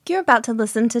You're about to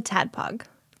listen to Tadpog.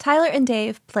 Tyler and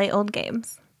Dave play old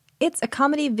games. It's a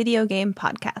comedy video game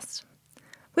podcast.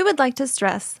 We would like to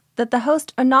stress that the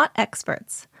hosts are not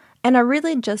experts and are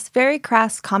really just very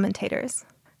crass commentators.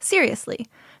 Seriously,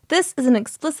 this is an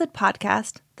explicit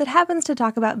podcast that happens to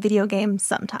talk about video games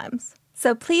sometimes.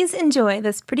 So please enjoy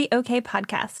this pretty okay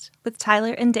podcast with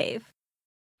Tyler and Dave.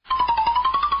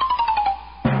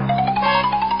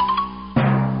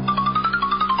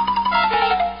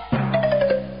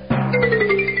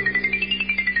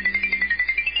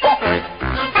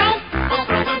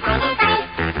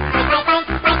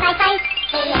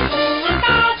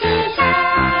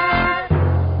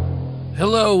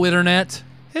 Hello, Internet.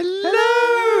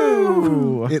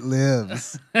 Hello. It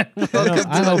lives. I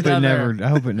hope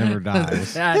it never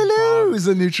dies. Hello is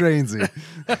a new transy.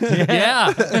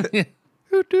 Yeah.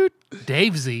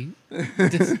 Davesy.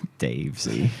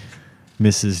 Davesy.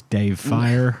 Mrs. Dave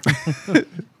Fire.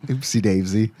 Oopsie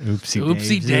daisy.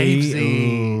 Oopsie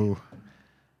Davesy.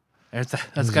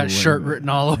 That's got shirt written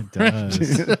all over it.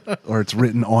 Does. Or it's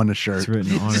written on a shirt. It's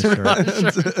written on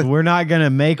a shirt. We're not going to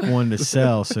make one to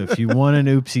sell, so if you want an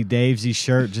Oopsie Davesy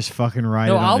shirt, just fucking write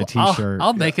it on a t-shirt.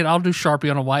 I'll make it. I'll do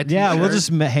Sharpie on a white t-shirt. Yeah, we'll just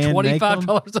hand make them.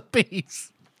 $25 a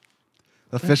piece.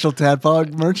 Official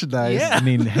Tadpog merchandise. Yeah. I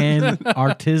mean,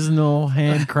 artisanal,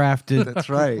 handcrafted. That's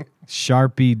right.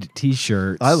 Sharpied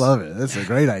t-shirts. I love it. That's a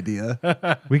great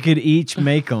idea. We could each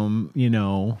make them,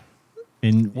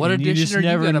 and what and edition you just are you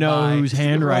never gonna know buy? whose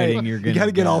handwriting Right. you're going to You got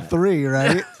to get all three,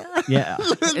 right? Yeah. And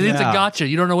it's a gotcha.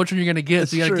 You don't know which one you're going to get,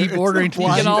 so you got to That's keep true. ordering It's a till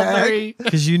you get all blind bag. three.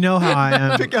 Because you know how I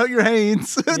am. Pick out your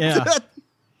Hanes. Yeah.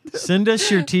 Send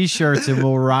us your t-shirts and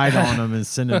we'll write on them and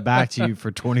send them back to you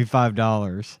for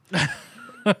 $25.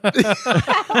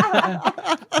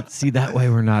 See, that way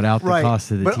we're not out the Right.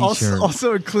 cost of the but t-shirt.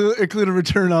 also include a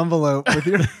return envelope with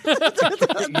your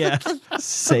Yeah.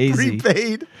 Sazy.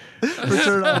 prepaid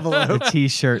return The envelope.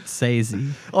 t-shirt Sazy.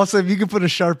 Also, if you could put a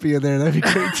Sharpie in there, that'd be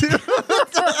great too.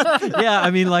 Yeah, I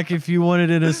mean, like if you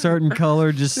wanted it a certain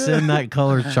color, just send that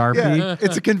color Sharpie. Yeah,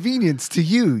 it's a convenience to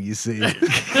you, you see.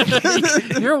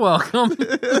 You're welcome.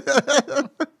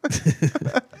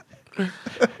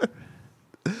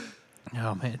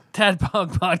 Oh, man.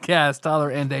 Tadpog Podcast, Tyler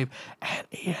and Dave and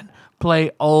Ian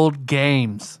play old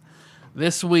games.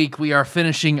 This week, we are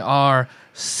finishing our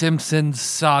Simpsons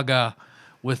saga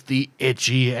with the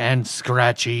Itchy and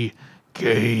Scratchy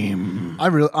game. I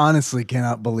really honestly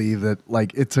cannot believe that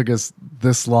it took us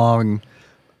this long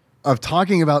of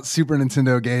talking about Super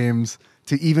Nintendo games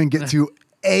to even get to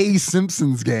a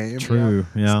Simpsons game. True,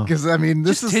 yeah. Because I mean,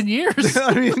 this Just is 10 years.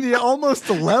 I mean, yeah, almost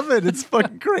 11. It's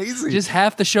fucking crazy. Just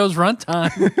half the show's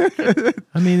runtime.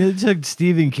 I mean, it took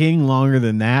Stephen King longer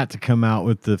than that to come out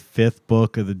with the 5th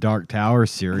book of the Dark Tower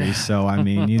series. So, I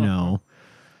mean,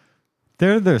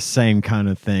 they're the same kind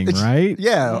of thing, right?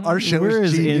 Yeah, our show We're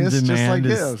is as in genius, just like demand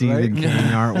as his, Stephen right?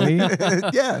 King, aren't we?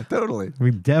 Yeah, totally.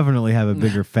 We definitely have a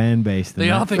bigger fan base than They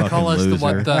that often call us fucking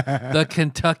loser. the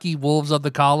Kentucky Wolves of the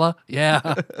Kala. Yeah.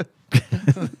 I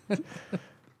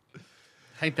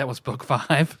think that was book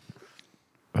 5.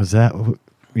 Was that?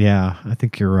 Yeah, I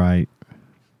think you're right.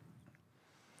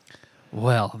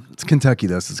 Well, It's Kentucky,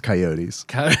 though. So it's Coyotes.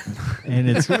 And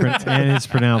it's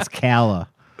pronounced Calla.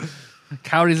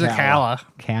 Coyotes of Kala.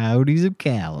 Coyotes of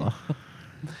Calla.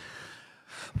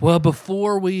 Well,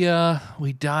 before we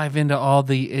dive into all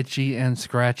the itchy and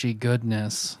scratchy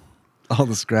goodness, All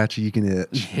the scratchy you can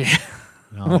itch. yeah,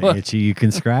 Oh, itchy you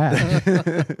can scratch.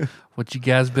 what you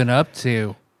guys been up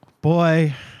to?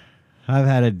 Boy, I've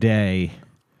had a day.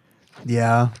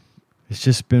 Yeah. It's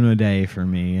just been a day for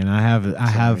me, and I have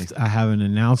an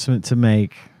announcement to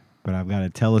make, but I've got to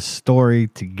tell a story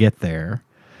to get there.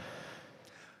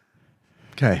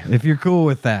 Okay. If you're cool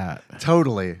with that.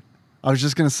 Totally. I was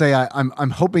just gonna say I'm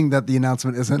hoping that the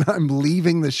announcement isn't I'm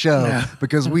leaving the show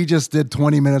because we just did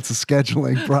 20 minutes of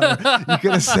scheduling prior. You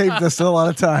could have saved us a lot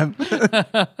of time.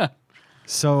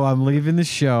 So I'm leaving the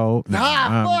show.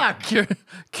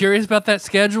 Curious about that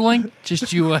scheduling?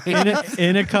 Just you wait.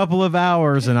 In a couple of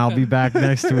hours, and I'll be back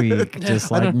next week, just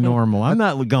like normal. I'm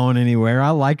not going anywhere.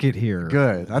 I like it here.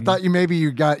 Good. I thought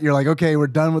you're like, okay, we're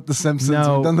done with the Simpsons.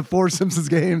 No. We've done the 4 Simpsons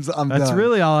games. That's done.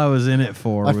 really all I was in it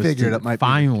for. I was figured to it might be the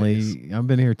finally. case. I've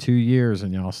been here 2 years,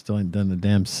 and y'all still ain't done the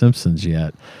damn Simpsons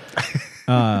yet.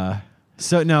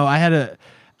 So no, I had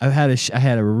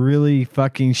a really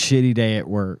fucking shitty day at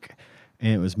work,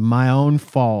 and it was my own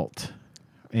fault.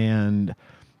 And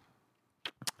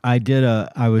I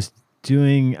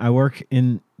work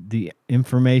in the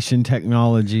information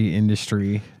technology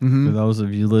industry, for those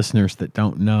of you listeners that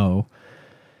don't know.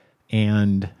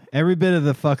 And every bit of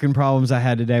the fucking problems I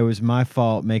had today was my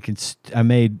fault. I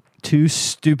made two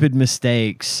stupid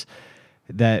mistakes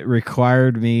that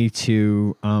required me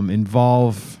to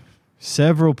involve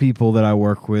several people that I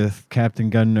work with, Captain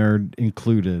Gun Nerd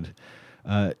included,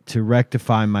 to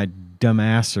rectify my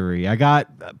dumbassery. I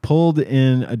got pulled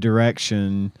in a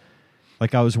direction.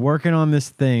 Like I was working on this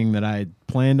thing that I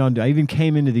planned on. I even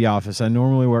came into the office. I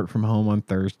normally work from home on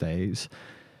Thursdays.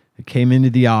 I came into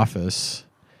the office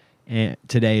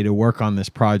today to work on this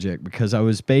project because I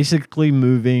was basically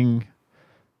moving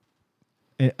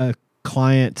a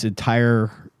client's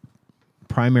entire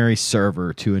primary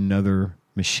server to another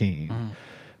machine,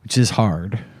 which is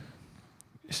hard,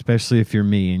 especially if you're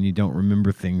me and you don't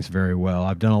remember things very well.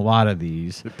 I've done a lot of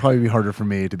these. It'd probably be harder for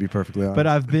me, to be perfectly honest. But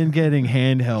I've been getting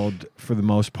handheld for the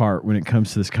most part when it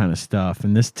comes to this kind of stuff.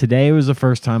 And today was the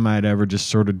first time I had ever just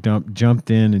sort of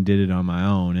jumped in and did it on my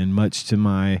own. And much to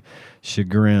my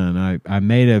chagrin, I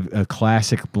made a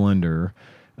classic blunder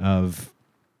of,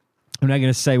 I'm not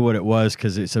going to say what it was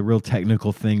because it's a real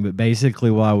technical thing, but basically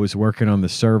while I was working on the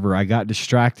server, I got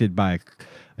distracted by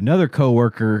another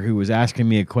coworker who was asking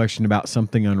me a question about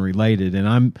something unrelated, and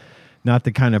I'm not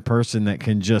the kind of person that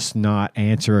can just not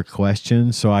answer a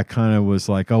question. So I kind of was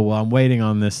like, oh, well, I'm waiting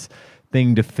on this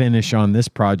thing to finish on this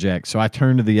project. So I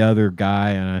turned to the other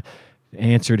guy and I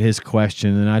answered his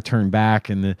question, and I turned back,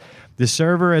 and the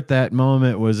server at that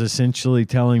moment was essentially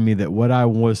telling me that what I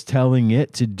was telling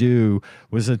it to do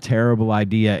was a terrible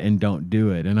idea and don't do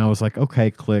it. And I was like,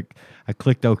 okay, click. I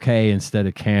clicked okay instead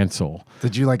of cancel.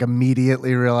 Did you like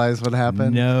immediately realize what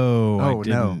happened? No, I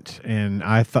didn't. No. And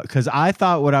I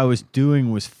thought what I was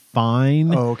doing was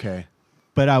fine. Oh, okay.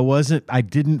 But I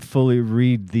didn't fully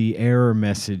read the error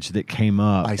message that came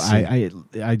up. I see.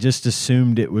 I just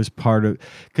assumed it was part of,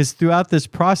 because throughout this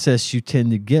process, you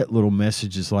tend to get little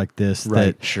messages like this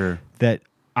that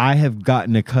I have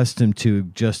gotten accustomed to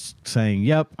just saying,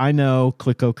 yep, I know,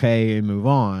 click OK and move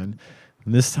on.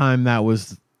 And this time that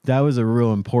was a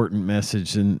real important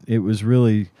message. And it was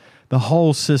really the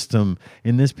whole system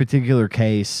in this particular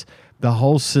case, the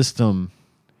whole system.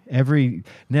 Every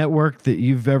network that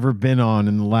you've ever been on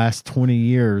in the last 20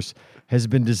 years has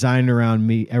been designed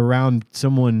around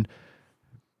someone.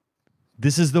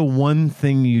 This is the one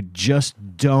thing you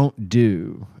just don't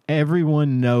do.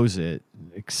 Everyone knows it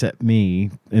except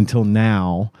me until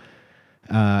now.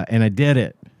 And I did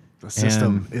it. The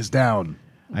system is down.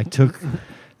 I took,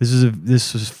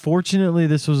 fortunately,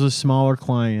 this was a smaller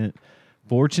client.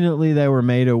 Fortunately, they were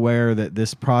made aware that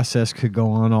this process could go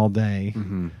on all day.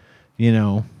 Mm-hmm. You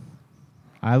know,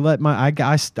 I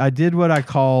did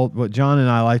what John and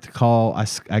I like to call,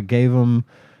 I gave them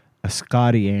a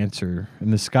Scotty answer.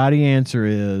 And the Scotty answer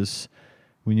is,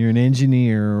 when you're an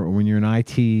engineer or when you're in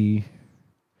IT,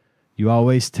 you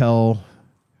always tell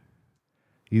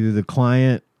either the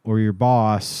client or your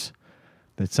boss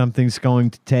that something's going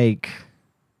to take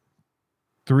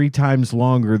 3 times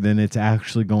longer than it's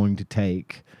actually going to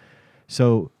take.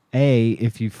 So, A,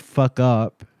 if you fuck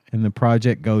up and the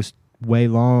project goes way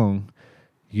long,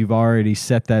 you've already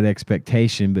set that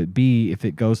expectation. But B, if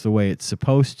it goes the way it's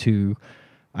supposed to,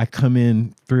 I come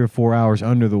in 3 or 4 hours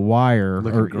under the wire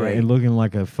and looking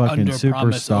like a fucking superstar.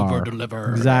 Promise, over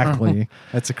deliver. Exactly.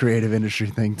 That's a creative industry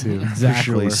thing too.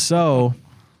 Exactly. For sure. So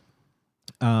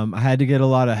I had to get a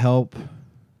lot of help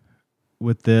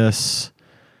with this,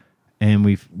 and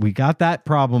we got that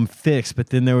problem fixed. But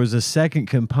then there was a second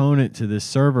component to this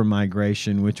server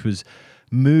migration, which was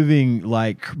moving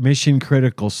like mission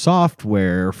critical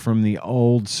software from the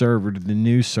old server to the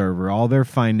new server. All their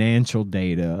financial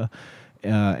data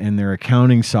and their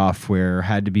accounting software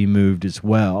had to be moved as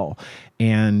well.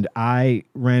 And I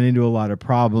ran into a lot of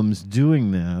problems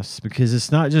doing this because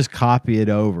it's not just copy it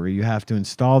over. You have to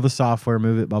install the software,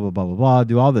 move it, blah, blah, blah, blah, blah,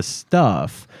 do all this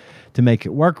stuff to make it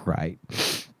work right.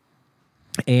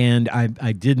 And I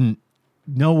didn't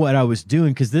know what I was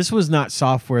doing because this was not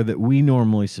software that we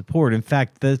normally support. In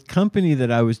fact, the company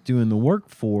that I was doing the work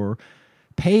for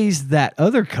pays that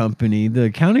other company, the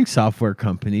accounting software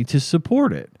company, to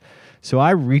support it. So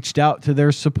I reached out to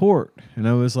their support and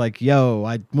I was like, yo,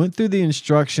 I went through the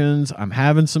instructions. I'm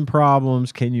having some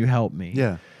problems. Can you help me?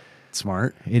 Yeah.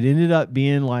 Smart. It ended up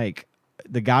being like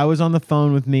the guy was on the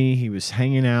phone with me. He was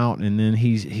hanging out, and then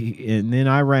and then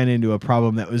I ran into a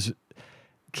problem that was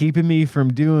keeping me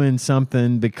from doing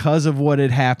something because of what had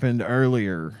happened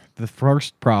earlier. The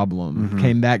first problem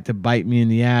came back to bite me in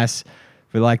the ass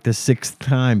for like the 6th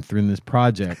time through this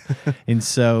project. And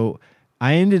so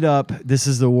I ended up, this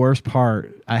is the worst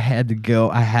part. I had to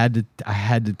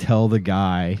tell the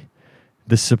guy,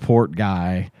 the support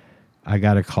guy, I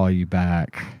got to call you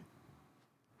back.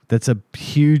 That's a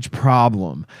huge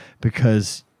problem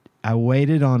because I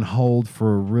waited on hold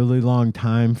for a really long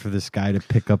time for this guy to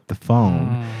pick up the phone,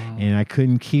 and I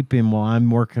couldn't keep him while I'm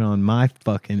working on my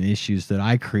fucking issues that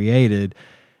I created.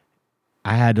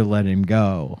 I had to let him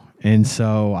go. And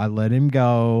so I let him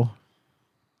go.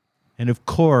 And of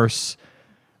course,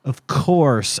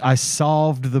 I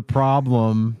solved the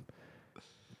problem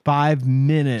 5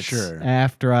 minutes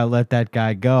after I let that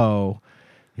guy go.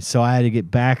 So I had to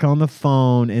get back on the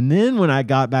phone. And then when I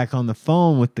got back on the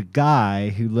phone with the guy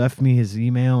who left me his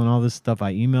email and all this stuff,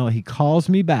 he calls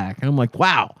me back. And I'm like,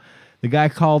 wow, the guy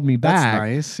called me back. That's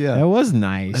nice. Yeah. That was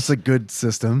nice. That's a good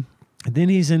system. And then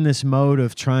he's in this mode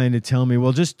of trying to tell me,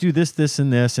 well, just do this, this,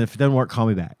 and this. And if it doesn't work, call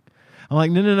me back. I'm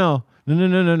like, no.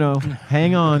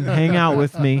 Hang on. Hang out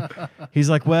with me. He's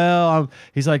like, well,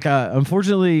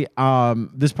 unfortunately,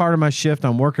 this part of my shift,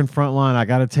 I'm working frontline. I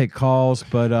got to take calls,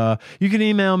 but you can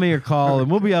email me or call, and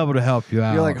we'll be able to help you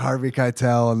out. You're like Harvey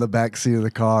Keitel in the backseat of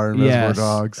the car in Reservoir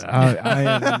Dogs.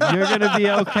 You're going to be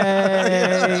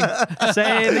okay.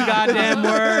 Say the goddamn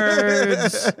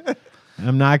words.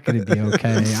 I'm not going to be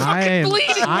okay. I am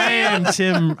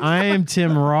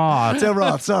Tim Roth. Tim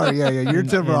Roth. Sorry, yeah. You're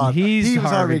Tim Roth. He was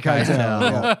Harvey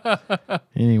Keitel. Yeah.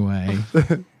 Anyway,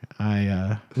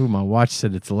 my watch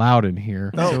said it's loud in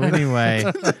here. Oh. So anyway,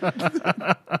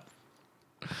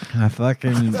 I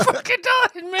fucking dying,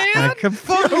 man. I could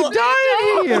fucking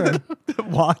die here.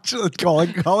 Watch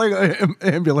calling an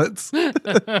ambulance.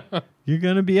 You're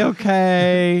gonna be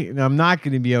okay. And I'm not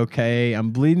gonna be okay. I'm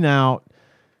bleeding out.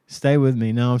 Stay with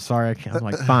me. No, I'm sorry. I can't. I'm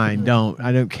like, fine, don't.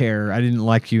 I don't care. I didn't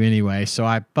like you anyway. So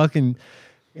I fucking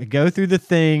go through the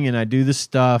thing and I do the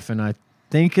stuff and I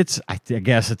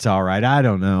guess it's all right. I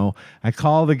don't know. I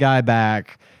call the guy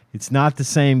back. It's not the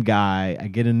same guy. I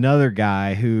get another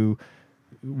guy who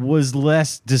was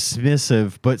less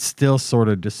dismissive, but still sort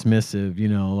of dismissive,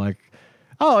 like,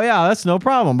 oh, yeah, that's no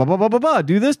problem. Blah, blah, blah, blah, blah.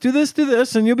 Do this,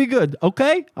 and you'll be good.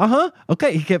 Okay?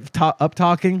 Okay. He kept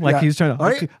talking like he was trying to.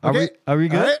 Okay. Are we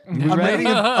good? Right.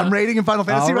 I'm rating in Final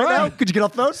Fantasy right now. Could you get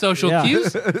off the phone? Social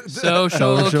cues.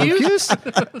 Social cues.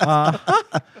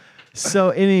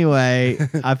 So anyway,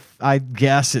 I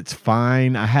guess it's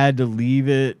fine. I had to leave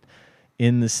it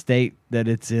in the state that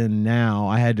it's in now.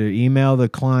 I had to email the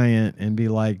client and be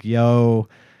like, yo,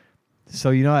 so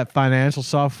you know that financial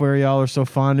software y'all are so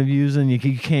fond of using? You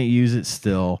can't use it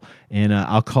still. And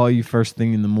I'll call you first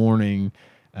thing in the morning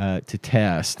to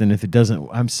test. And if it doesn't,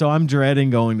 I'm dreading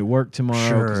going to work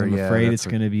tomorrow because I'm afraid it's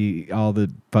going to be all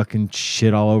the fucking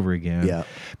shit all over again. Yeah.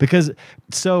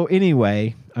 So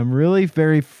anyway, I'm really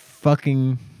very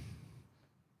fucking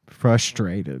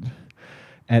frustrated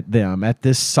at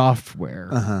this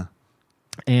software.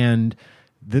 And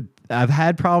I've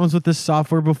had problems with this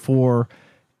software before.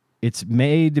 It's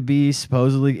made to be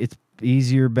supposedly it's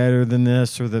easier, better than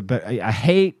this, but I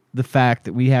hate the fact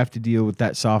that we have to deal with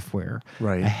that software.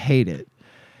 Right. I hate it.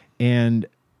 And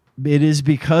it is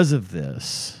because of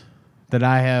this that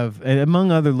I have, and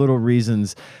among other little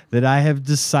reasons, that I have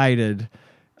decided,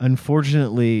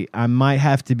 unfortunately, I might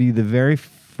have to be the very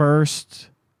first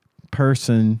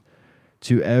person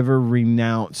to ever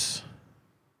renounce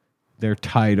their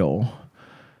title.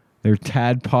 Their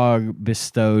Tadpog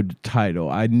bestowed title.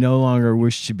 I no longer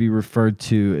wish to be referred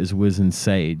to as Wizened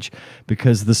Sage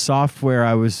because the software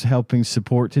I was helping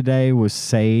support today was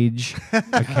Sage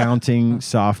accounting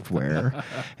software.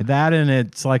 That and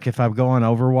it's like if I go on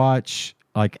Overwatch,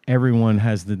 like everyone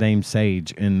has the name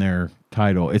Sage in their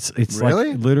title. It's really?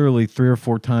 Like literally 3 or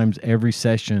 4 times every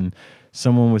session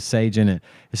someone with Sage in it.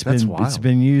 It's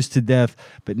been used to death,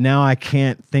 but now I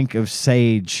can't think of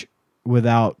Sage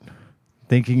without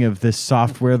thinking of this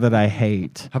software that I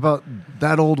hate. How about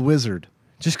that old wizard?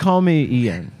 Just call me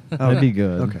Ian. That'd be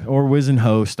good. Okay. Or Wizened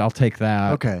Host. I'll take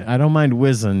that. Okay. I don't mind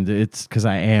wizened. It's because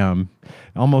I am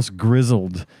almost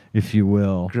grizzled, if you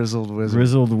will. Grizzled wizard.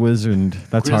 Grizzled wizard.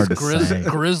 That's hard to say.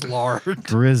 Grizzlard.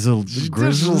 Grizzled.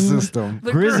 Judicial system.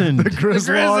 Grizzled. The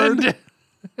Grizzlard.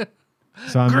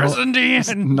 So I'm Grizzled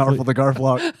Ian. Narfle the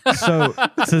Garflock. So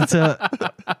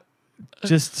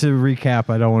just to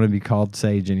recap, I don't want to be called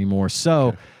Sage anymore.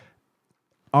 So,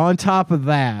 on top of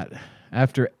that,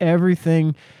 after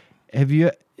everything, I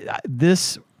had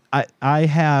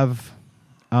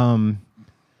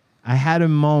a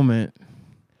moment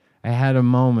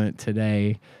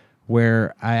today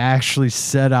where I actually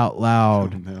said out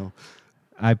loud, Oh, no.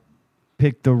 I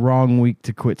picked the wrong week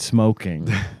to quit smoking.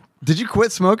 Did you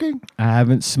quit smoking? I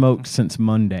haven't smoked since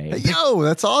Monday. Yo,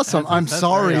 that's awesome. I'm that's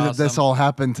sorry very that this awesome. all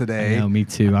happened today. No, me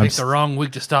too. Picked the wrong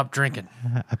week to stop drinking.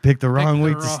 I picked the wrong the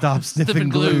week to wrong- stop sniffing sniffing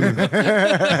glue. glue.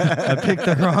 I picked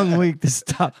the wrong week to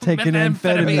stop taking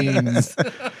amphetamines.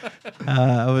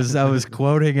 I was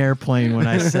quoting Airplane when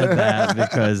I said that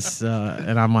because,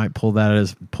 and I might pull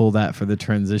that for the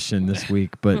transition this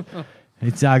week. But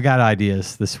I got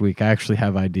ideas this week. I actually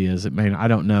have ideas. I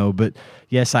don't know, but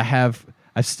yes, I have.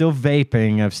 I'm still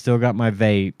vaping. I've still got my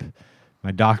vape.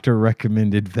 My doctor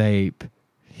recommended vape.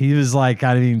 He was like,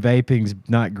 vaping's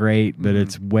not great, but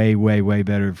it's way, way, way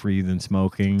better for you than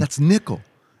smoking. That's nickel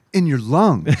in your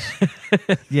lungs.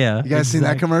 Yeah. You guys seen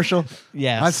that commercial?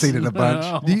 Yes. I've seen it a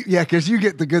bunch. No. Because you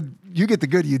get the good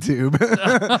YouTube.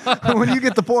 When you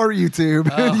get the poor YouTube,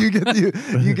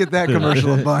 you get that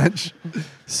commercial a bunch.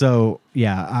 So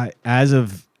yeah,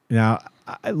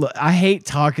 I hate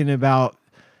talking about.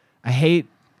 I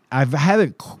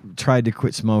haven't tried to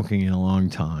quit smoking in a long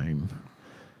time,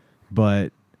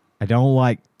 but I don't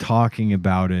like talking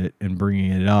about it and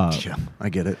bringing it up. Yeah, I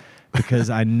get it. Because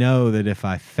I know that if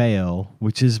I fail,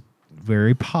 which is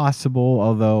very possible,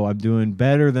 although I'm doing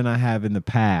better than I have in the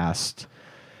past.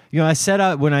 I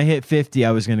said when I hit 50,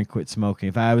 I was going to quit smoking.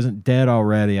 If I wasn't dead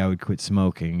already, I would quit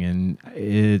smoking. And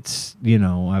it's,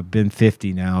 I've been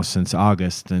 50 now since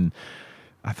August. And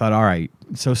I thought, all right.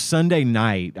 So Sunday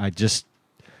night, I just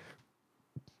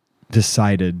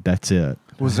decided that's it.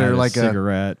 Was there like a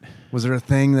cigarette? Was there a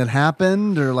thing that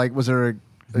happened, or like was there a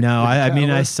no?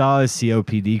 I saw a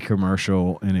COPD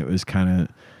commercial, and it was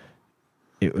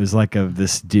like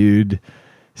this dude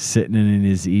sitting in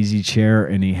his easy chair,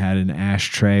 and he had an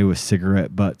ashtray with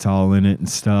cigarette butts all in it and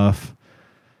stuff.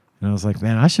 And I was like,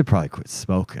 man, I should probably quit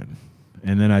smoking.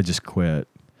 And then I just quit.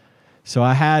 So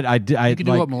you could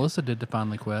do what Melissa did to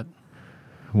finally quit.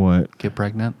 What? Get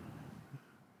pregnant.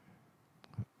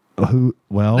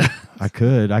 Well, I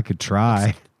could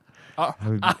try.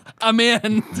 I'm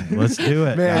in. Let's do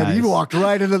it, man, guys. you walked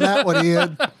right into that one,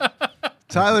 Ian.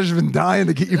 Tyler's been dying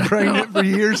to get you pregnant for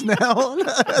years now. All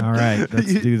right,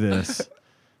 let's do this.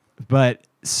 But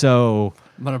so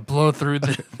I'm gonna blow through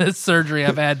this surgery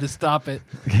I've had to stop it.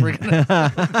 We're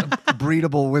gonna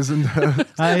breedable Wizened.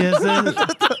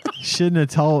 Shouldn't have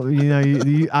told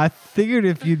I figured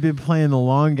if you'd been playing the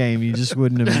long game, you just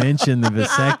wouldn't have mentioned the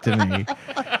vasectomy.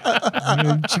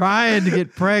 I'm trying to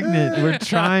get pregnant. We're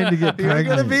trying to get pregnant.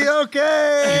 You're gonna be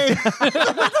okay.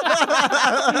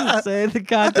 Say the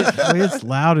goddamn. It's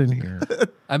loud in here.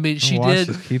 I mean, she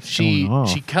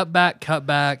cut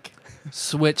back,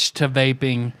 switched to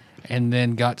vaping, and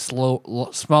then got smaller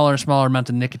and smaller amounts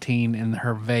of nicotine in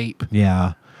her vape.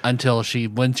 Yeah. Until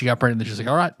when she got pregnant, she's like,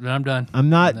 all right, then I'm done.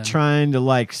 I'm not trying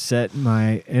to set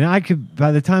and I could,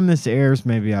 by the time this airs,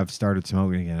 maybe I've started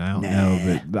smoking again. I don't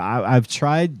know, but I've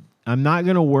tried. I'm not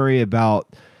going to worry about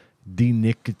the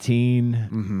nicotine.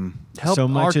 Mm-hmm. Help so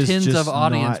much our as tens just of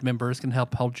audience members can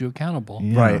help hold you accountable.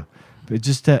 Yeah. Right. But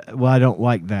I don't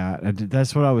like that.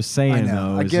 That's what I was saying,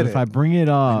 though. I get if I bring it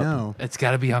up, I know. It's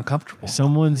got to be uncomfortable.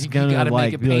 Someone's going to be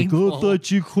like, oh, I thought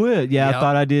you quit. Yeah, Yep. I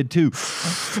thought I did too.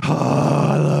 Oh,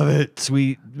 I love it.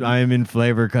 Sweet. I am in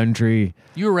flavor country.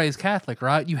 You were raised Catholic,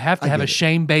 right? You have to have a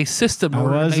shame-based system in I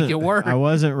order to make it work. I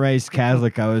wasn't raised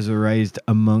Catholic. I was raised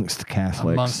amongst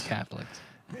Catholics. Amongst Catholics.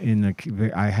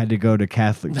 I had to go to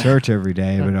Catholic church every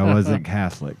day, but I wasn't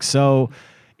Catholic. So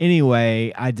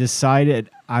anyway, I decided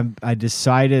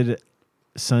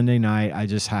Sunday night, I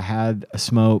had a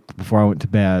smoke before I went to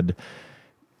bed,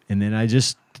 and then I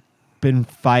just been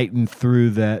fighting through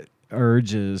the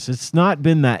urges. It's not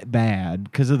been that bad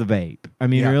because of the vape. I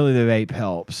mean, really, the vape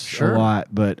helps a lot,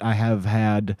 but I have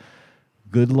had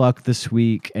good luck this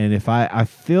week, and if I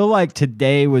feel like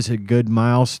today was a good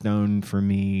milestone for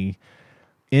me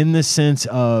in the sense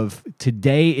of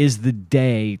today is the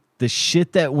day. The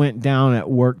shit that went down at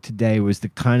work today was the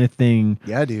kind of thing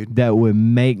that would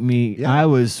make me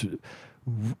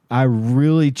I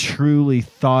really truly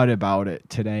thought about it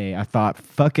today. I thought,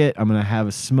 fuck it, I'm gonna have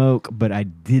a smoke, but I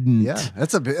didn't. Yeah,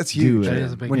 that's huge. That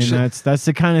is a big And that's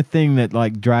the kind of thing that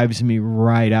drives me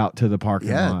right out to the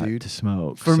parking lot to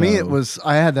smoke. For me,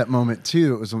 I had that moment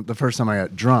too. It was the first time I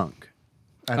got drunk.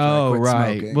 Oh,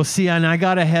 right. Smoking. Well, see, and I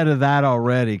got ahead of that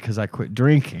already because I quit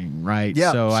drinking, right?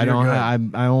 Yeah, so I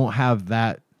don't have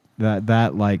that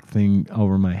thing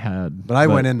over my head. But I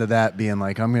went into that being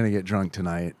like, I'm gonna get drunk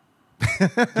tonight.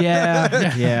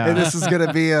 Yeah. And this is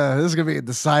gonna be a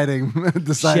deciding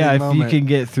yeah, moment. if you can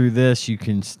get through this, you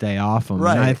can stay off them.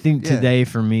 Right. And I think today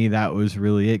for me that was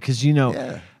really it because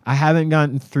I haven't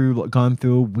gone through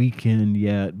a weekend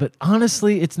yet, but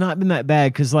honestly, it's not been that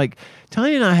bad because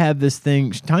Tanya and I have this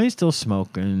thing. Tanya's still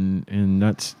smoking, and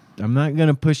I'm not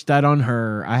gonna push that on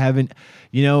her. I haven't,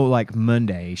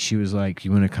 Monday she was like,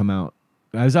 "You want to come out?"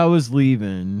 As I was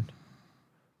leaving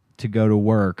to go to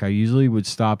work. I usually would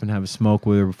stop and have a smoke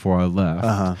with her before I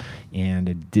left, and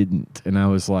I didn't. And I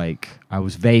was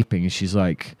vaping,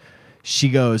 and she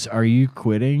goes, "Are you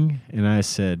quitting?" And I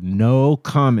said, "No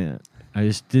comment." I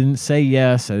just didn't say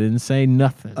yes. I didn't say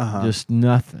nothing. Just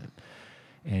nothing.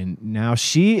 And now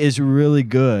she is really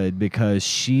good because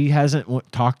she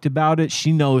hasn't talked about it.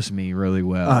 She knows me really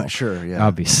well. Sure, yeah.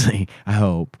 Obviously, I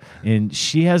hope. And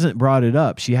she hasn't brought it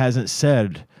up. She hasn't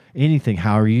said anything.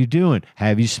 How are you doing?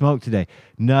 Have you smoked today?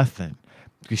 Nothing.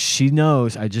 Because she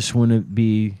knows I just want to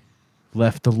be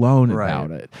left alone about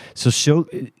it. So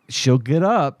she'll get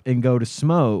up and go to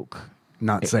smoke.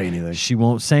 Not say anything. She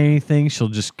won't say anything. She'll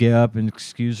just get up and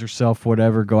excuse herself,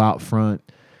 whatever, go out front.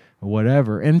 Or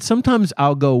whatever. And sometimes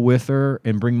I'll go with her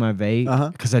and bring my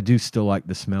vape because I do still like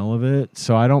the smell of it.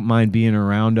 So I don't mind being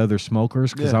around other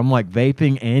smokers because I'm like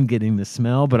vaping and getting the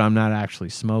smell, but I'm not actually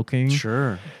smoking.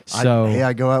 Sure. So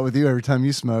I go out with you every time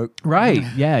you smoke. Right.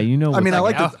 Yeah. You know. I mean, I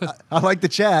like the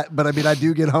chat, but I mean, I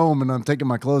do get home and I'm taking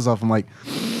my clothes off. I'm like,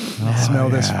 smell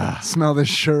this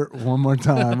shirt one more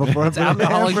time before it's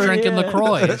alcoholic drinking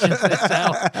LaCroix.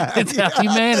 It's how you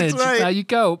manage. Right. It's how you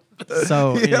cope.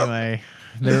 So anyway.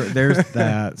 There's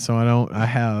that. So I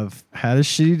have had a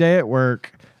shitty day at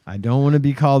work. I don't want to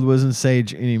be called Wiz and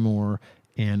Sage anymore,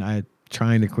 and I'm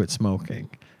trying to quit smoking.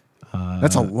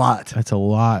 That's a lot. That's a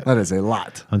lot. That is a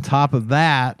lot. On top of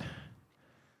that,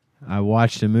 I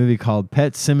watched a movie called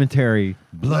Pet Sematary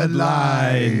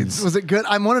Bloodlines. Was it good?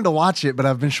 I wanted to watch it, but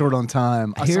I've been short on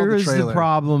time. I saw the Here's trailer. the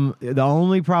problem. The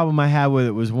only problem I had with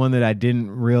it was one that I didn't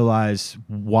realize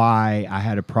why I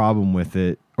had a problem with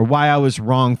it, or why I was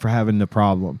wrong for having the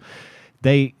problem.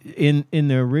 They in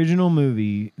the original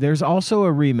movie, there's also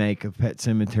a remake of Pet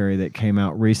Sematary that came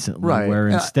out recently, where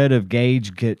instead of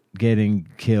Gage getting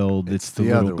killed, it's the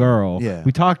little girl. Yeah.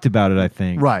 We talked about it, I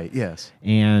think. Right. Yes.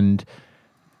 And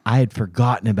I had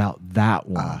forgotten about that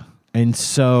one. And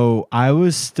so I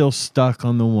was still stuck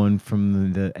on the one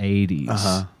from the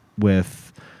 80s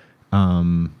with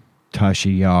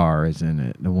Tasha Yar is in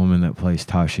it, the woman that plays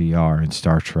Tasha Yar in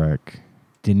Star Trek,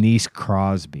 Denise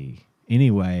Crosby.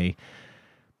 Anyway,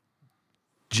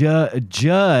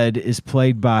 Judd is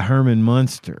played by Herman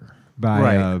Munster,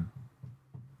 by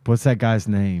what's that guy's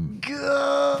name?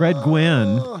 Fred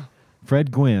Gwynn.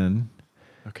 Fred Gwynn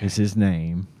is his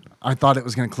name. I thought it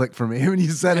was going to click for me when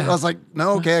you said it. I was like,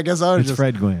 no, okay, I guess I was It's just...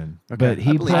 Fred Gwynn.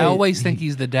 Okay. But I always think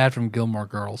he's the dad from Gilmore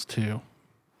Girls, too.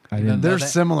 They're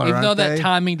similar, even though aren't that they?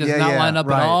 timing does not line up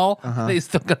at all, they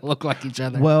still gonna look like each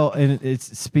other. Well, and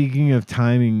it's speaking of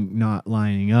timing not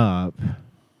lining up,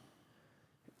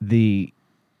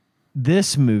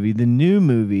 this movie, the new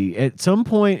movie, at some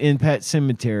point in Pet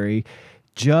Sematary,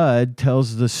 Judd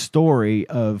tells the story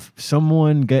of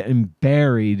someone getting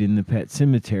buried in the Pet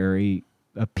Cemetery,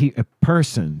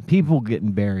 people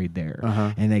getting buried there,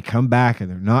 and they come back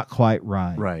and they're not quite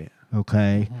right. Right.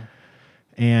 Okay.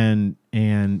 And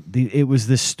it was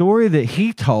this story that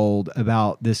he told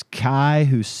about this guy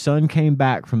whose son came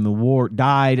back from the war,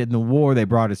 died in the war. They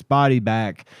brought his body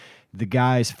back. The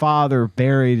guy's father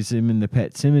buries him in the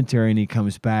Pet Cemetery, and he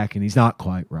comes back, and he's not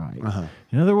quite right.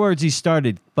 In other words, he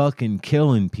started fucking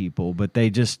killing people, but they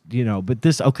just, but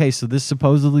this, so this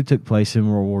supposedly took place in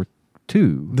World War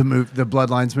II. The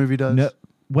Bloodlines movie does? No.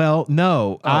 Well,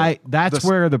 no, that's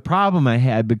where the problem I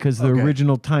had, because the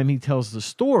original time he tells the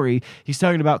story, he's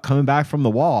talking about coming back from the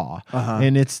war,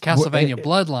 and it's Castlevania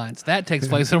Bloodlines. That takes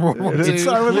place in World War II.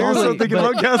 I was also thinking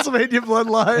about Castlevania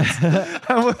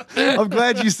Bloodlines. I'm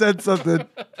glad you said something.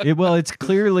 It's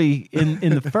clearly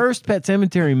in the first Pet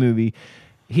Sematary movie,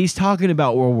 he's talking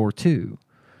about World War II.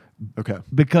 Okay.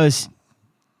 Because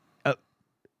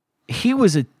he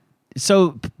was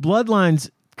so Bloodlines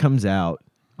comes out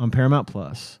on Paramount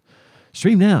Plus.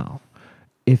 Stream now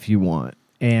if you want.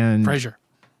 And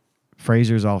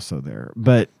Fraser's also there.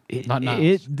 But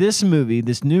this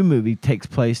new movie takes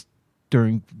place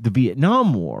during the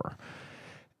Vietnam War.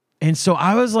 And so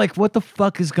I was like, what the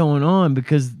fuck is going on?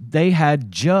 Because they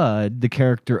had Judd, the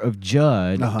character of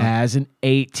Judd, as an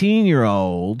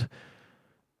 18-year-old.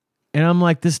 And I'm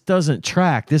like, this doesn't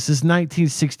track. This is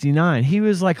 1969. He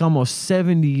was like almost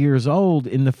 70 years old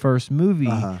in the first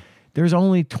movie. There's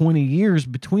only 20 years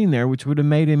between there, which would have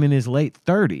made him in his late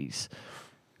 30s.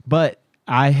 But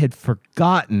I had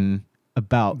forgotten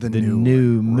about the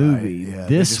new movie. Right. Yeah,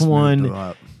 this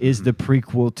one is the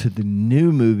prequel to the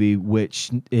new movie,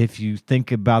 which, if you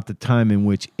think about the time in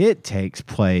which it takes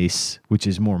place, which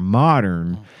is more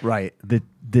modern, right? The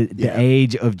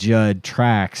age of Judd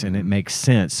tracks, and it makes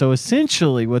sense. So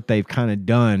essentially what they've kind of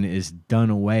done is done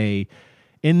away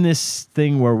in this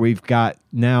thing where we've got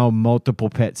now multiple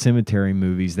Pet Cemetery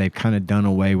movies, they've kind of done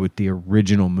away with the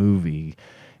original movie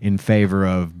in favor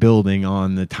of building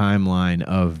on the timeline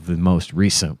of the most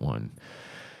recent one.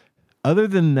 Other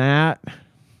than that,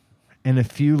 and a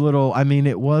few little, I mean,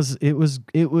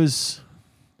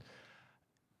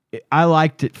 I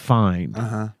liked it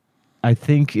fine. I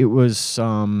think it was,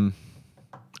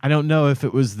 I don't know if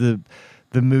it was the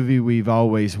movie we've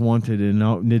always wanted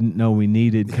and didn't know we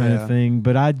needed kind of thing,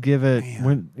 but I'd give it,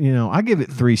 I give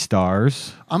it 3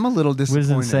 stars. I'm a little disappointed. Wiz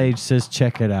and Sage says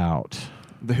check it out.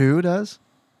 The who does?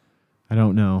 I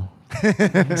don't know.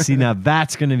 See, now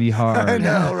that's going to be hard. I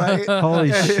know, right?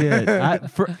 Holy shit.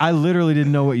 I literally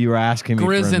didn't know what you were asking me for a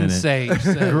Grizzend minute. Sage.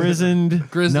 Grizzend,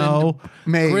 no.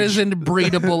 Mage. Grizzend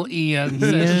breedable Ian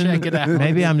says check it out.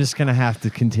 Maybe I'm just going to have to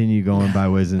continue going by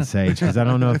Wiz and Sage because I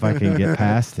don't know if I can get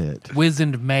past it.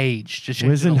 Wizened Mage. Just change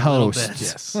Wiz it and a little Host. bit.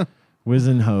 Yes. Wiz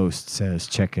and Host says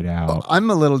check it out. I'm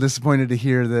a little disappointed to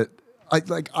hear that.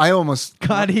 I almost.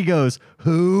 God, he goes,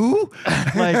 who?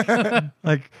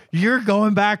 Like you're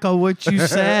going back on what you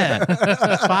said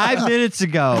 5 minutes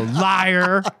ago,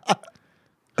 liar.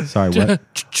 Sorry, what?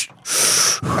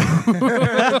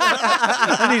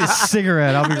 I need a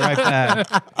cigarette. I'll be right back.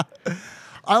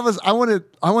 I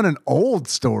want an old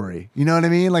story. You know what I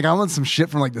mean? Like I want some shit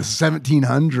from like the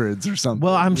 1700s or something.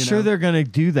 Well, I'm sure they're going to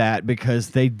do that because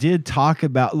they did talk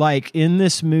about, like in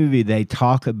this movie, they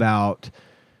talk about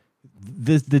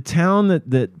the town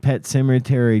that Pet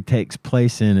Cemetery takes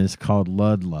place in is called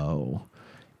Ludlow.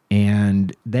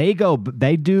 And they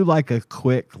do like a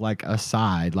quick, like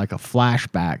aside, like a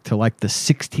flashback to like the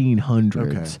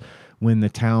 1600s when the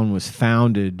town was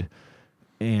founded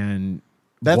and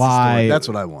That's why. That's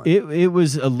what I want. It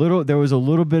was a little, there was a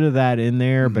little bit of that in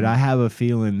there, but I have a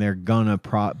feeling they're gonna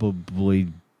probably,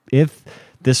 if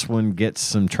this one gets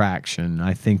some traction,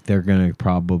 I think they're gonna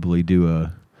probably do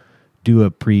a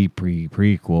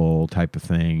prequel type of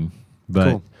thing.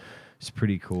 But Cool. It's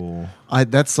pretty cool.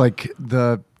 That's like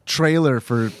the trailer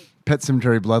for Pet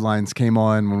Cemetery Bloodlines came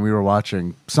on when we were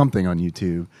watching something on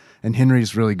YouTube, and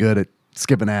Henry's really good at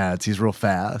skipping ads. He's real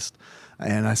fast,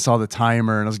 and I saw the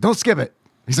timer, and I was like, "Don't skip it."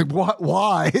 He's like, "What?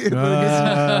 Why?" We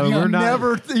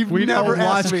don't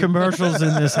watch commercials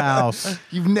in this house.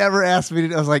 You've never asked me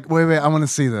to. I was like, "Wait, I want to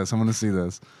see this. I want to see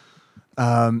this."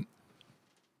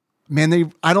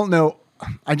 Man, I don't know.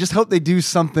 I just hope they do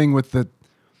something with the.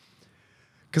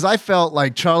 Because I felt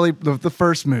like the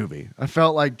first movie, I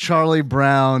felt like Charlie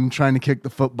Brown trying to kick the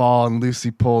football and Lucy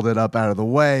pulled it up out of the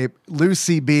way.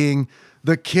 Lucy being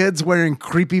the kids wearing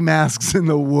creepy masks in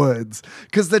the woods.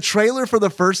 Because the trailer for the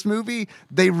first movie,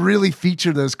 they really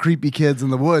feature those creepy kids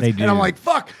in the woods. They do. And I'm like,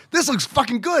 fuck, this looks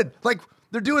fucking good. Like,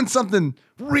 they're doing something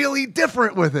really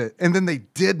different with it. And then they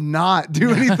did not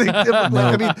do anything different.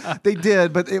 Like, I mean, they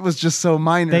did, but it was just so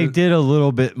minor. They did a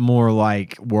little bit more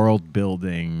like world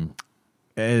building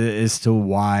as to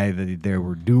why they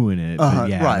were doing it. But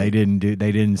yeah, right. they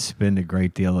didn't spend a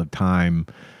great deal of time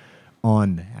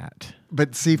on that.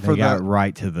 But see, They got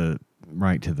right to the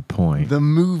point. the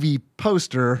movie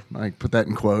poster, I put that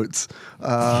in quotes,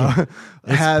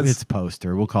 has It's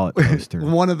poster. We'll call it poster.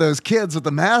 one of those kids with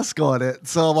the mask on it.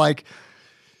 So like,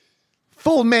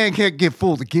 fooled man can't get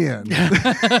fooled again.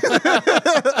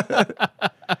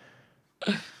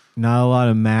 Not a lot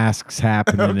of masks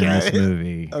happening in this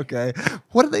movie. Okay,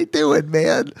 what are they doing,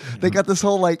 man? They got this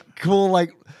whole like cool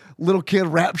like little kid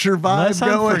rapture vibe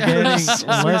going.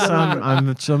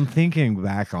 I'm thinking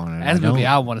back on it. That's a movie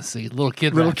I want to see. Little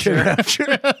Kid Rapture. Kid rapture.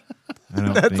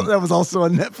 That was also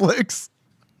on Netflix.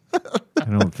 I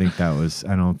don't think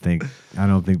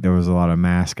there was a lot of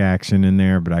mask action in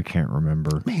there, but I can't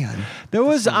remember. Man, There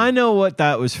was. I know what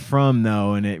that was from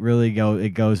though, and it really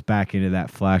goes back into that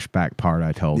flashback part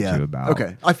I told you about.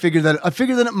 Okay, I figured that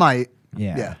it might.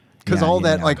 Yeah. Because Yeah, all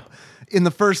that yeah. like in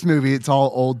the first movie, it's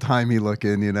all old timey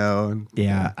looking, you know. And,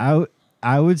 Yeah,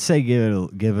 I would say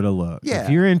give it a look. Yeah. If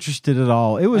you're interested at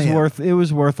all, it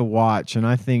was worth a watch, and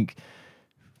I think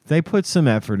they put some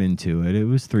effort into it. It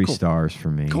was 3 stars for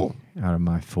me out of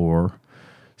my 4.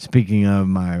 Speaking of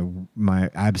my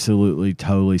absolutely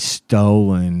totally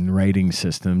stolen rating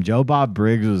system, Joe Bob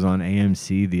Briggs was on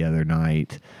AMC the other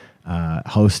night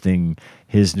hosting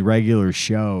his regular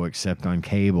show except on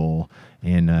cable,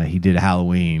 and he did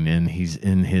Halloween, and he's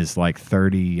in his like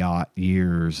 30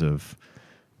 years of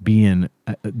being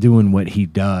doing what he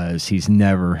does, he's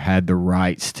never had the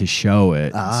rights to show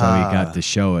it. So he got to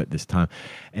show it this time.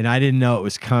 And I didn't know it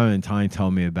was coming until he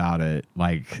told me about it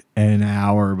like an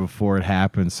hour before it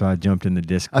happened. So I jumped in the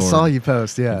Discord. I saw you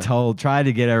post, yeah. Tried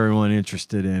to get everyone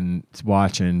interested in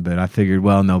watching, but I figured,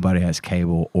 well, nobody has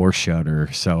cable or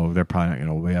Shudder, so they're probably not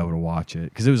going to be able to watch it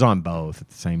because it was on both at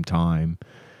the same time.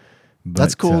 But,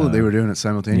 that's cool that they were doing it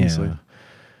simultaneously. Yeah.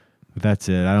 But that's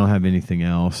it. I don't have anything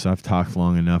else. I've talked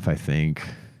long enough, I think.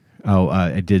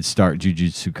 I did start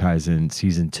Jujutsu Kaisen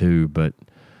season 2, but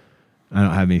I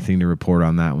don't have anything to report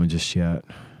on that one just yet.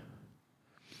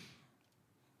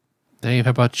 Dave,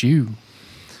 how about you?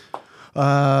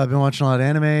 I've been watching a lot of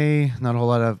anime. Not a whole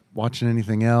lot of watching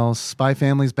anything else. Spy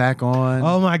Family's back on.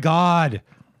 Oh my God.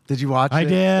 Did you watch it? I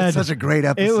did. It's such a great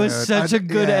episode. It was such a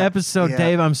good episode, yeah.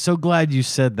 Dave. I'm so glad you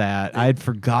said that. I'd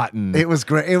forgotten. It was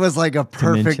great. It was like a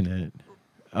perfect to mention it.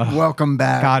 welcome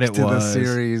back God, it to was. the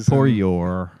series. Poor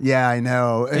Yor. Yeah, I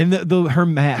know. And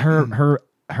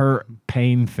her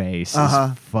pain face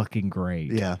is fucking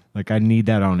great. Yeah. Like I need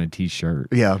that on a t-shirt.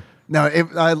 Yeah. No, it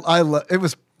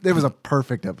was a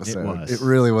perfect episode. It was. It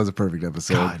really was a perfect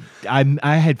episode. God,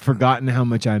 I had forgotten how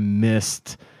much I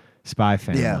missed Spy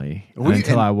Family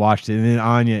until I watched it, and then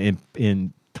Anya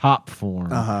in top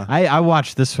form. I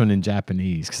watched this one in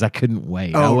Japanese because I couldn't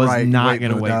wait. I was not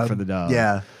going to wait for the dub.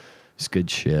 Yeah, it's good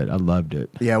shit. I loved it.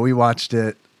 Yeah, we watched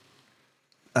it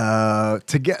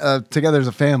together as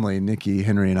a family. Nikki,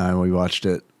 Henry, and I. We watched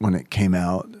it when it came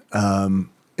out.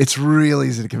 It's real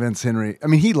easy to convince Henry. I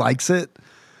mean, he likes it.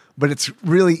 But it's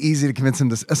really easy to convince him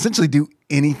to essentially do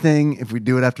anything if we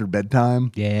do it after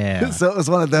bedtime. Yeah. So it was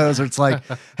one of those where it's like,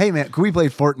 hey, man, can we play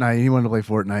Fortnite? He wanted to play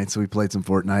Fortnite, so we played some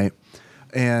Fortnite.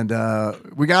 And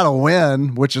we got a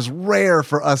win, which is rare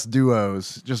for us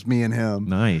duos, just me and him.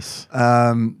 Nice.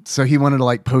 So he wanted to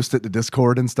like post it to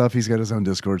Discord and stuff. He's got his own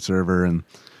Discord server and,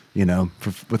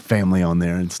 with family on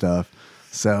there and stuff.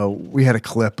 So we had a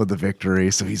clip of the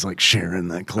victory. So he's like sharing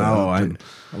that clip. Oh, I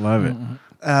love it.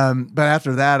 But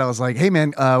after that, I was like, hey,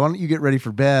 man, why don't you get ready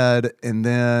for bed? And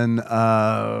then we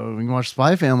can watch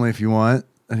Spy Family if you want.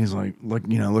 And he's like,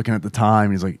 looking at the time.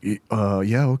 He's like,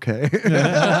 yeah, okay.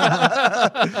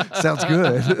 Sounds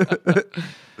good.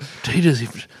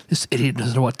 This idiot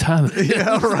doesn't know what time it is.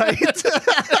 Yeah, right.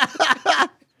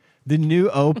 The new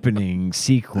opening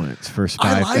sequence for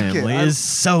Spy Family is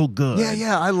so good.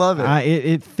 Yeah, I love it.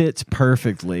 It fits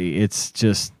perfectly. It's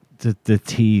just the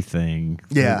tea thing.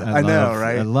 Yeah, I know,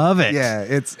 right? I love it. Yeah,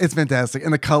 it's fantastic.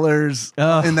 And the colors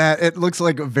in that, it looks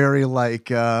like a very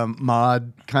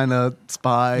mod kind of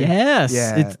spy. Yes,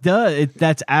 yeah. it does.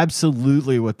 That's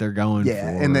absolutely what they're going for.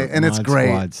 And it's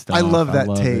great. Stuff. I love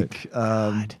that take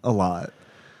a lot.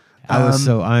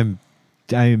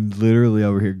 I'm literally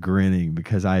over here grinning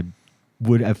because I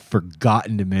would have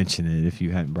forgotten to mention it if you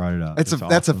hadn't brought it up.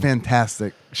 That's a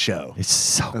fantastic show. It's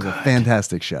so good. It's a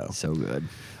fantastic show. So good.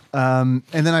 And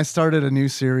then I started a new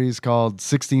series called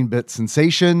 16-Bit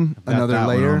Sensation, another that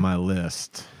layer one on my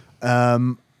list.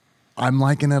 I'm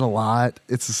liking it a lot.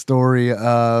 It's a story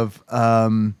of a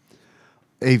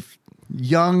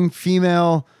young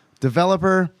female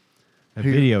developer,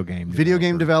 video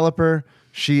game developer.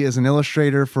 She is an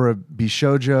illustrator for a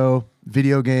Bishoujo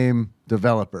video game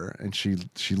developer, and she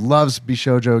loves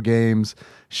Bishoujo games.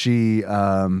 She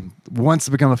wants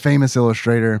to become a famous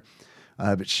illustrator.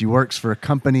 But she works for a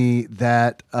company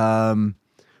that doesn't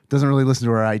really listen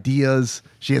to her ideas.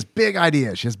 She has big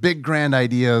ideas. She has big, grand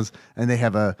ideas, and they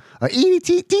have a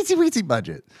teensy-weensy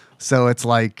budget. So it's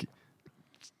like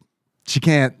she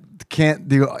can't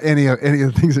do any of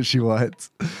the things that she wants.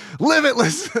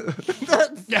 Limitless.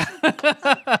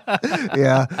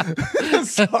 Yeah.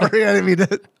 Sorry, I didn't mean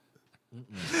to.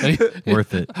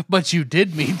 Worth it. But you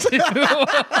did mean to.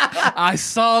 I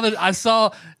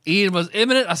saw Ian was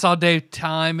imminent. I saw Dave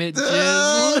time it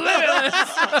just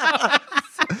limitless.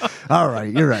 All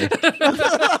right, you're right.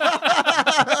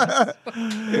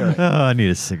 Oh, I need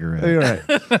a cigarette. You're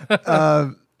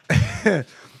right.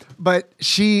 But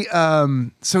she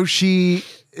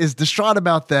is distraught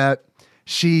about that.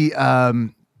 She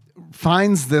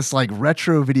finds this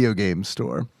retro video game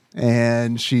store,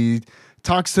 and she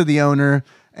talks to the owner,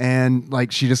 and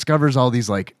she discovers all these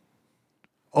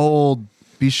old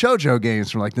Bishoujo games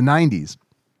from the 90s.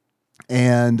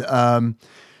 And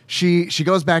she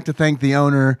goes back to thank the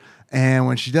owner, and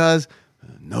when she does,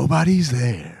 nobody's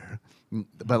there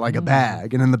but a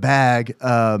bag. And in the bag,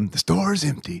 the store is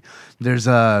empty. There's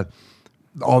all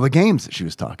the games that she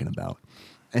was talking about.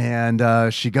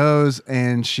 And she goes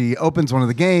and she opens one of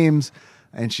the games,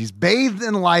 and she's bathed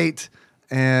in light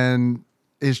and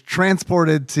is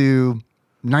transported to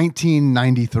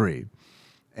 1993.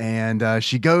 And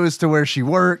she goes to where she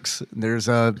works. There's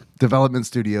a development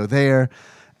studio there.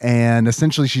 And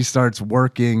essentially she starts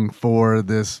working for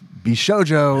this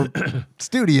Bishojo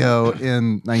studio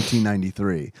in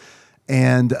 1993.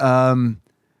 And I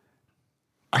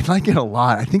like it a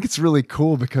lot. I think it's really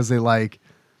cool because they like...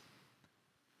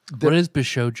 What is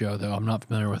Bishojo, though? I'm not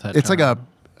familiar with that It's term.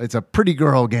 it's a pretty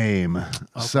girl game. Okay.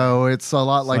 So it's a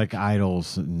lot It's like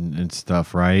idols and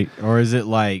stuff, right? Or is it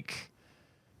like...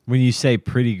 When you say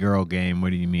pretty girl game, what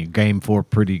do you mean? Game for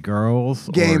pretty girls?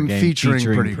 Game, or game featuring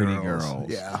pretty girls? girls.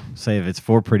 Yeah. Say if it's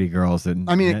for pretty girls, then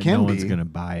I mean, it can no be. one's going to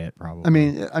buy it probably.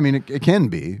 I mean, it can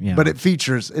be, Yeah. but it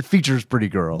features pretty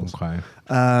girls. Okay.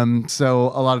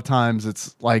 So a lot of times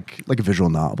it's like a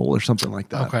visual novel or something like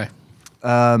that. Okay.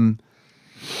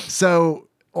 So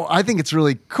I think it's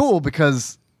really cool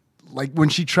because like when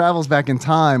she travels back in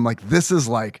time, like this is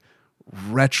like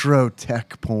retro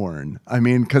tech porn. I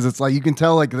mean, because it's like you can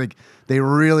tell like they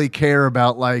really care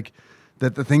about like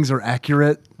that the things are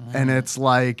accurate, and it's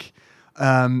like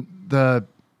the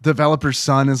developer's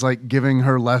son is like giving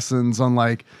her lessons on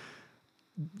like,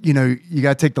 you know, you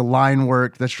got to take the line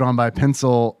work that's drawn by a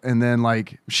pencil, and then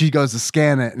like she goes to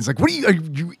scan it, and it's like, are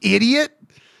you idiot?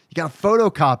 You got to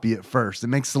photocopy it first. It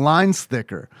makes the lines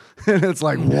thicker. And it's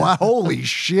like, wow, holy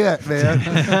shit,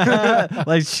 man.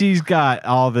 Like she's got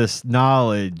all this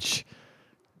knowledge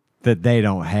that they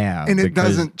don't have. And it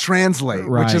doesn't translate,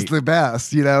 which is Right. the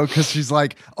best, you know, because she's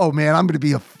like, oh man, I'm gonna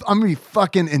be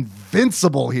fucking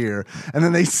invincible here. And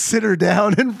then they sit her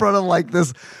down in front of like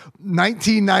this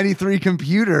 1993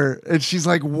 computer, and she's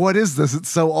like, what is this? It's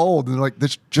so old. And they're like,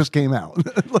 this just came out.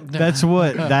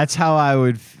 That's how I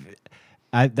would.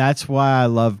 That's why I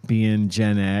love being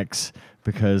Gen X,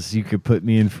 because you could put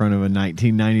me in front of a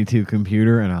 1992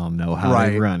 computer and I'll know how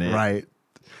to run it. Right.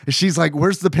 And she's like,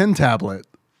 where's the pen tablet?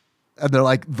 And they're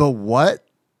like, the what?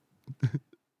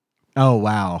 Oh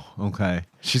wow. Okay.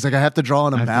 She's like, I have to draw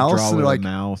on a I have to mouse. draw And they're with like, a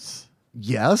mouse.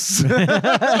 yes.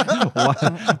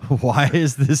 Why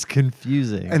is this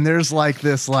confusing? And there's like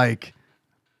this like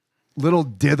little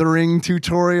dithering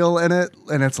tutorial in it,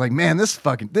 and it's like, man, this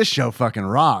show fucking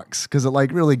rocks, because it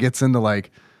like really gets into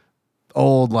like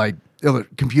old like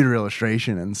computer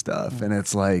illustration and stuff. And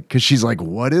it's like, because she's like,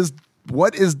 what is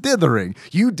dithering?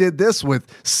 You did this with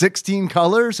 16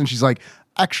 colors? And she's like,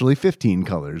 actually 15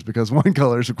 colors, because one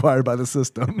color is required by the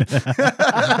system.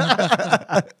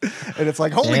 And it's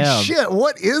like, holy Damn. shit,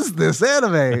 what is this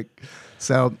anime?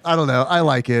 So I don't know. I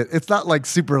like it. It's not like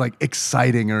super like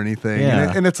exciting or anything.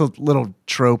 Yeah. And it's a little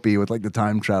tropey with like the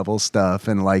time travel stuff,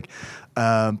 and like,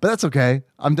 but that's okay.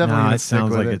 I'm definitely No, gonna it stick sounds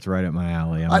with like it. it's right up my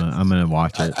alley. I'm gonna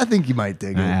watch it. I think you might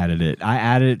dig I it. added it. I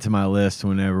added it to my list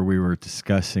whenever we were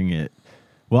discussing it.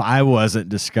 Well, I wasn't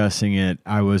discussing it.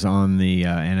 I was on the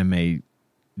anime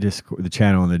Discord, the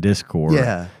channel on the Discord.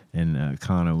 Yeah. And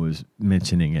Kana was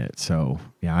mentioning it. So,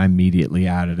 yeah, I immediately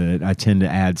added it. I tend to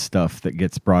add stuff that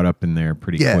gets brought up in there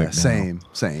pretty quick. now. Same.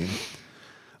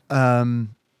 And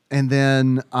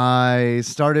then I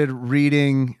started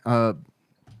reading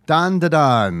Dan Da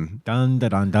Dan, Dun, dun,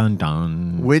 dun, dun,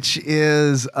 dun. which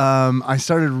is I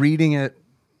started reading it.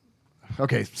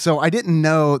 Okay, so I didn't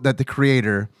know that the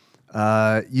creator,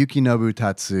 Yukinobu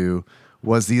Tatsu,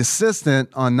 was the assistant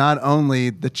on not only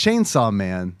the Chainsaw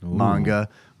Man manga,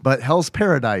 but Hell's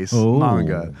Paradise Ooh.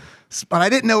 manga. But I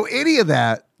didn't know any of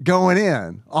that going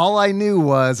in. All I knew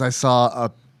was I saw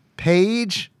a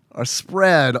page, a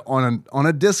spread on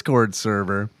a Discord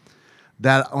server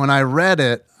that when I read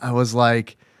it, I was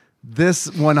like, this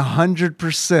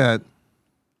 100%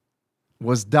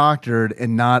 was doctored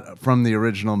and not from the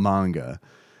original manga.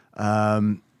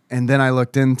 And then I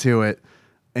looked into it,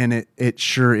 and it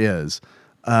sure is.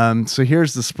 So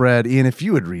here's the spread. Ian, if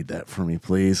you would read that for me,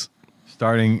 please.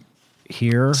 Starting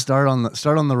here. Start on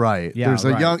the right. Yeah,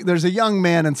 There's a young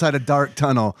man inside a dark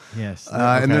tunnel. Yes.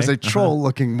 And there's Okay. a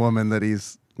troll-looking woman that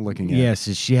he's looking at. Yes,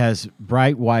 she has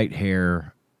bright white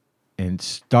hair and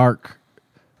stark,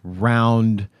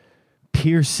 round,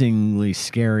 piercingly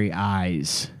scary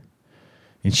eyes.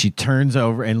 And she turns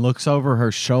over and looks over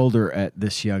her shoulder at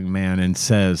this young man and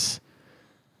says,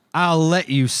 I'll let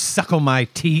you suckle my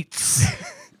teats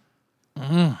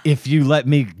if you let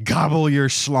me gobble your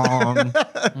schlong.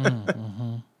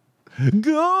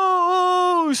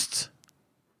 Ghost!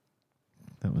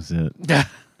 That was it.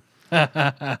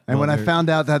 And when I found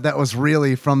out that was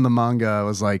really from the manga, I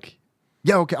was like,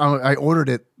 yeah, okay. I ordered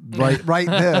it right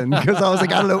then, because I was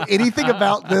like, I don't know anything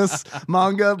about this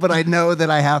manga, but I know that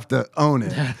I have to own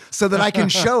it so that I can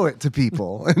show it to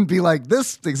people and be like,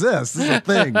 this exists. This is a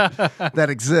thing that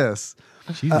exists.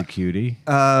 She's a cutie.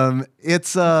 It's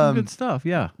Some good stuff.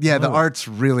 Yeah. yeah, the Love it. art's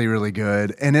really, really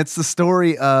good. And it's the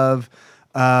story of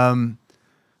an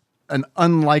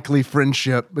unlikely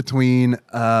friendship between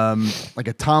like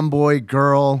a tomboy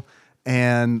girl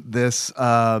and this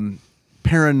paranormal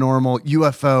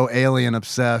UFO alien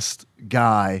obsessed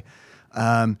guy.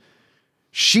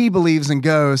 She believes in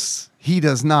ghosts. He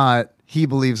does not. He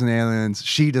believes in aliens.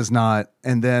 She does not.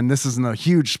 And then this isn't a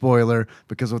huge spoiler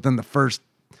because within the first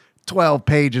 12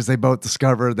 pages, they both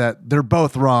discover that they're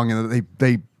both wrong and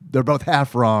that they're both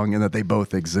half wrong and that they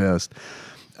both exist.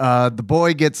 The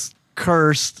boy gets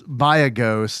cursed by a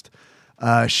ghost.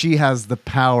 She has the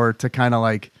power to kind of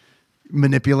like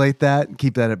manipulate that and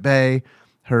keep that at bay.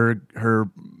 Her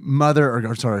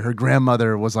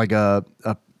grandmother was like a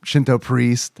Shinto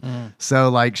priest. So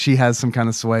like she has some kind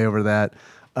of sway over that.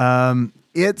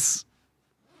 It's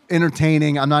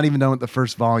entertaining. I'm not even done with the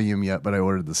first volume yet, but I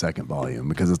ordered the second volume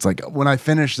because it's like when I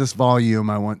finish this volume,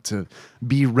 I want to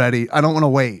be ready. I don't want to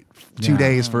wait 2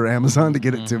 days for Amazon to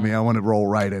get it to me. I want to roll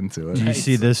right into it. Do you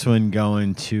see this one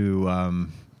going to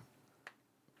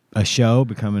a show,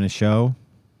 becoming a show?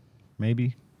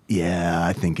 Maybe. Yeah,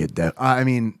 I think it. I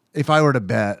mean, if I were to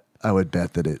bet, I would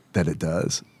bet that it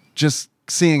does. Just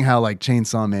seeing how like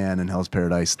Chainsaw Man and Hell's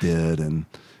Paradise did, and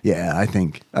yeah, I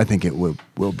think it will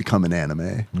become an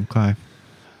anime. Okay.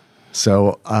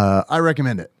 So I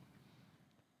recommend it.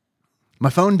 My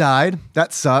phone died.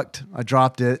 That sucked. I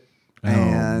dropped it,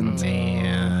 and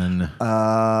man,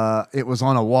 it was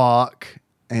on a walk,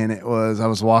 and I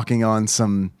was walking on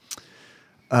some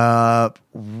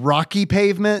rocky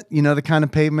pavement. You know, the kind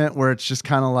of pavement where it's just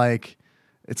kind of like.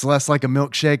 It's less like a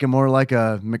milkshake and more like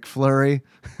a McFlurry,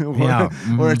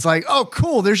 where it's like, oh,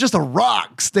 cool, there's just a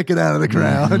rock sticking out of the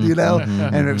ground, you know?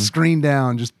 And it screened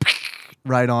down just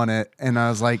right on it. And I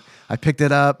was like, I picked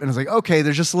it up and I was like, okay,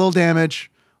 there's just a little damage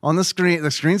on the screen.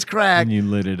 The screen's cracked. And you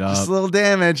lit it up. Just a little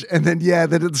damage. And then,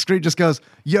 the screen just goes,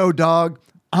 yo, dog,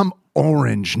 I'm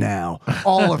orange now.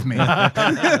 All of me.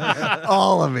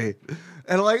 All of me.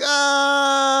 And I'm like,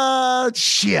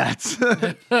 shit.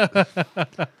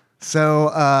 So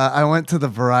I went to the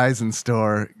Verizon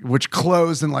store, which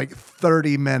closed in like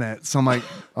 30 minutes. So I'm like,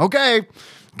 okay,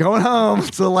 going home.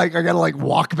 So like I got to like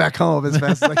walk back home as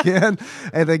fast as I can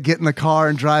and then get in the car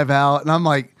and drive out. And I'm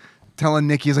like telling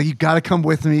Nikki, he's like, you got to come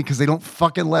with me because they don't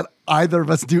fucking let either of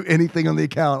us do anything on the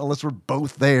account unless we're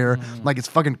both there. Like it's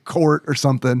fucking court or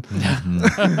something.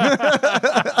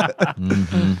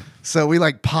 So we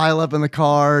like pile up in the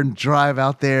car and drive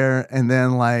out there. And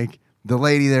then like, the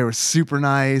lady there was super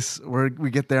nice.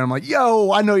 We get there. I'm like,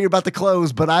 yo, I know you're about to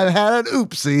close, but I had an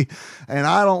oopsie and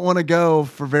I don't want to go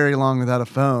for very long without a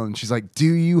phone. She's like,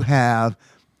 do you have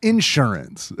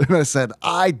insurance? And I said,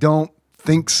 I don't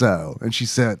think so. And she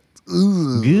said,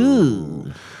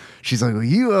 ooh. She's like, well,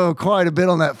 you owe quite a bit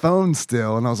on that phone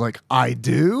still. And I was like, I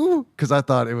do? Because I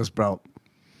thought it was about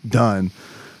done.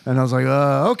 And I was like,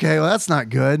 okay, well, that's not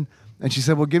good. And she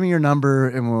said, well, give me your number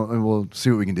and we'll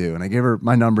see what we can do. And I gave her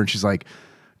my number and she's like,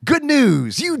 good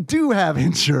news, you do have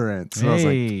insurance. And I was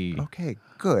like, okay,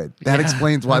 good. That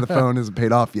explains why the phone isn't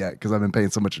paid off yet because I've been paying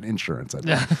so much in insurance. But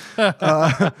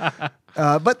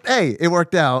hey, it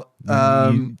worked out.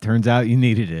 Turns out you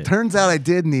needed it. Turns out I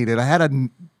did need it. I had a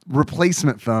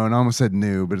replacement phone. I almost said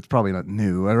new, but it's probably not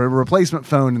new. I had a replacement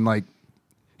phone and like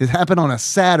it happened on a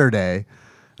Saturday.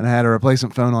 And I had a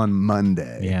replacement phone on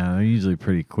Monday. Yeah, they're usually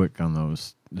pretty quick on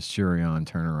those the Shurion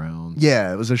turnarounds.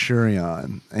 Yeah, it was a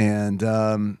Shurion.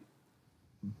 And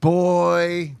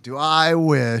boy, do I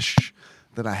wish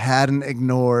that I hadn't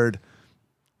ignored,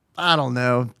 I don't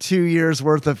know, 2 years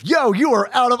worth of, yo, you are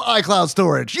out of iCloud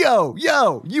storage. Yo,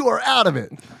 you are out of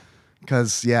it.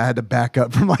 Because, I had to back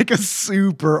up from like a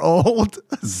super old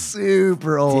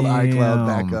iCloud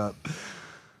backup.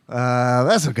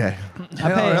 That's okay.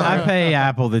 I pay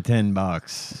Apple the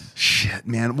 $10. Shit,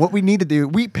 man. What we need to do,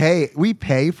 we pay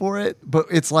for it, but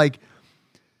it's like,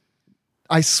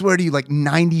 I swear to you, like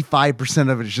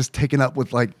 95% of it is just taken up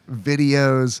with like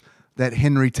videos that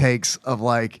Henry takes of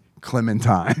like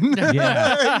Clementine.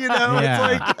 Yeah. You know,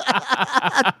 Yeah.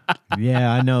 it's like,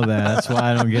 Yeah, I know that. That's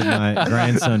why I don't get my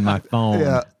grandson my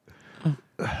phone.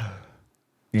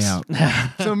 Yeah.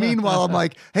 So meanwhile, I'm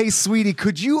like, hey, sweetie,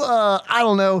 could you, I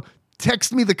don't know,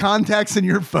 text me the contacts in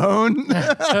your phone?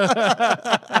 But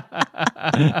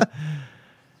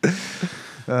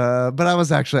I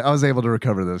was able to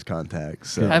recover those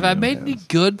contacts. So, Have I made any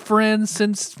good friends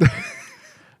since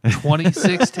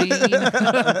 2016?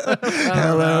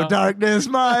 Hello, darkness,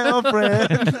 my old friend.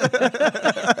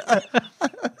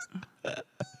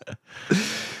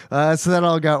 So that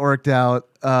all got worked out.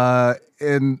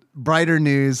 And brighter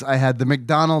news. I had the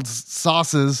McDonald's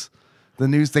sauces. The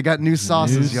news, they got new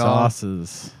sauces, y'all.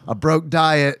 Sauces. A broke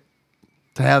diet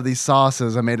to have these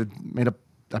sauces. I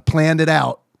planned it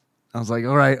out. I was like,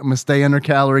 all right, I'm gonna stay under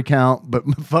calorie count, but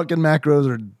my fucking macros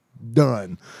are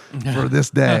done for this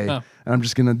day. And I'm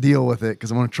just gonna deal with it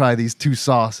because I want to try these 2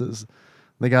 sauces.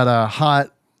 They got a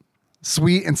hot,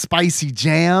 sweet and spicy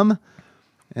jam,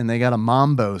 and they got a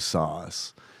mambo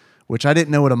sauce, which I didn't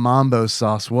know what a mambo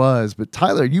sauce was, but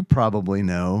Tyler, you probably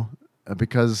know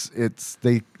because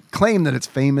they claim that it's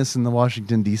famous in the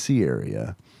Washington D.C.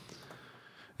 area.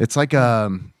 It's like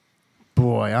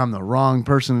boy, I'm the wrong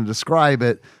person to describe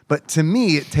it, but to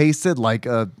me, it tasted like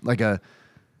a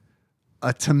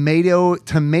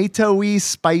tomatoey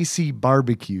spicy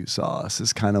barbecue sauce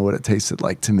is kind of what it tasted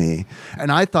like to me. And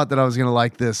I thought that I was going to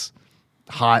like this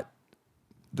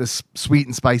sweet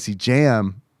and spicy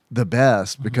jam the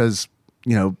best because,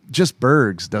 just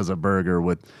Berg's does a burger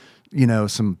with,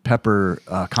 some pepper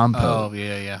compote. Oh,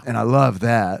 yeah. And I love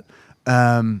that.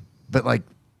 But like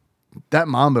that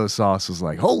mambo sauce was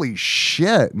like, holy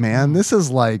shit, man. This is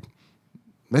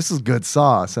good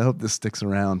sauce. I hope this sticks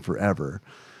around forever.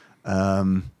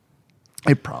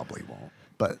 It probably won't,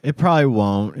 but It probably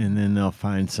won't, and then they'll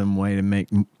find some way to make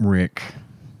Rick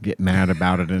get mad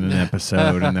about it in an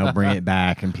episode, and they'll bring it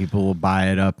back, and people will buy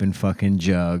it up in fucking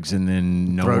jugs, and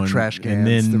then Throw trash cans and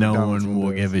then through no McDonald's one will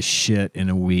windows. give a shit in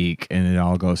a week, and it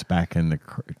all goes back in the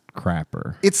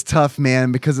crapper. it's tough,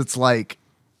 man, because it's like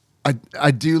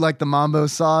I do like the mambo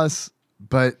sauce,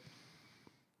 but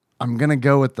I'm gonna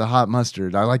go with the hot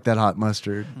mustard. I like that hot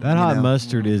mustard. That hot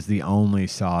mustard is the only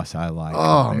sauce I like.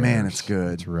 Oh, of man, theirs. it's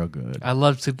good. It's real good. I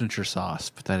love signature sauce,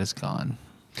 but that is gone.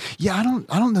 Yeah, I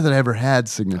don't know that I ever had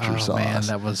signature Oh sauce. man,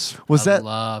 I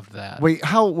loved that. Wait,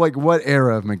 what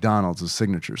era of McDonald's was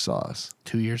signature sauce?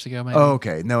 2 years ago, maybe. Oh,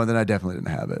 okay. No, then I definitely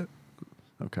didn't have it.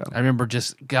 Okay. I remember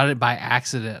just got it by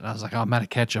accident. And I was like, oh, I'm out of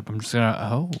ketchup. I'm just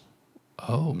gonna.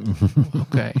 Oh,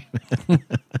 okay. I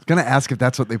was gonna ask if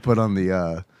that's what they put on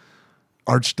the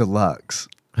Arch Deluxe.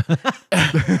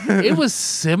 It was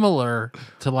similar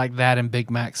to like that in Big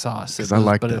Mac sauce. It 'Cause I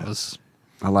like but that. it was.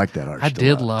 I like that Arch I Deluxe.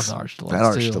 did love the Arch Deluxe. That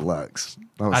Arch too. Deluxe.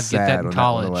 I was I'd sad get that in when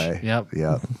college. That went away. Yep.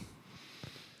 Yep.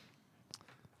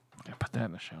 I put that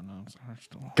in the show notes. Arch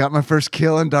Deluxe. Got my first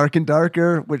kill in Dark and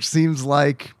Darker, which seems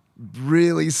like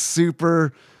really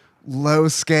super low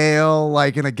scale,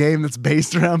 like in a game that's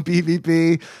based around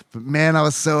PvP. But man, I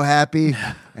was so happy,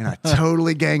 and I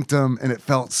totally ganked him, and it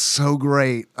felt so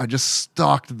great. I just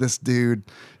stalked this dude,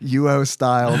 UO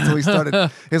style, until he started.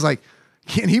 He was like,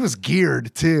 and he was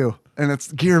geared too, and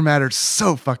its gear mattered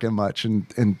so fucking much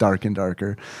in Dark and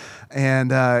Darker.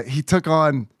 And he took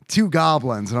on 2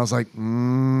 goblins, and I was like,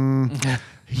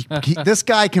 this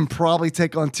guy can probably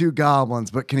take on 2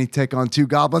 goblins, but can he take on 2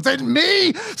 goblins and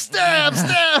me? Stab,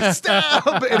 stab,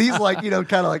 stab. And he's like, kind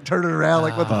of like turning around,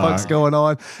 like, what the fuck's going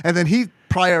on? And then he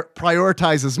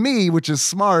prioritizes me, which is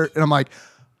smart. And I'm like,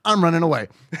 I'm running away.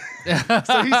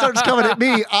 So he starts coming at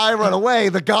me. I run away.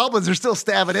 The goblins are still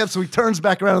stabbing him. So he turns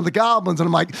back around to the goblins, and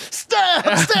I'm like,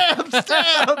 stab, stab,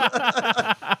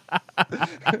 stab.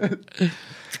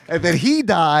 And then he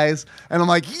dies, and I'm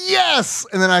like, yes!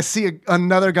 And then I see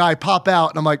another guy pop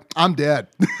out, and I'm like, I'm dead.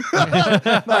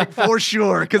 Like, for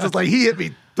sure. Because it's like, he hit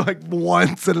me like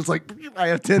once, and it's like, I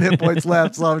have 10 hit points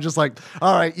left. So I was just like,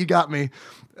 all right, you got me.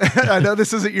 I know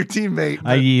this isn't your teammate.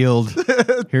 I yield.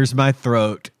 Here's my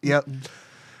throat. Yep.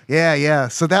 Yeah.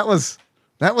 So that was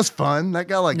fun. That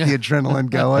got like the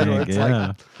adrenaline going. Where it's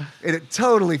like, and it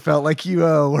totally felt like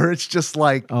UO, where it's just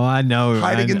like, Oh, I know.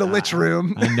 hiding in the lich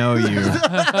room. I know you.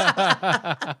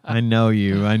 I know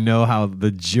you. I know how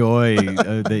the joy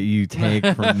that you take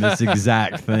from this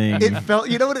exact thing. It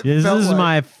felt, you know what it This felt is like?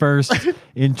 my first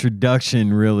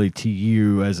introduction really to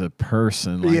you as a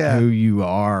person, like Yeah. who you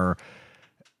are,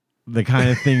 the kind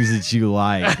of things that you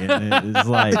like. And it was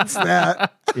like, It's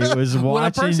that. it was When a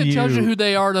watching person you. tells you who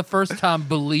they are the first time,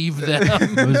 believe them.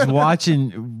 It was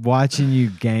watching you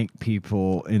gank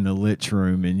people in the lich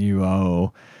room in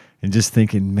UO and just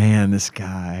thinking, man, this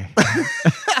guy.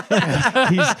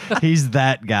 he's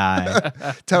that guy.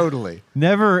 Totally.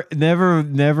 Never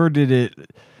did it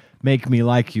make me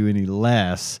like you any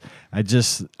less. I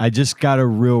just got a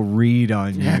real read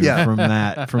on you Yeah. from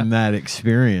that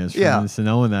experience, from Yeah. this,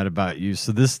 knowing that about you.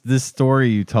 So this story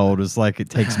you told is like, it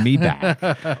takes me back.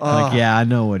 Like, yeah, I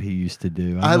know what he used to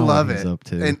do. I know love what he's it. up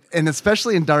to. And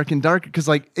especially in Dark and Darker, because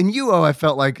like in UO, I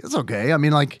felt like it's okay. I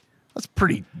mean, like, that's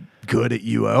pretty good at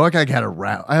UO. Like, I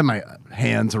had my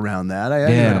hands around that. I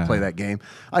knew how to play that game.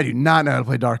 I do not know how to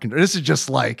play Dark and Darker. This is just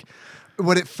like,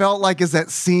 what it felt like is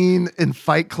that scene in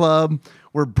Fight Club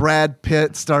where Brad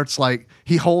Pitt starts like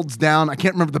he holds down. I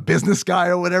can't remember the business guy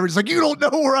or whatever. He's like, "You don't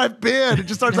know where I've been." It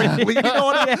just starts like bleeding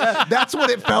on him. That's what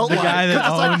it felt The like. guy that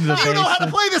 'Cause it's like, owns the you know how to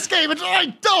basement. play this game. It's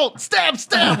like, don't stab,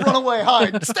 run away,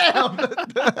 hide, stab.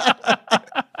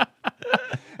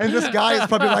 And this guy is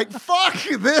probably like, "Fuck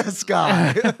this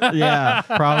guy." Yeah,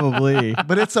 probably.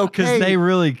 But it's okay. Because they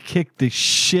really kicked the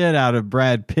shit out of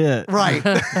Brad Pitt. Right.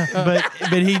 but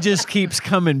he just keeps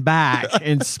coming back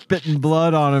and spitting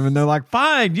blood on him, and they're like,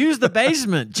 "Fine, use the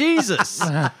basement." Jesus.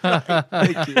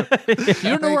 Thank you. You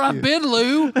don't know where I've been,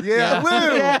 Lou. Yeah,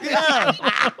 Lou.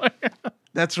 Yeah.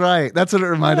 That's right. That's what it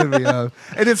reminded me of.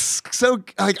 And it's so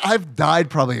like I've died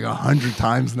probably 100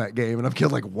 times in that game, and I've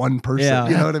killed like one person. Yeah.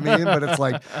 You know what I mean? But it's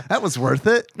like that was worth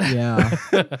it. Yeah.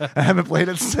 I haven't played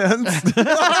it since.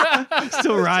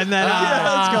 Still riding that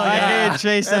out. I can't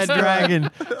chase that dragon.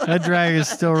 That dragon's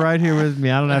still right here with me.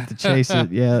 I don't have to chase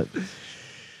it yet.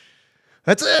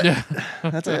 That's it.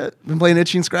 That's it. Been playing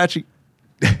Itchy and Scratchy.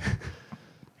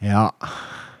 Yeah.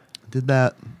 Did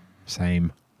that.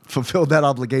 Same. Fulfilled that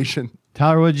obligation.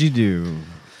 Tyler, what'd you do?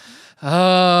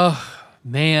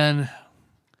 Man.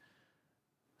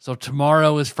 So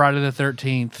tomorrow is Friday the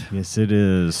 13th. Yes, it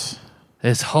is.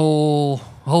 This whole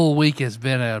week has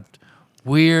been a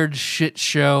weird shit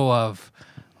show of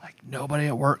like nobody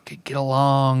at work could get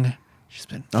along. Just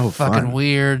been fucking fun.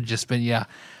 weird. Just been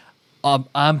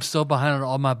I'm so behind on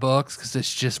all my books because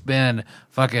it's just been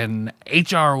fucking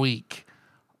HR week,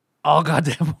 all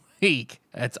goddamn week.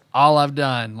 That's all I've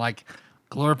done. Like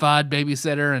glorified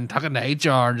babysitter and talking to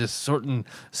HR and just sorting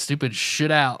stupid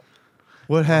shit out.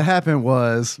 What had happened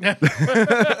was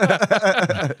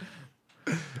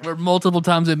Where multiple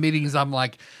times in meetings, I'm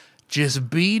like, just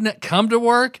come to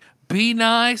work, be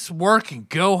nice, work, and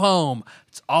go home.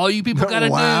 It's all you people got to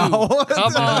Wow. do.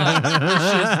 Come on.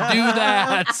 Let's just do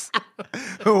that.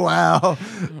 wow.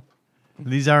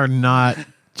 These are not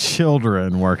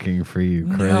children working for you,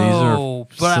 Chris. No,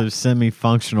 These but are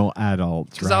semi-functional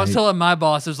adults, Because right? I was telling my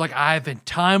boss, it was like, I've been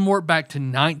time warped back to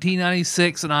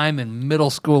 1996 and I'm in middle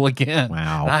school again.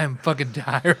 Wow. And I am fucking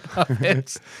tired of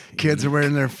it. Kids are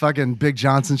wearing their fucking Big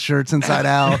Johnson shirts inside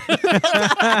out.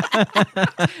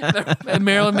 And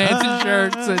Marilyn Manson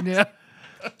shirts and yeah.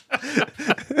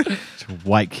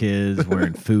 White kids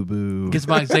wearing FUBU. Because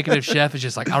my executive chef is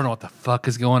just like, I don't know what the fuck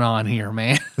is going on here,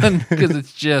 man. Because it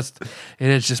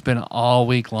has just been all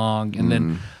week long. And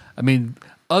then, I mean,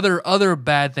 other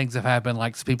bad things have happened.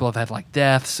 Like people have had like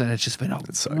deaths, and it's just been a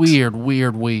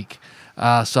weird week.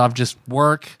 So I've just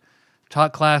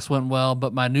taught class went well,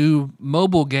 but my new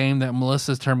mobile game that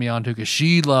Melissa's turned me on to because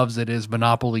she loves it is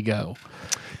Monopoly Go.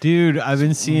 Dude, I've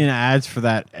been seeing ads for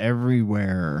that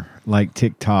everywhere, like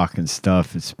TikTok and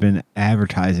stuff. It's been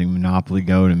advertising Monopoly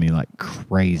Go to me like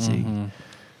crazy.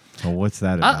 So what's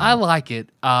that about? I like it.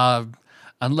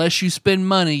 Unless you spend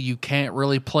money, you can't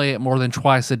really play it more than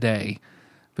twice a day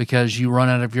because you run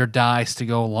out of your dice to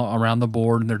go around the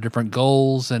board, and there are different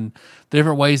goals and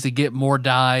different ways to get more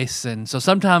dice. And so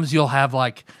sometimes you'll have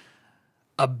like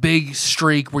a big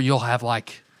streak where you'll have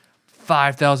like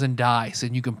 5,000 dice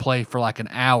and you can play for like an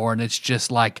hour, and it's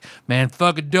just like, man,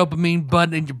 fuck a dopamine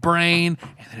button in your brain,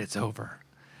 and then it's over.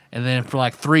 And then for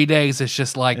like 3 days, it's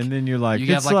just like, And then you're like, you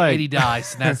have it's like like 80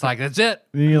 dice, and that's like, that's it.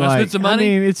 And you're Wanna like, spend some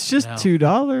money? I mean, it's just No.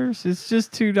 $2. It's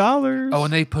just $2. Oh,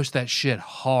 and they push that shit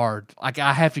hard. Like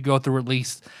I have to go through at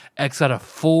least X out of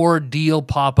 4 deal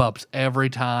pop-ups every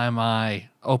time I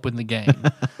open the game.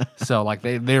 So like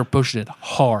they're pushing it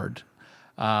hard.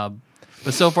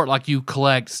 But so far, like you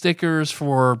collect stickers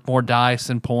for more dice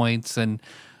and points, and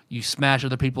you smash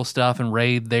other people's stuff and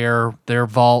raid their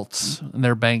vaults and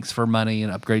their banks for money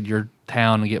and upgrade your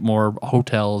town and get more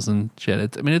hotels and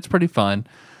shit. It's pretty fun.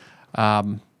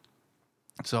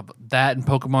 So that and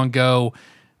Pokemon Go,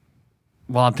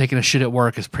 while I'm taking a shit at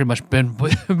work, has pretty much been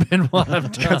what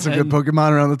I've done. Got some good Pokemon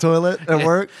around the toilet at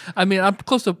work. I mean, I'm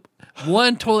close to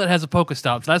one toilet has a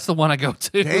Pokestop. So that's the one I go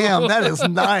to. Damn, that is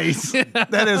nice.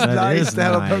 That is nice is to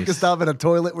have nice. a Pokestop in a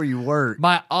toilet where you work.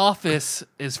 My office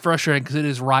is frustrating because it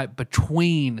is right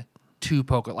between two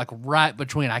like right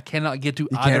between. I cannot get to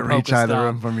either can't reach Pokestop. either of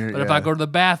them from your- But if yeah. I go to the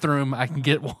bathroom, I can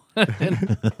get one.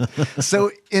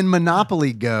 So in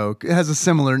Monopoly Go, it has a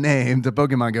similar name to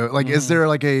Pokemon Go. Like, is there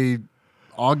like a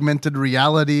augmented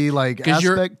reality like Because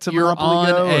aspect to you're Monopoly on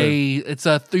Go? or- it's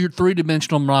a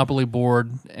three-dimensional Monopoly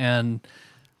board, and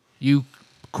you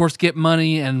of course get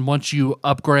money, and once you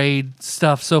upgrade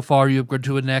stuff so far, you upgrade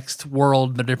to a next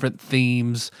world, the different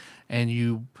themes, and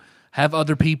you have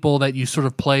other people that you sort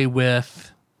of play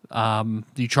with.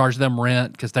 You charge them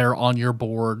rent because they're on your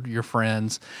board, your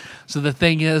friends. So the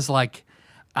thing is, like,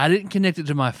 I didn't connect it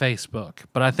to my Facebook,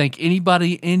 but I think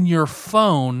anybody in your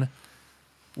phone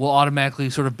will automatically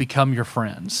sort of become your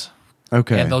friends.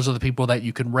 Okay. And those are the people that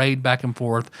you can raid back and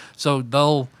forth. So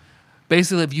they'll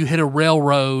basically, if you hit a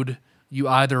railroad, you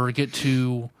either get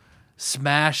to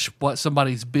smash what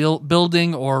somebody's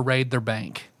building or raid their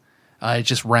bank. It's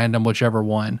just random, whichever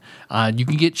one. You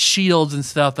can get shields and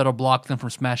stuff that'll block them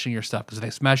from smashing your stuff, because if they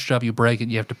smash stuff, you break it,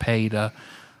 you have to pay to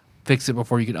fix it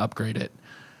before you can upgrade it.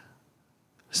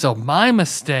 So my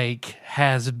mistake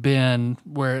has been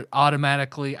where it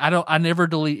automatically, I never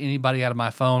delete anybody out of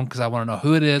my phone because I want to know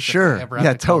who it is. Sure. If I ever have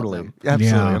Yeah, to call totally. them.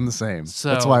 Absolutely. Yeah. I'm the same. So-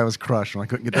 That's why I was crushed when I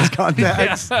couldn't get those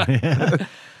contacts.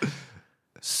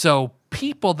 So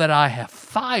people that I have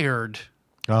fired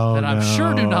Oh, that I'm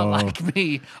sure do not no. like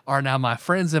me are now my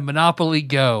friends in Monopoly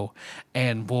Go,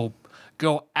 and will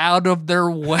go out of their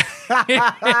way to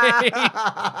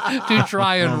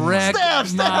try and wreck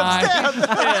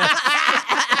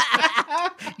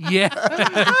Yes.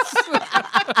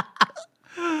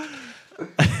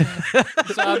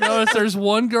 So I've noticed there's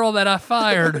one girl that I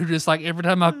fired who just like every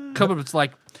time I come up, it's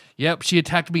like, yep, she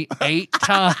attacked me 8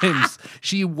 times.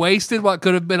 She wasted what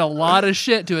could have been a lot of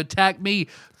shit to attack me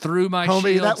through my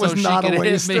Homie, shield that was so she not could a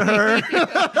hit waste me. to her.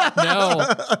 No.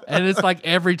 And it's like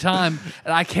every time.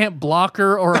 And I can't block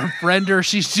her or unfriend her.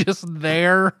 She's just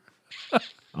there.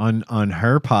 On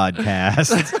her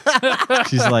podcast,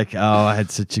 she's like, "Oh, I had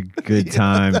such a good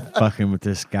time fucking with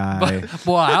this guy."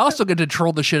 Boy, I also get to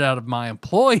troll the shit out of my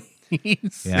employees.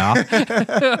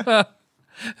 Yeah,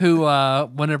 Who,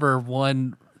 whenever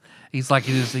one, he's like,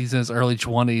 he's in his early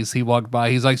 20s, he walked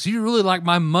by, he's like, so you really like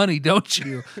my money, don't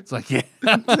you? It's like, yeah.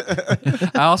 I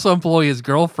also employ his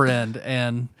girlfriend,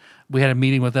 and we had a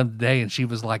meeting with them today, and she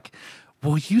was like,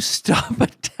 will you stop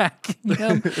attacking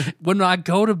him? When we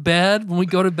go to bed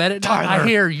at night, I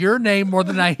hear your name more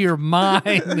than I hear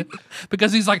mine.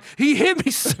 Because he's like, he hit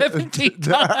me 17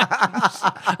 times.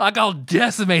 Like, I'll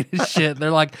decimate his shit.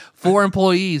 They're like 4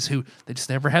 employees who, they just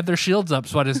never have their shields up,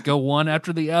 so I just go one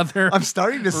after the other. I'm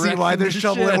starting to see why wrecking there's their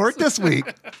trouble at shit. work this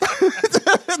week.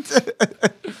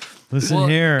 listen Well,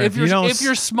 here. if you don't,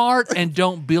 you're smart and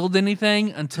don't build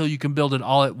anything until you can build it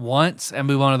all at once and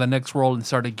move on to the next world and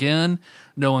start again,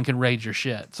 no one can raid your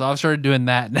shit. So I've started doing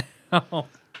that now.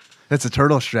 That's a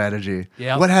turtle strategy.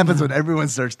 Yep. What happens when everyone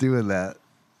starts doing that?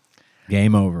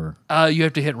 game over. You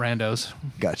have to hit randos.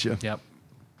 Gotcha. Yep.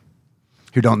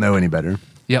 Who don't know any better.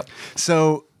 Yep.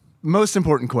 So, most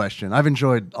important question. I've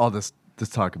enjoyed all this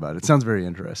talk about it. It sounds very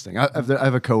interesting. I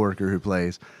have a coworker who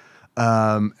plays,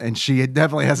 and she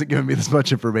definitely hasn't given me this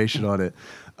much information on it.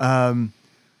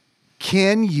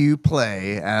 Can you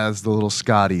play as the little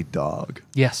Scotty dog?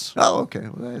 Yes. Oh, okay.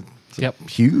 Well, that's Yep.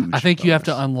 huge. I think you have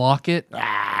to unlock it.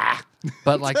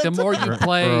 But like the more you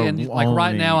play, For and like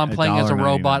right now I'm only playing as a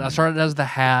robot. $1.99. I started as the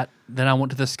hat, then I went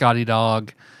to the Scotty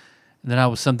dog, and then I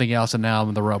was something else, and now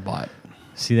I'm the robot.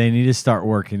 See, they need to start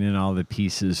working in all the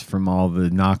pieces from all of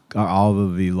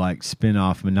the like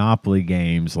spin-off Monopoly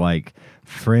games, like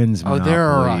Friends Oh, Monopoly. there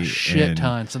are a shit and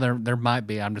ton. So there might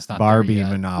be. I'm just not Barbie there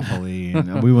yet. Monopoly.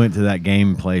 And we went to that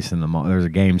game place in the mall. There's a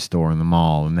game store in the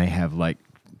mall, and they have like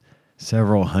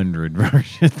several hundred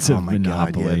versions Oh of my God,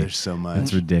 Monopoly. yeah, there's so much.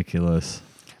 It's ridiculous.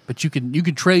 But you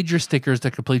can trade your stickers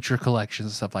to complete your collections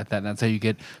and stuff like that. And that's how you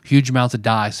get huge amounts of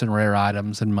dice and rare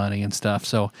items and money and stuff.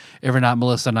 So every night,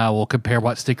 Melissa and I will compare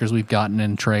what stickers we've gotten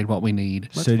and trade what we need.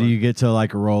 So do you get to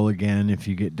like roll again if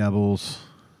you get doubles?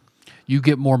 You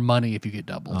get more money if you get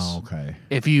doubles. Oh, okay.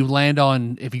 If you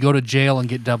if you go to jail and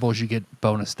get doubles, you get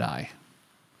bonus die.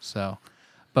 So,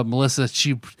 but Melissa,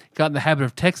 she got in the habit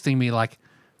of texting me like,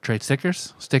 trade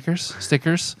stickers.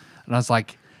 And I was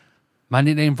like, my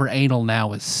nickname for anal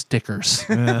now is Stickers.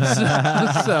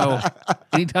 So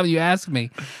anytime you ask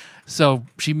me. So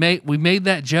we made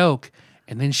that joke,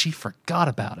 and then she forgot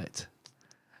about it.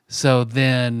 So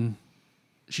then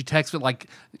she texted like,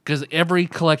 because every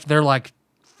collection, they're like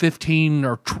 15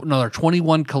 or they're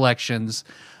 21 collections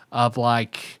of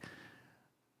like,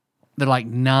 they're like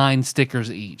 9 stickers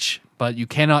each, but you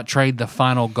cannot trade the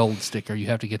final gold sticker. You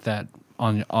have to get that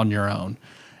on your own.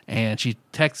 And she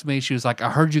texted me. She was like,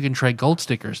 I heard you can trade gold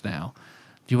stickers now.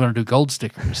 Do you want to do gold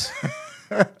stickers?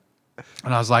 And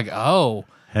I was like, oh.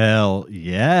 Hell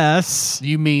yes.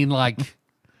 You mean like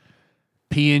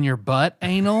pee in your butt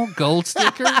anal gold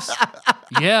stickers?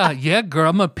 Yeah, girl,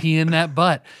 I'm going to pee in that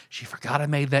butt. She forgot I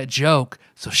made that joke,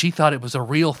 so she thought it was a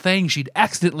real thing she'd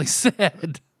accidentally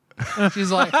said.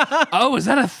 She's like, oh, is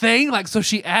that a thing? Like, so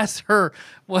she asked her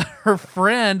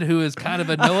friend, who is kind of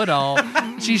a know-it-all,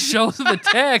 she shows her the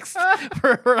text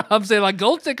for her. I'm saying, like,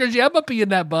 gold stickers, yeah, I'm going to be in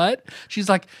that butt. She's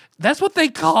like, that's what they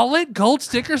call it? Gold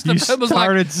stickers? You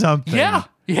started something. Yeah,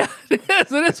 it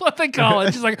is. It is what they call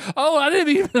it. She's like, oh, I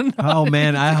didn't even know. Oh,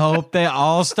 man, I hope they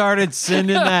all started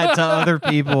sending that to other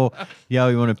people. Yo,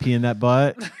 you want to pee in that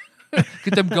butt?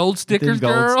 Get them gold stickers,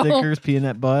 Them gold girl. stickers, pee in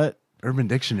that butt. Urban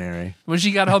Dictionary. When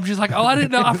she got home, she's like, oh, I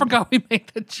didn't know. I forgot we made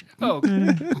the joke.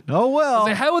 Oh, well. I was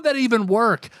like, how would that even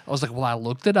work? I was like, well, I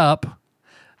looked it up.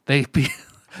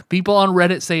 People on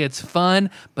Reddit say it's fun,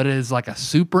 but it is like a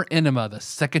super enema the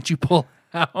second you pull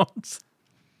out.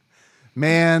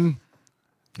 Man,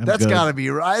 that's good. got to be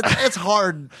right. It's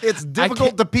hard. It's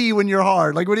difficult to pee when you're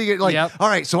hard. Like, what do you get? Like, Yep. all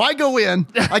right, so I go in,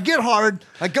 I get hard,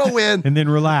 I go in. And then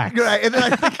relax. Right, and then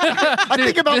I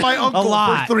think about my uncle for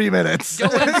lot. 3 minutes. And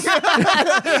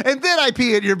then I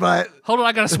pee in your butt. Hold on,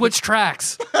 I gotta switch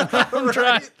tracks. I'm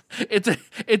trying.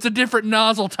 It's a different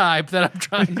nozzle type that I'm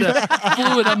trying to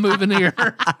fluid I'm moving here.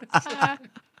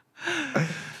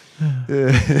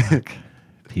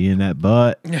 Pee in that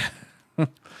butt.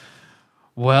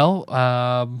 Well,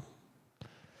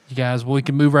 you guys, we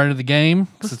can move right into the game.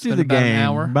 Let's It's do been the about game. an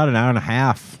hour. About an hour and a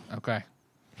half. Okay.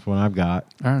 That's what I've got.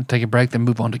 All right, take a break, then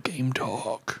move on to game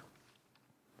talk.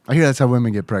 I hear that's how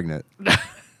women get pregnant.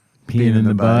 Peeing in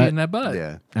the Pee butt. in that butt.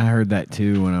 Yeah. I heard that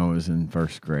too when I was in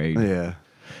first grade. Yeah.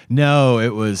 No,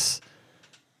 it was.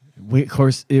 Of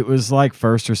course, it was like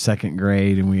first or second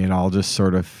grade, and we had all just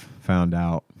sort of found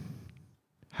out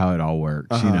how it all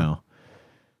works, you know.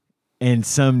 And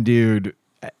some dude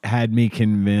had me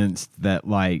convinced that,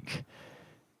 like,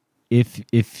 if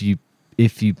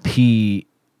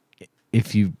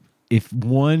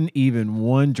even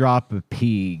one drop of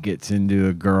pee gets into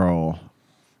a girl,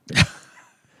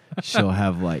 she'll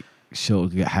have like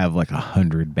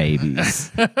 100 babies.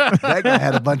 That guy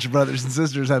had a bunch of brothers and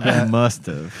sisters. I I bet. must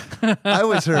have. I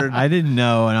always heard. I didn't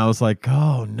know, and I was like,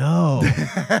 "Oh no!"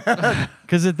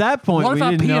 Because at that point, What if we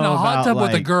I didn't pee in know a hot about, tub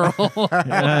with a like, girl?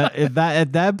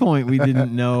 at that point, we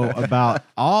didn't know about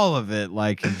all of it,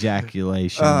 like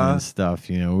ejaculation and stuff.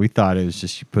 You know, we thought it was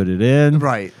just you put it in,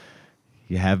 Right.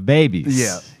 you have babies.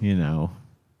 Yeah. you know.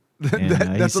 And,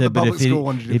 That's what the public school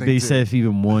wanted you to think, he too. said if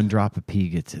even one drop of pee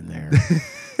gets in there,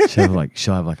 she'll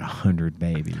have like 100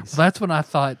 babies. That's when I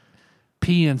thought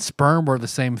pee and sperm were the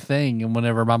same thing. And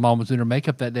whenever my mom was doing her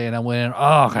makeup that day, and I went in,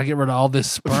 oh, I get rid of all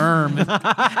this sperm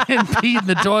and pee in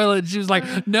the toilet. And she was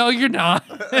like, no, you're not.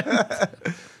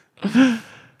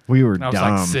 We were I was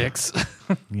dumb. like 6.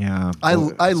 Yeah, I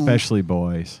especially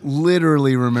boys.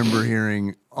 literally remember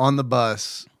hearing on the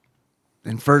bus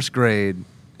in first grade,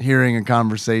 hearing a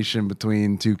conversation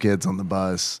between two kids on the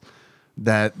bus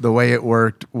that the way it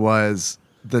worked was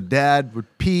the dad would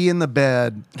pee in the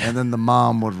bed and then the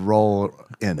mom would roll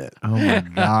in it. Oh my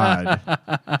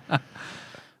god!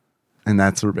 And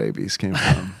that's where babies came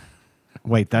from.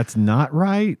 Wait, that's not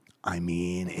right. I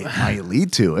mean, it might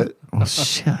lead to it. Well,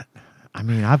 shit. I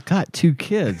mean, I've got 2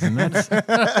 kids, and I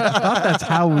thought that's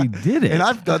how we did it. And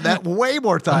I've done that way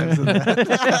more times than that.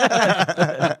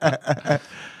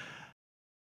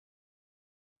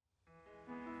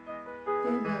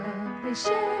 They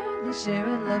share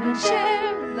and love and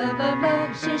share, love, love,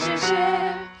 love, share, share,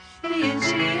 share. The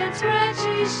Itchy and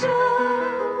Scratchy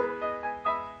Show.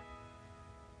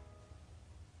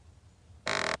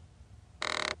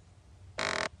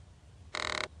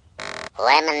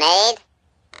 Lemonade?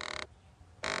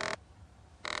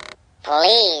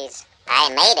 Please, I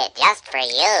made it just for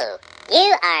you.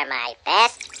 You are my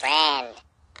best friend.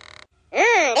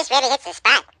 This really hits the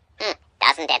spot.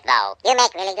 Doesn't it, though? You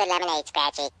make really good lemonade,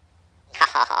 Scratchy.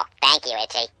 Oh, thank you,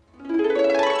 Itchy.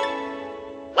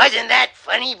 Wasn't that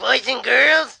funny, boys and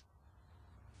girls?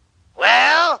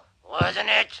 Well, wasn't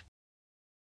it?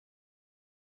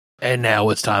 And now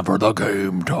it's time for the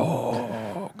game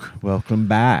talk. Welcome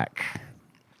back.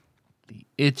 The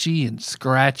Itchy and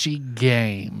Scratchy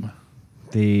game.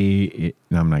 No,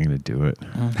 I'm not going to do it.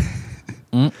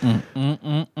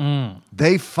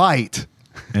 They fight.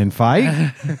 And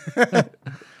fight,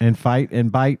 and fight,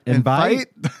 and bite, and bite,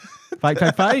 fight,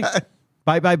 fight, fight,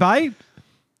 bite, bite, bite.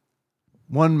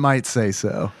 One might say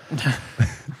so.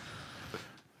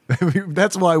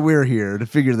 That's why we're here, to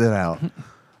figure that out. I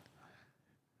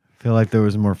feel like there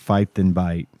was more fight than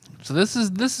bite. So this is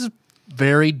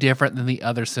very different than the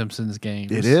other Simpsons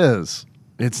games. It is.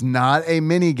 It's not a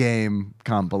mini game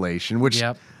compilation, which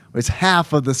Yep. is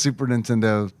half of the Super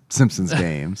Nintendo Simpsons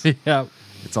games. Yep.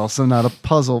 It's also not a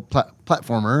puzzle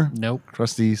platformer. Nope.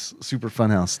 Crusty Super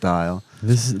Funhouse style.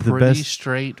 This is the Pretty best.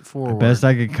 straightforward. The best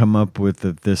I could come up with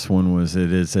of this one was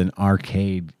it is an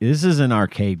arcade. This is an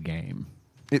arcade game.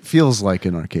 It feels like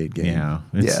an arcade game. Yeah,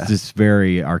 it's just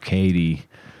very arcadey.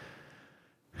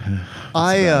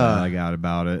 I got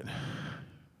about it.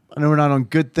 know we're not on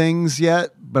good things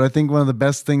yet, but I think one of the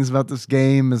best things about this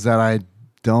game is that I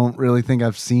don't really think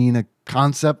I've seen a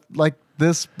concept like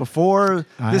this before.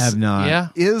 I This have not. Yeah.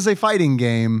 is a fighting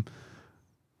game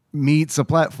meets a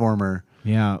platformer.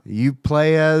 Yeah. You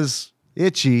play as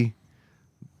Itchy,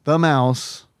 the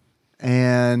mouse,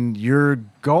 and your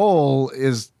goal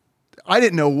is. I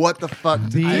didn't know what the fuck to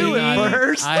do at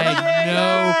first. I had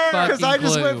no fucking Because I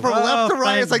just clue. went from left to right.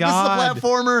 thank It's like, God. this is a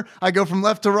platformer. I go from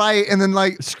left to right, and then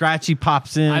like, Scratchy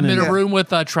pops in. I'm in and- a room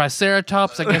with a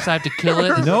Triceratops. I guess I have to kill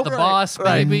it. Is it Nope. the boss,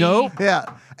 Right. baby. Nope. yeah.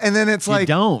 And then it's You like,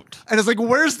 don't. and it's like,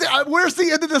 where's the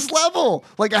end of this level?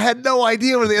 Like, I had no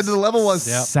idea where the end of the level was.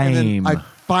 Yep. And then Same. I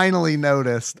finally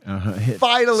noticed. Hit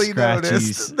Finally Scratchy's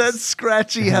noticed that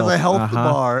Scratchy has a health, health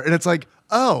bar, and it's like,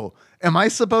 oh, am I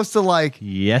supposed to like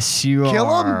Yes, you kill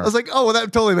are. him? I was like, oh, well,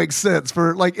 that totally makes sense.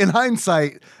 For like in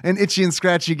hindsight, an Itchy and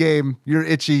Scratchy game, you're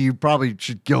Itchy, you probably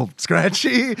should kill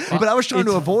Scratchy. But I was trying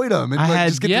to avoid him and I like, had-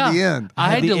 just get to the end.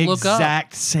 I had the to look up.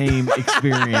 exact same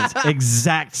experience.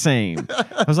 Exact same.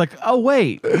 I was like, oh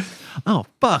wait, oh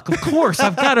fuck, of course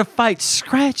I've got to fight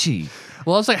Scratchy.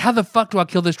 Well, I was like, how the fuck do I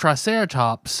kill this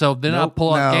Triceratops? So then I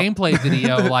pull up no. gameplay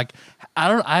video. Like,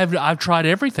 I've tried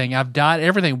everything. I've died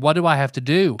everything. What do I have to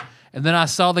do? And then I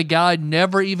saw the guy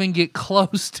never even get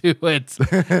close to it,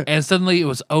 and suddenly it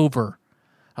was over.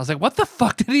 I was like, what the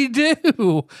fuck did he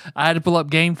do? I had to pull up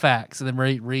game facts and then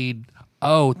read.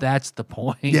 Oh, that's the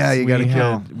point. Yeah, you got to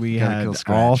kill. We gotta had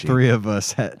kill all Scratchy. three of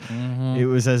us. It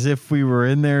was as if we were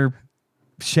in there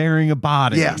sharing a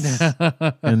body. Yes.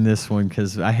 In this one,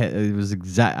 because I had it was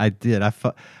exact. I did.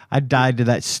 I died to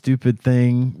that stupid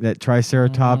thing, that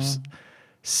Triceratops,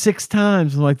 6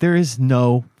 times. I'm like, there is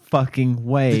no fucking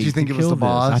way. Did you think to it was kill the this.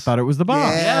 boss? I thought it was the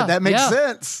boss. Yeah, that makes yeah.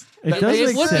 sense. It That does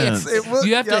makes make sense. It would-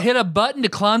 You have to yeah. hit a button to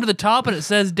climb to the top, and it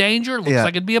says danger. Looks Yeah.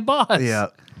 like it'd be a boss. Yeah.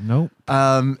 Nope.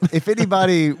 If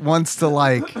anybody wants to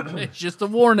like It's just a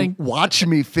warning. watch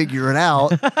me figure it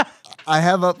out, I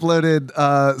have uploaded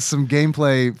some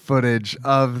gameplay footage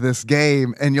of this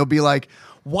game, and you'll be like,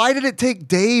 why did it take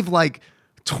Dave like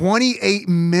 28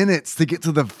 minutes to get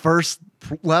to the first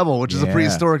level, which is a Yeah.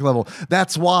 prehistoric level?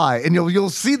 That's why. And you'll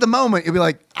see the moment, you'll be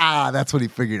like, that's what he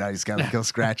figured out. He's got to kill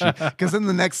Scratchy. Because then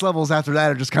the next levels after that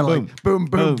are just kind of like boom,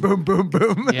 boom, boom, boom,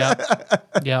 boom.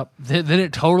 Yep. Then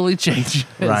it totally changes.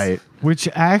 Right. Which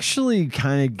actually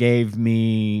kind of gave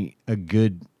me a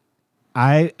good.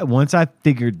 Once I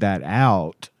figured that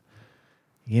out,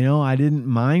 I didn't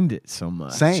mind it so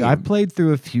much. Same. I played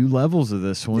through a few levels of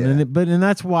this one, Yeah. and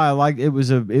that's why I like it. Was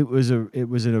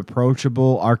an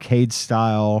approachable arcade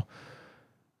style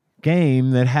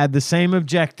game that had the same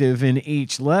objective in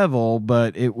each level,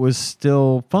 but it was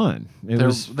still fun.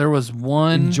 There was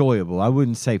one enjoyable. I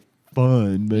wouldn't say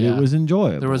fun, but Yeah. it was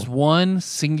enjoyable. There was one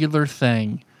singular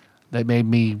thing that made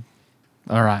me,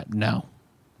 all right, nope,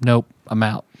 I'm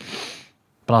out.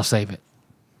 But I'll save it.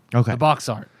 okay. The box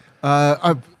art.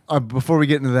 Before we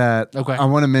get into that, Okay. I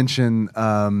want to mention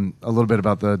a little bit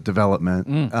about the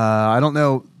development. I don't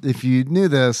know if you knew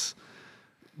this,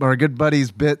 but our good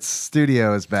buddies Bits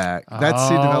Studio is back. That's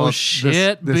who developed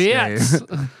shit, this Bits.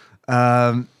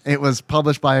 game. It was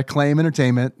published by Acclaim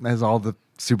Entertainment, as all the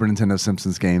Super Nintendo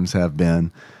Simpsons games have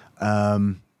been.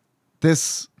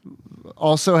 This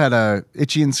also had the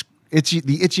Itchy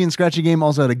and Scratchy game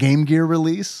also had a Game Gear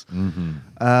release.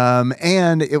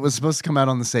 And it was supposed to come out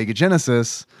on the Sega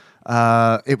Genesis.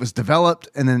 It was developed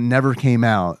and then never came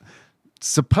out.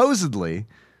 Supposedly,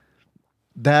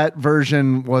 that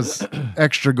version was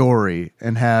extra gory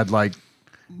and had like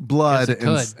blood Yes, it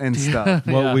could. and stuff.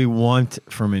 What we want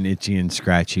from an Itchy and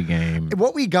Scratchy game.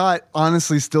 What we got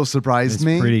honestly still surprised It's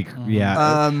me. pretty,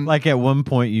 yeah. like at one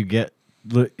point,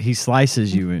 he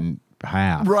slices you in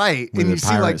half, Right. with And a you see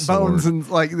like pirate bones sword. and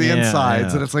like the Yeah, insides.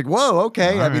 yeah. And it's like, whoa,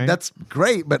 okay. All I mean, right. that's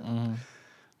great, but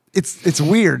it's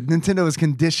weird. Nintendo has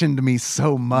conditioned me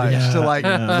so much to like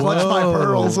clutch my Whoa.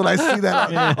 pearls when I see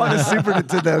that on a Super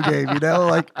Nintendo game,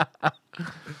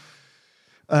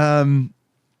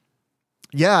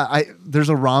 Like there's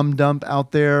a ROM dump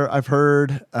out there, I've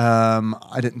heard. I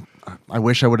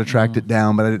wish I would have tracked it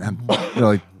down, but I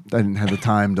didn't have the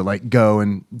time to like go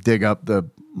and dig up the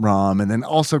ROM and then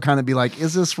also kind of be like,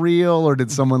 is this real or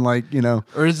did someone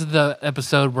Or is it the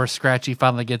episode where Scratchy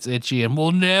finally gets itchy and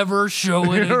we'll never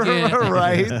show it again?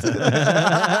 right?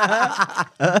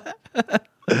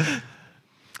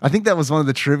 I think that was one of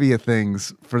the trivia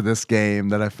things for this game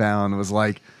that I found was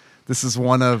like, this is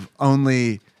one of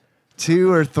only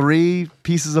 2 or 3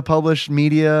 pieces of published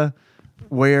media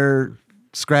where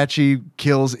Scratchy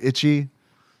kills Itchy,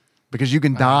 because you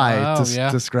can die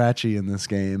to Scratchy in this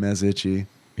game as Itchy.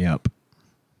 Yep.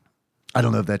 I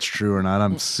don't know if that's true or not.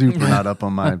 I'm super not up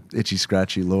on my Itchy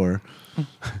Scratchy lore.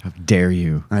 How dare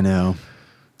you? I know.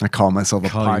 I call myself a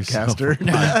podcaster.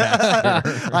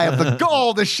 I have the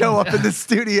gall to show up in the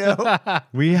studio.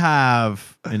 We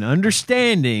have an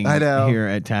understanding I know. here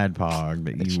at Tadpog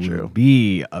that It's you true. will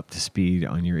be up to speed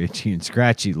on your Itchy and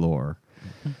Scratchy lore.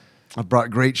 I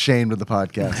brought great shame to the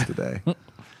podcast today.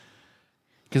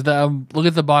 Because look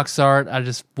at the box art, I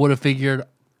just would have figured,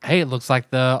 hey, it looks like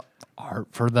the art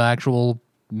for the actual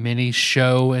mini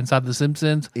show inside The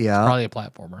Simpsons. Yeah. Probably a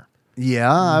platformer.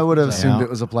 Yeah, I would have assumed Yeah. it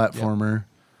was a platformer.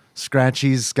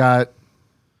 Scratchy's got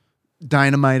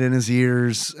dynamite in his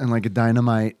ears and like a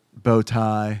dynamite bow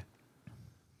tie.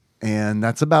 And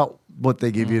that's about what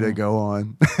they give you to go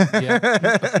on.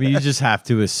 Yeah. I mean, you just have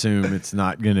to assume it's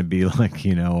not going to be like,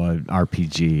 an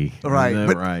RPG. Right. Isn't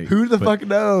that But right? who the fuck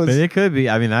knows? But it could be.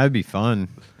 I mean, that would be fun.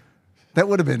 That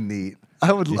would have been neat.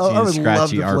 I would Itchy love and to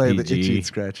Scratchy play the RPG. Itchy and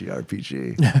Scratchy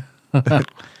RPG.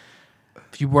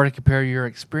 If you were to compare your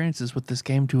experiences with this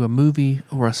game to a movie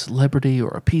or a celebrity or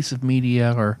a piece of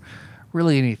media or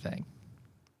really anything.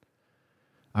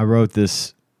 I wrote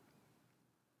this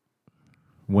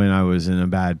when I was in a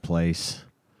bad place.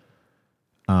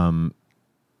 And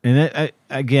I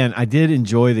did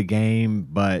enjoy the game,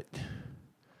 but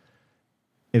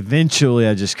eventually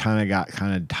I just kind of got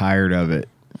tired of it.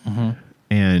 Mm-hmm.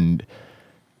 And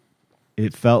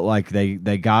it felt like they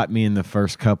got me in the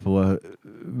first couple of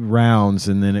rounds,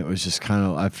 and then it was just kind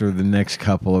of after the next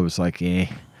couple, it was like, And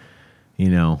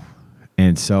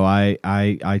so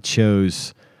I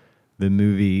chose the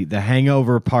movie The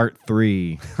Hangover Part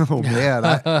 3. Oh man,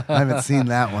 I haven't seen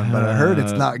that one, but I heard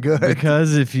it's not good.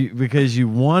 because you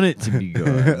want it to be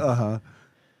good. Uh-huh.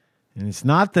 And it's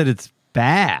not that it's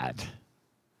bad.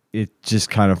 It just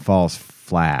kind of falls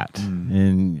flat,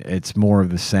 and it's more of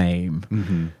the same.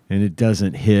 Mm-hmm. And it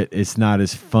doesn't hit. It's not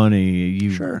as funny.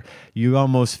 Sure. You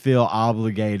almost feel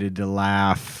obligated to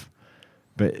laugh,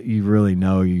 but you really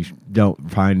know you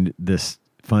don't find this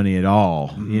funny at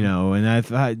all. And I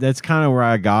thought that's kind of where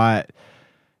I got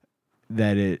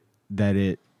that it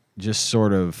just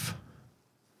sort of,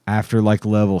 after like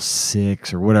level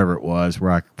 6 or whatever it was,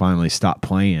 where I finally stopped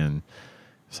playing.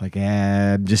 It's like,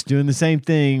 I'm just doing the same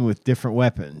thing with different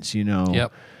weapons,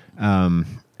 Yep.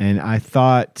 And I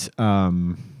thought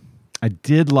I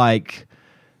did like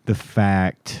the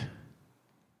fact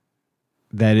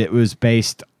that it was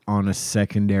based on a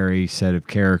secondary set of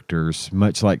characters,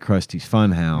 much like Krusty's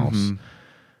Funhouse,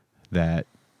 that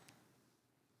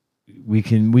we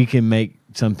can make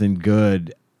something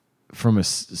good from a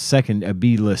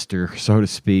B-lister, so to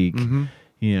speak.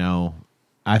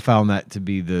 I found that to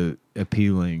be the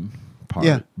appealing part.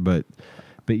 Yeah. But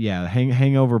yeah,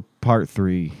 Hangover Part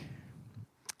 3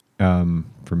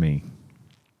 for me.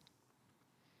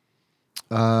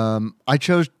 I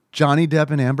chose Johnny Depp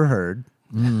and Amber Heard.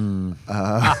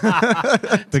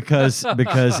 Because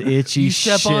Itchy You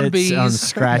step on shits bees. on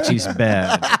Scratchy's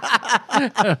bed.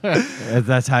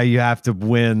 That's how you have to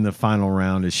win the final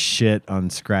round, is shit on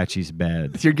Scratchy's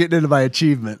bed. You're getting into my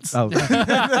achievements. Oh.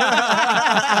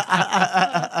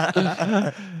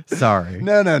 Sorry.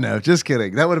 No. Just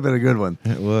kidding. That would have been a good one.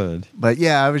 It would. But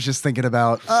yeah, I was just thinking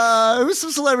about who's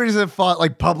some celebrities that fought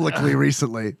like publicly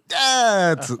recently.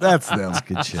 That's them. That's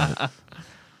good shit.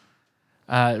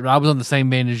 I was on the same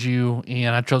band as you,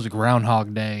 and I chose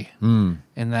Groundhog Day, and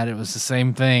that it was the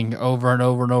same thing over and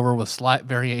over and over with slight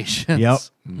variations. Yep.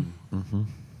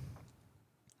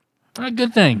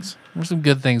 Good things. There's some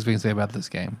good things we can say about this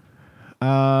game.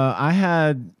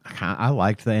 I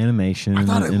liked the animation and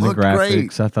thought it the looked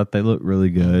graphics. great. I thought they looked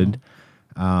really good.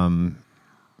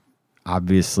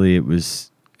 Obviously,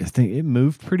 I think it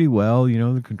moved pretty well.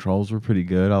 The controls were pretty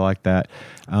good. I like that.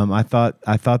 I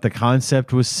thought the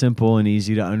concept was simple and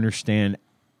easy to understand.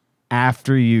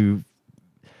 After if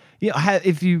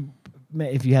you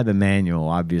had the manual,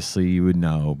 obviously you would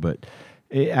know. But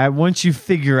once you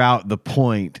figure out the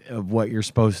point of what you're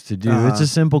supposed to do, it's a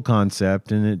simple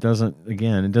concept, and it doesn't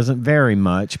vary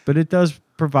much, but it does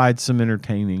provide some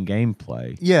entertaining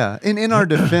gameplay. Yeah, and in our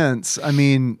defense, I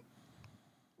mean,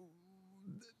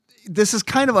 this is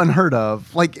kind of unheard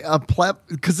of, like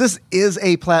because this is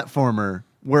a platformer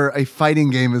where a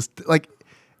fighting game is like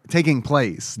taking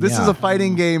place. This is Yeah. a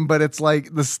fighting game, but it's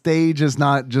like the stage is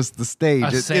not just the stage.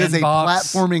 It is a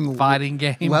sandbox platforming fighting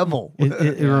game level.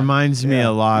 It reminds me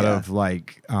a lot Yeah. of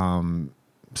like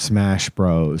Smash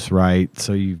Bros, right?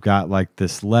 So you've got like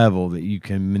this level that you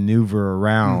can maneuver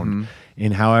around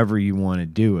in however you want to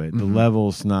do it. The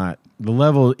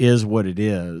level is what it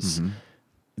is.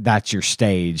 That's your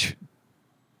stage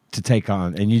to take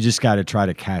on, and you just got to try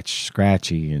to catch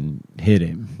Scratchy and hit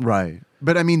him. Right.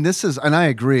 But I mean, this is, and I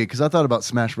agree, because I thought about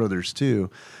Smash Brothers too,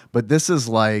 but this is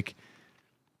like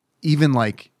even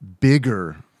like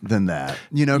bigger than that,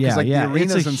 you know, because the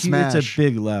arenas in Smash, it's a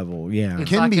big level. Yeah, It's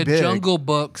can like be a big. Jungle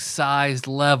Book sized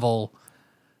level.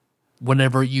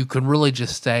 Whenever you can really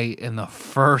just stay in the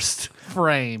first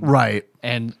frame, right?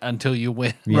 And until you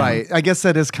win, Right. I guess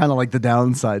that is kind of like the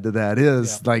downside to that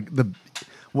is like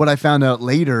what I found out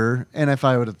later, and if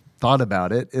I would have thought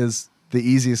about it, is the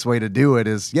easiest way to do it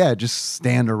is just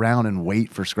stand around and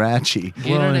wait for Scratchy. Get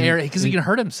in an area because he can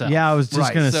hurt himself. Yeah, I was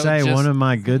just going to say one of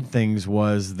my good things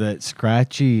was that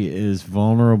Scratchy is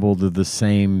vulnerable to the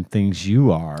same things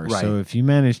you are. Right. So if you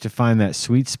manage to find that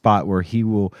sweet spot where he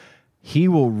will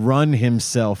run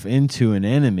himself into an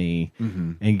enemy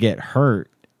and get hurt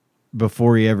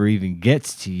before he ever even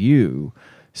gets to you.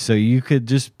 So you could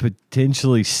just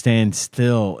potentially stand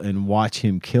still and watch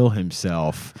him kill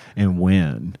himself and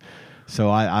win. So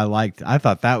I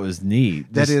thought that was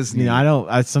neat. That is neat. You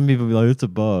know, some people be like, it's a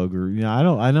bug, or I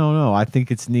don't know. I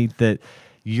think it's neat that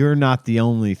you're not the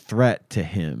only threat to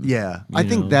him. Yeah, I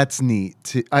think that's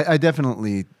neat. I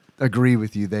definitely agree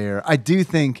with you there. I do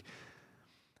think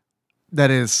that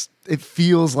it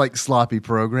feels like sloppy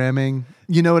programming.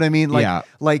 You know what I mean? Like,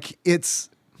 like it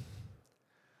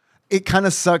kind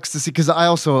of sucks to see, because I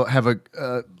also have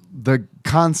the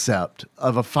concept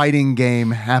of a fighting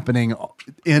game happening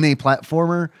in a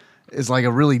platformer is like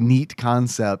a really neat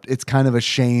concept. It's kind of a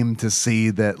shame to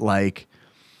see that like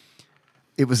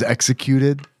it was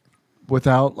executed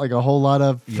without like a whole lot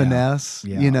of finesse,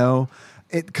 you know?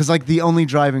 Because like the only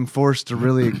driving force to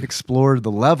really explore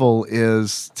the level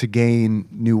is to gain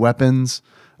new weapons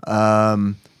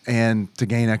and to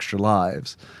gain extra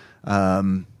lives.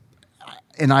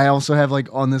 And I also have like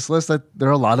on this list that there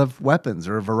are a lot of weapons,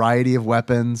 or a variety of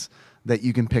weapons that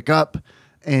you can pick up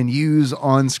and use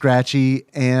on Scratchy.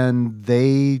 And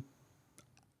I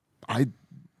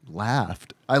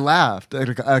laughed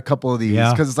at a couple of these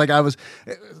because it's like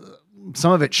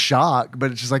some of it's shock,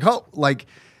 but it's just like, oh, like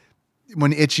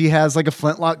when Itchy has like a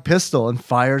flintlock pistol and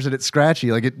fires it at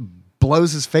Scratchy, like it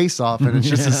blows his face off and it's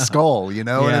just his skull, you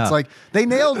know? And it's like, they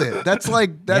nailed it. That's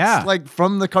like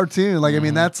from the cartoon. Like, I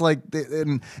mean, that's like,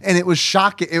 and it was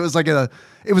shocking. It was like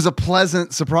it was a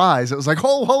pleasant surprise. It was like,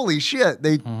 oh, holy shit.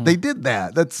 They did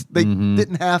that. They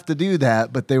didn't have to do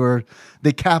that, but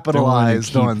they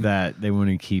capitalized on that. They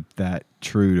want to keep that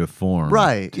true to form.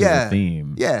 Right. To the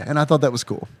theme. Yeah. And I thought that was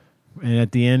cool. And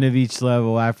at the end of each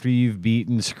level, after you've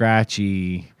beaten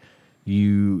Scratchy,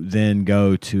 you then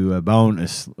go to a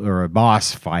bonus or a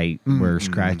boss fight where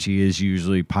Scratchy is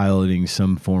usually piloting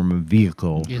some form of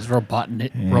vehicle. He's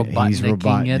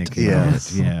robotnicking it.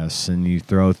 Yes. And you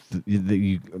throw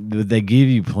they give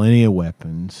you plenty of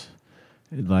weapons.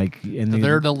 Like, and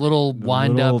they're the little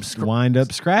wind up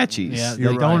Scratchies. Yeah,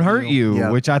 they don't hurt you,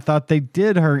 which I thought they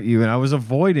did hurt you, and I was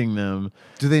avoiding them.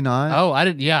 Do they not? Oh, I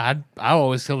didn't. Yeah, I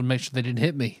always told them to make sure they didn't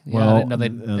hit me. Yeah, Well, I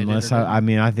didn't know they unless I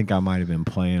mean, I think I might have been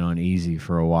playing on easy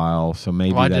for a while, so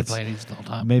maybe I did play easy the whole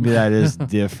time. Maybe that is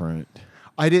different.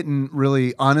 I didn't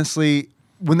really, honestly.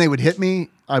 When they would hit me,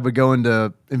 I would go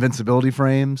into invincibility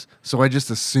frames, so I just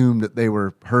assumed that they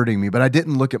were hurting me, but I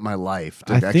didn't look at my life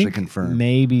to actually confirm.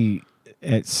 Maybe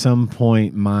at some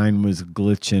point mine was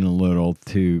glitching a little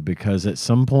too, because at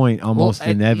some point almost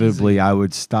inevitably I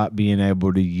would stop being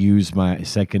able to use my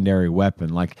secondary weapon.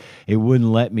 Like, it wouldn't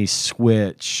let me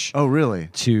switch. Oh, really?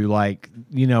 To, like,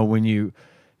 you know, when you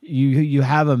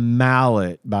have a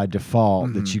mallet by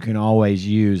default that you can always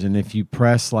use, and if you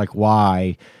press like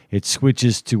Y, it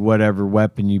switches to whatever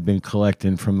weapon you've been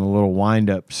collecting from the little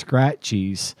wind-up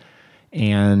Scratchies.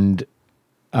 And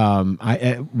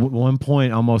at one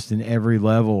point, almost in every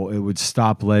level, it would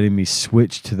stop letting me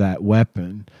switch to that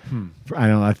weapon. I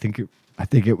don't know. I think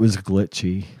it was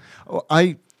glitchy. Oh,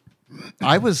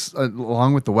 I was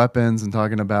along with the weapons and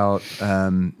talking about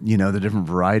the different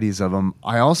varieties of them.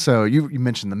 I also you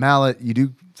mentioned the mallet. You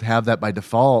do have that by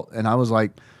default, and I was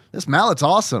like, this mallet's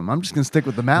awesome. I'm just gonna stick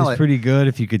with the mallet. It's pretty good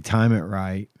if you could time it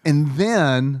right. And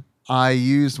then I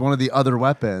used one of the other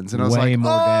weapons, and I was Way like,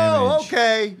 more damage.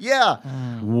 Okay, yeah.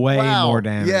 Way more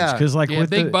damage. Yeah. Because like with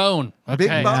big bone. Okay.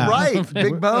 Big bone, right.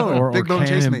 Big bone. Big bone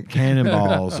chased me.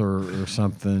 Cannonballs or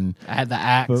something. I had the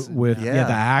axe. But with the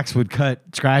axe would cut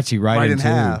Scratchy right in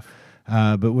half.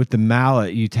 But with the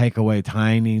mallet, you take away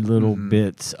tiny little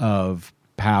bits of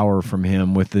power from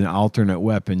him. With an alternate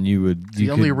weapon, you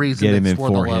only could reason get him it's in for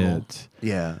the 4 level. hits.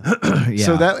 Yeah. Yeah.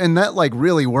 So that like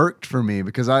really worked for me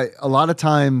because a lot of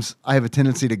times I have a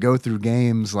tendency to go through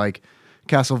games like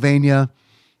Castlevania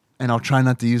and I'll try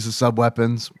not to use the sub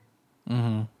weapons.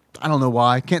 Mm-hmm. I don't know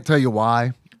why. Can't tell you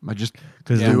why. I just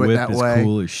because do the it whip that is way.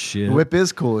 cool as shit. The whip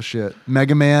is cool as shit.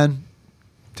 Mega Man,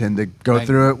 tend to go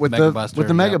through it with Mega the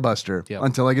Buster, Mega yep. Buster Yep.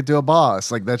 until I get to a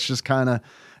boss. Like that's just kind of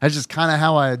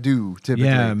how I do typically.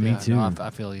 Yeah, me Yeah, too. no, I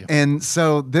feel you. And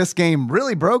so this game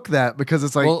really broke that because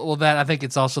it's like Well, that I think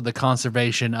it's also the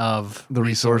conservation of the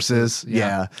resources.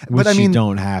 Yeah. Which But I mean, you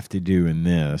don't have to do in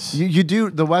this. you do.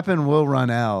 The weapon will run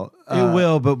out. It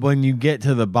will, but when you get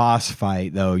to the boss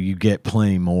fight, though, you get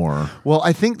plenty more. Well,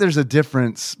 I think there's a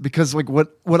difference because like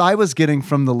what I was getting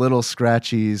from the little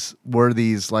Scratchies were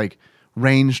these like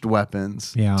ranged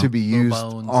weapons Yeah. to be used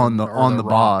bones on the or on the the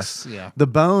boss. rocks, yeah. The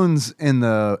bones and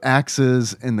the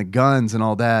axes and the guns and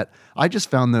all that. I just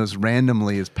found those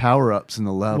randomly as power ups in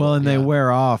the level. Well, and they yeah.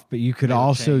 wear off, but you could They will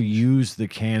also change. use the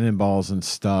cannonballs and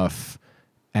stuff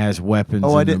as weapons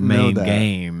Oh, I in the didn't know main that.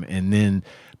 game.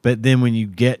 But then when you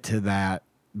get to that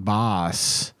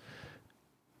boss,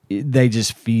 they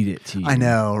just feed it to you. I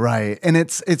know, right? And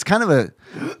it's kind of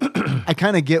I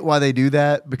kind of get why they do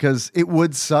that because it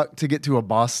would suck to get to a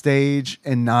boss stage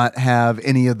and not have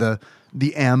any of the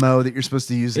ammo that you're supposed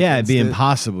to use. Yeah, it'd be against it.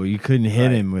 impossible. You couldn't hit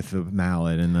Right. him with the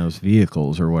mallet in those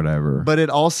vehicles or whatever. But it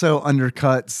also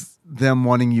undercuts them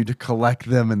wanting you to collect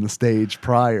them in the stage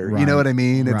prior. You know Right. what I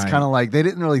mean? It's Right. kind of like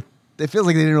it feels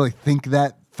like they didn't really think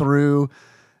that through.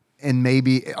 And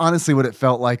maybe honestly what it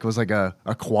felt like was like a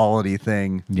quality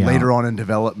thing Yeah. later on in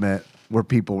development where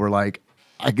people were like,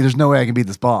 there's no way I can beat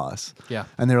this boss. Yeah.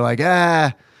 And they're like,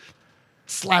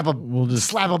 slap a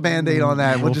band-aid on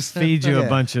that. we'll just feed you Yeah. a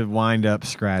bunch of wind-up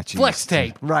scratches. flex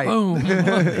tape. Right. Boom.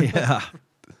 Yeah.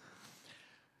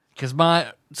 Because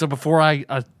before I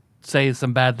say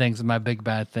some bad things in my big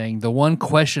bad thing, the one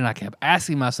question I kept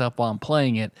asking myself while I'm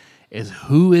playing it is,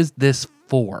 who is this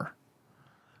for?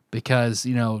 Because,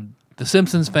 the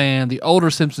Simpsons fan, the older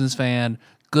Simpsons fan,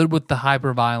 good with the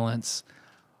hyper violence,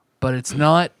 but it's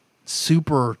not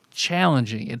super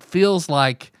challenging. It feels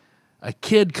like a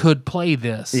kid could play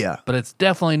this, Yeah. but it's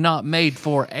definitely not made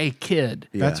for a kid.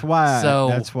 Yeah. That's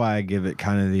why I give it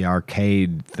kind of the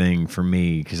arcade thing for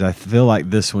me, because I feel like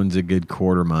this one's a good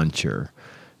quarter muncher.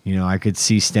 I could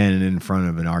see standing in front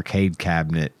of an arcade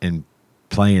cabinet and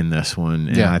playing this one,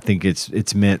 and Yeah. I think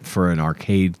it's meant for an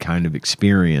arcade kind of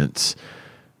experience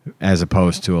as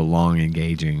opposed to a long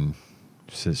engaging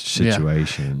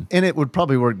situation. And it would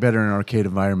probably work better in an arcade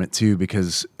environment too,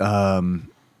 because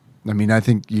I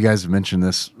think you guys have mentioned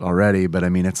this already, but I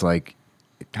mean, it's like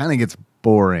it kind of gets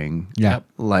boring. Yeah. Yep.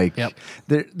 Like Yep.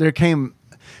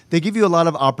 they give you a lot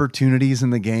of opportunities in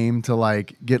the game to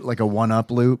like get like a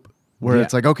one-up loop where Yeah.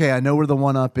 it's like, okay, I know where the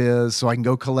one-up is, so I can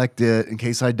go collect it in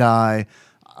case I die.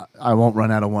 I won't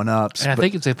run out of one-ups. And I But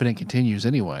think it's infinite continues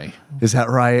anyway. is that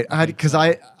right? Because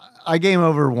I game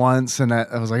over once and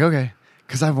I was like, okay.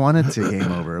 Because I wanted to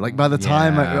game over. Like by the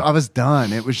time Yeah. I was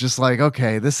done, it was just like,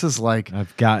 okay, this is like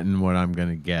I've gotten what I'm going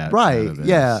to get. out right. of this.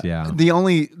 Yeah. Yeah. The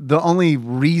only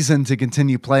reason to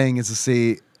continue playing is to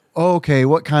see, okay,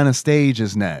 what kind of stage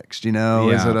is next? Is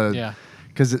Yeah. it a Yeah.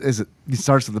 because it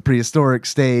starts with the prehistoric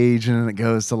stage and then it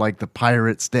goes to like the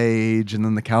pirate stage and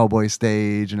then the cowboy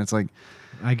stage and it's like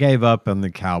I gave up on the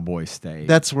cowboy stage.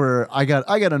 that's where I got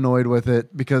annoyed with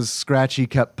it because Scratchy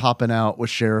kept popping out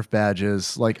with sheriff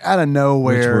badges like out of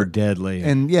nowhere, which were deadly.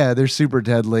 and yeah, they're super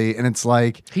deadly, and it's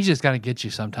like He's just got to get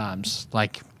you sometimes.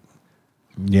 Like,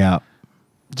 yeah.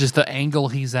 just the angle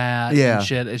he's at Yeah. and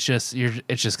shit. It's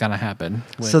just going to happen.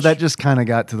 so which- that just kind of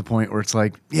got to the point where it's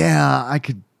like, yeah, I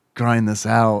could grind this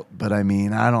out, but I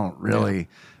mean, I don't really.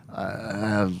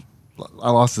 I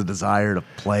lost the desire to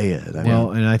play it. I Well,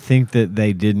 mean, and I think that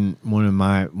they didn't. One of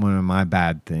my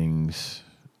bad things.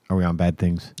 Are we on bad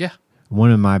things? Yeah.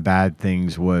 One of my bad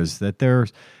things was that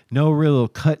there's no real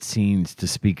cutscenes to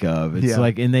speak of. It's Yeah.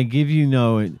 like, and they give you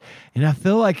no, and I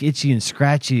feel like Itchy and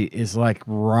Scratchy is like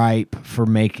ripe for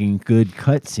making good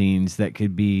cutscenes that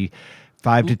could be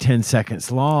 5 to 10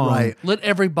 seconds long. Right. Let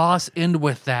every boss end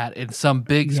with that in some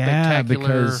big Yeah, spectacular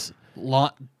because-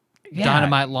 Yeah.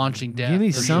 dynamite launching death. Give me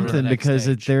or the something next because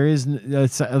stage. there is,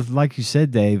 it's, like you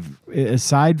said, Dave.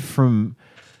 Aside from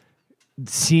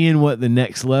seeing what the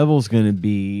next level is going to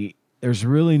be, there's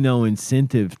really no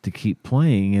incentive to keep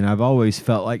playing. And I've always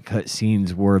felt like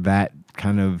cutscenes were that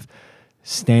kind of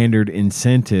standard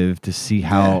incentive to see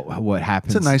what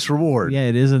happens. it's a nice reward. Yeah,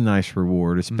 it is a nice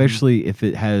reward, especially if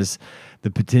it has the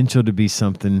potential to be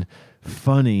something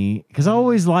funny because I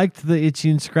always liked the Itchy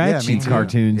and Scratchy me too.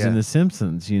 cartoons Yeah. in The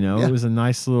Simpsons. You know, Yeah. it was a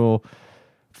nice little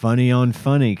funny on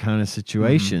funny kind of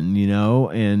situation. You know,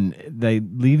 and they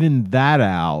leaving that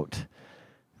out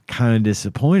kind of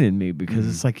disappointed me because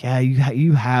it's like, yeah,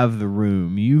 you have the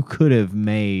room, you could have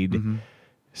made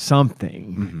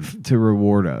something to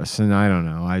reward us, and I don't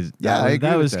know. I That agree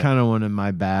was with that. kind of one of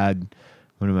my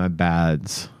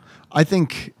bads. I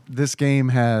think this game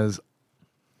has,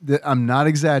 I'm not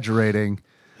exaggerating,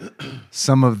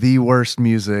 some of the worst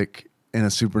music in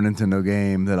a Super Nintendo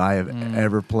game that I have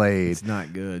ever played. It's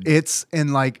not good. It's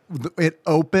and like it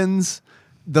opens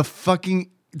the fucking.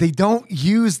 They don't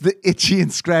use the Itchy and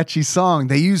Scratchy song.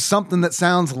 They use something that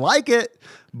sounds like it,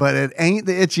 but it ain't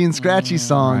the Itchy and Scratchy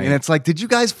song. right. And it's like, did you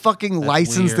guys fucking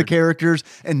license the weird. characters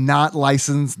and not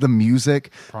license the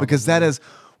music? Because that is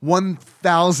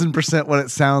 1000% what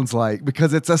it sounds like.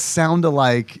 Because it's a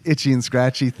sound-alike Itchy and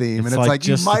Scratchy theme, It's and it's like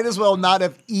you just- might as well not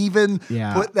have even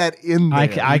Yeah. put that in there.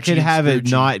 I could have it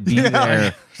Scroogey. not be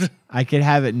there. I could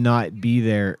have it not be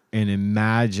there and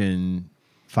imagine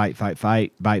fight,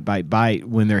 bite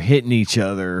when they're hitting each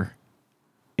other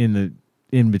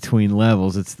in between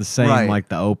levels. It's the same Right. like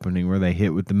the opening where they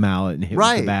hit with the mallet and hit with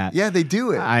the Right. bat. Yeah, they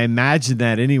do it. I imagine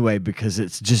that anyway because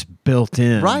it's just built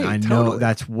in. Right, I know totally.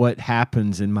 that's what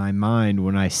happens in my mind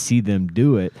when I see them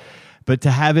do it. But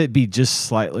to have it be just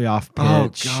slightly off pitch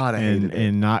Oh, God, I hated it.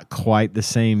 and not quite the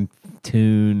same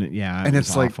tune, yeah, and was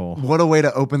it's like, awful. what a way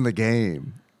to open the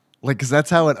game. Like, because that's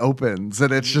how it opens,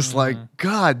 and it's just like,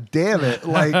 God damn it!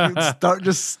 Like,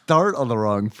 start on the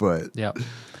wrong foot. Yep.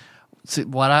 See,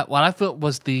 what I felt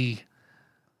was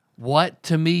what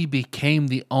to me became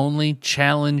the only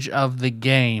challenge of the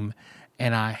game,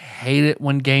 and I hate it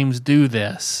when games do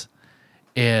this,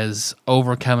 is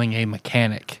overcoming a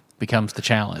mechanic becomes the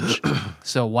challenge.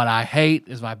 So what I hate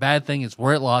is my bad thing is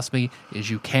where it lost me is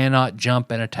you cannot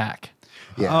jump and attack.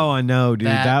 Yeah. Oh, I know, dude.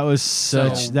 That- That was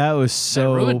so- such. That was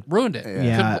so. Ruined it.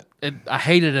 Yeah. I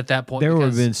hated it at that point. There would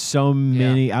have because been so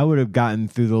many. I would have gotten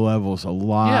through the levels a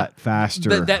lot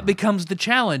faster. That becomes the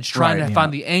challenge, trying Right. to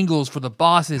find the angles for the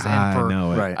bosses and I for.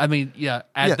 know it. Right. I mean, yeah.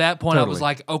 At Yeah, that point, I was totally.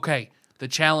 like, okay, the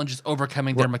challenge is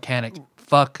overcoming their mechanic.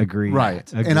 Fuck. Agreed.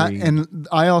 Right. Agreed. And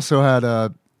I also had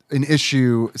an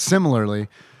issue similarly.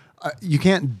 You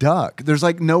can't duck. There's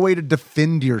like no way to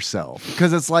defend yourself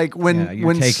because it's like when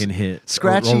You're taking hits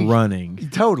Scratchy or running.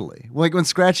 Totally. Like when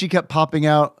Scratchy kept popping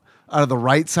out of the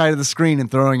right side of the screen and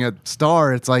throwing a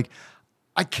star, it's like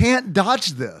I can't dodge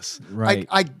this. Right.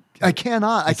 I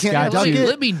cannot. I can't Scratchy- duck it.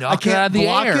 Let me knock I it can't out of the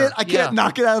block air. it. I can't Yeah.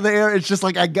 knock it out of the air. It's just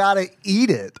like I gotta eat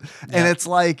it. And it's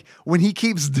like when he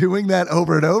keeps doing that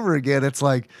over and over again, it's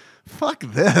like, fuck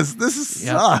this. This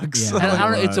Yeah. sucks. Yeah. And I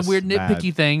don't know, It it's a was weird bad.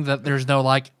 nitpicky thing that there's no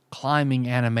like climbing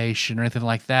animation or anything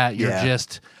like that. You're Yeah.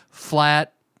 just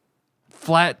flat,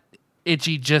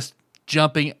 itchy, just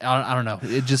jumping. I don't know.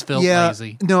 It just felt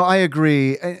lazy. No, I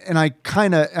agree. And I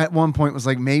kind of at one point was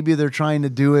like, maybe they're trying to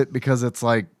do it because it's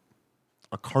like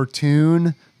a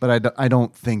cartoon, but I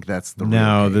don't think that's the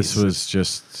No, real this case. was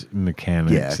just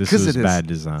mechanics. Yeah, this because was it is bad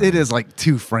design. It is like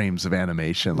 2 frames of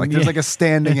animation. Like there's Yeah. like a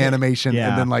standing animation Yeah.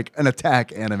 and then like an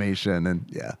attack animation, and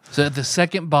yeah, So at the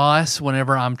second boss,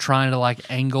 whenever I'm trying to like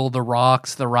angle the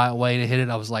rocks the right way to hit it,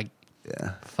 I was like,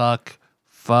 yeah. fuck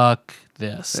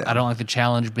this. I don't like the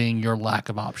challenge being your lack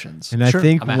of options. And I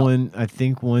think I'm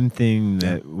out. one thing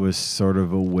that was sort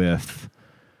of a whiff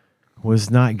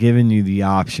was not giving you the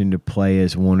option to play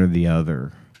as one or the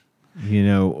other. You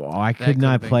know, I could could've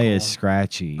not been play as cool.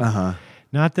 Scratchy. Uh-huh.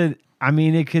 Not that I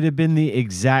mean, it could have been the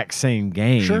exact same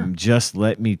game. Sure. Just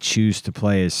let me choose to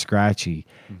play as Scratchy.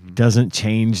 Doesn't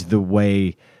change the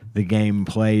way the game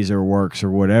plays or works or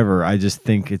whatever. I just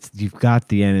think you've got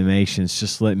the animations.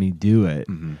 Just let me do it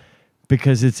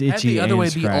because it's Have itchy. the other and way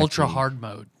be Scratchy. ultra hard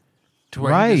mode, to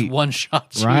where you Right. just one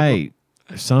shot you. Right.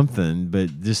 Something,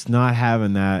 but just not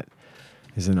having that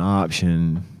as an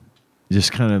option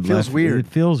just kind of Feels weird. It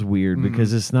feels weird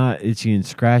because it's not itchy and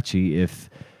scratchy if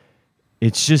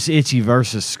it's just itchy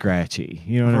versus scratchy.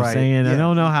 You know what I'm Right, saying? I yeah.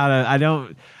 don't know how to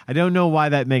I don't know why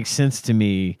that makes sense to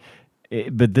me.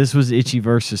 But this was itchy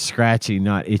versus scratchy,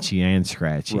 not itchy and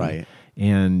scratchy. Right.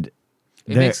 And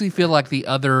It makes me feel like the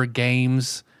other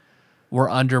games were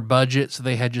under budget, so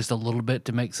they had just a little bit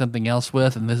to make something else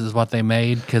with, and this is what they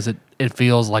made because it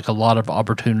feels like a lot of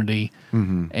opportunity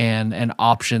and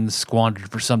options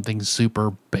squandered for something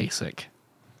super basic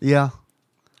Yeah.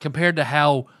 compared to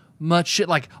how much shit,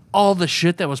 like all the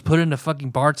shit that was put into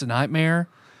fucking Bart's Nightmare.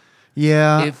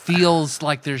 Yeah. It feels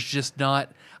like there's just not.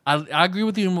 I agree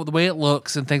with you in the way it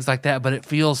looks and things like that, but it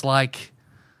feels like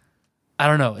I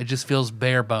don't know. It just feels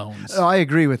bare bones. Oh, I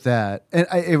agree with that. And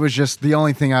it was just the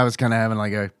only thing I was kind of having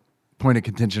like a point of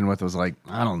contention with was like,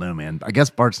 I don't know, man. I guess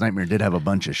Bart's Nightmare did have a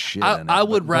bunch of shit in it. I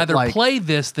would but rather like, play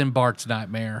this than Bart's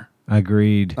Nightmare.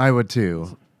 Agreed. I would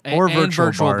too. Or And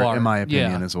virtual Bart, Bart, in my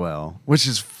opinion, yeah. as well. Which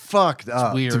is fucked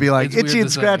up. weird. To be like, It's weird Itchy and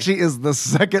to say. Scratchy is the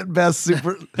second best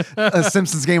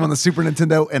Simpsons game on the Super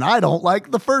Nintendo, and I don't like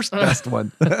the first best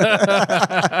one.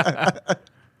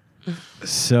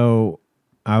 So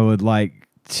I would like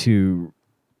to.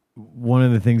 One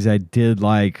of the things I did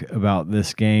like about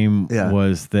this game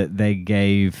was that they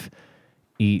gave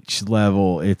each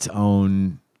level its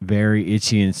own very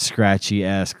Itchy and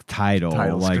Scratchy-esque title.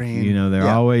 Like, screen. you know, they're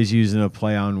always using a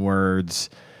play on words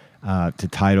to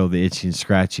title the Itchy and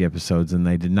Scratchy episodes, and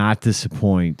they did not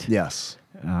disappoint. Yes.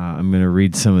 I'm going to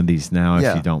read some of these now,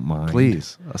 if you don't mind.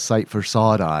 Please. A Sight for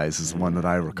Sawed Eyes is the one that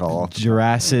I recall.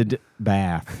 Jurassic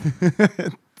Bath.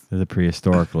 The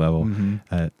prehistoric level.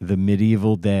 The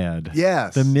Medieval Dead.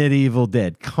 Yes. The Medieval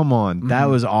Dead. Come on. That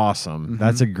was awesome.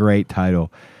 That's a great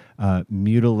title.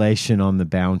 Mutilation on the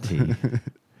Bounty.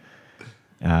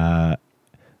 The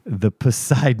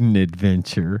Poseidon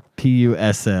Adventure.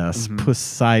 Puss.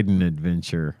 Poseidon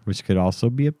Adventure, which could also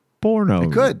be a porno.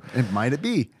 It could. It might it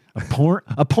be. A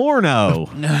porno.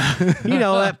 You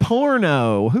know, that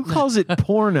porno. Who calls it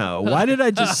porno? Why did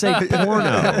I just say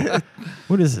porno?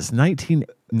 What is this,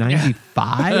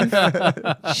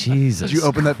 1995? Jesus Did you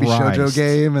open that Christ. Bishojo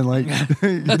game and like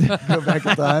go back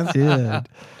in time? Did.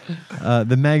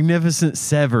 The Magnificent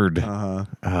Severed. Oh,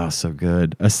 so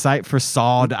good. A Sight for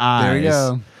Sawed Eyes. There you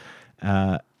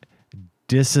go.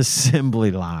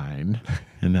 Disassembly Line.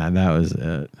 And that was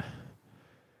it.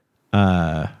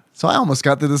 So I almost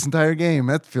got through this entire game.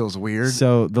 That feels weird.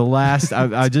 So the last,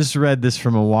 I just read this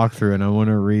from a walkthrough, and I want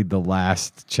to read the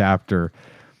last chapter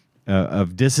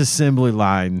of Disassembly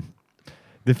Line.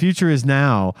 The future is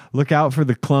now. Look out for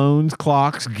the clones,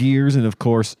 clocks, gears, and of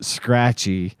course,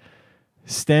 Scratchy.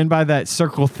 Stand by that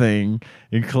circle thing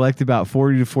and collect about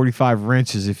 40 to 45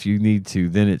 wrenches if you need to.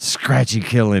 Then it's Scratchy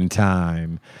killing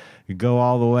time. You go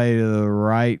all the way to the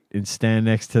right and stand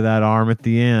next to that arm at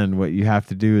the end. What you have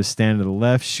to do is stand to the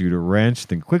left, shoot a wrench,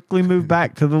 then quickly move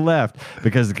back to the left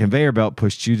because the conveyor belt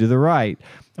pushed you to the right.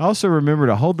 Also remember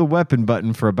to hold the weapon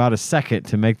button for about a second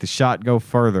to make the shot go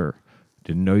further.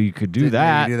 Didn't know you could do Didn't know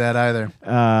that. you do that either.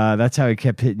 That's how he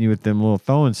kept hitting you with them little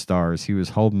throwing stars. He was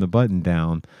holding the button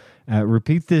down.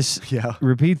 Repeat this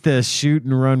shoot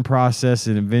and run process,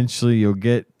 and eventually you'll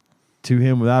get to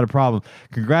him without a problem.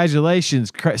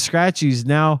 Congratulations, Scratchy's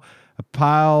now a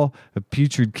pile of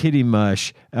putrid kitty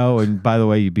mush. Oh, and by the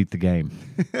way, you beat the game.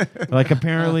 Like,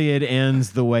 apparently it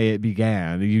ends the way it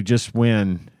began. You just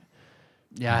win.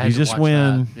 Yeah, I You had to just watch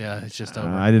win. that. Yeah, it's just over.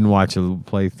 I didn't watch a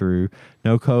playthrough.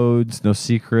 No codes, no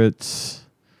secrets.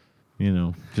 You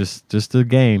know, just a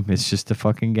game. It's just a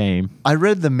fucking game. I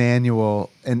read the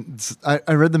manual, and I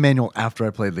read the manual after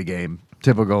I played the game.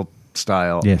 Typical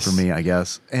style for me, I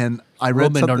guess. And I read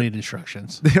Roman something. don't need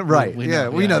instructions. Right. We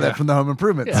We know that from the Home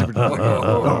Improvement.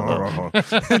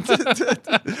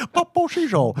 Popo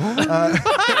Shijo.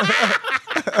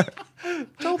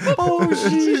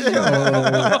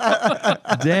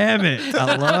 Damn it.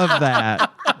 I love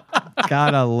that.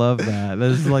 God, I love that.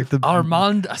 That is like the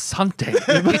Armand Asante.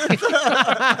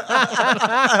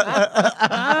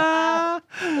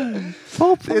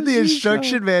 In the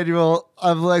instruction manual,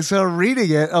 I'm like, so I'm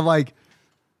reading it. I'm like,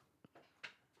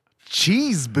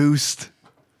 cheese boost.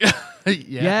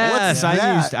 Yes,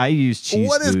 What's I used cheese.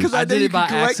 What is, because boost. I I know did you it by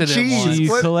can collect accident cheese. once. You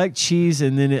What- collect cheese,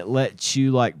 and then it lets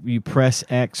you, like, you press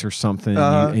X or something,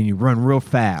 and you run real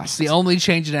fast. It's the only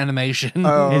change in animation.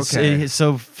 Oh, It's, okay.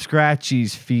 so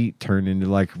Scratchy's feet turn into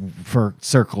like for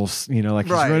circles, you know, like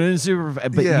he's Right. running super,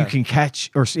 but Yeah. you can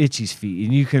catch, or Itchy's feet,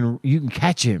 and you can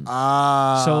catch him.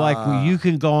 So like you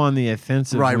can go on the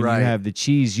offensive Right, when right. you have the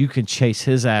cheese, you can chase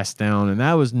his ass down, and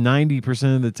that was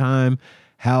 90% of the time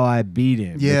how I beat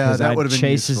him. Yeah, because that I'd would've been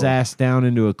chase his useful. ass down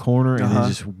into a corner and then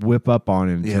just whip up on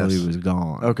him until Yes. he was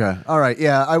gone. Okay. All right.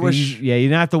 Yeah. I wish. You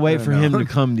didn't have to wait for him to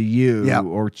come to you Yeah.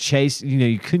 or chase. You know,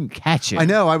 you couldn't catch him. I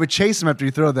know. I would chase him after you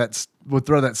throw that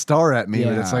star at me,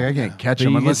 but it's like I can't catch But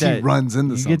him you unless get he that- runs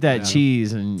into you something. get that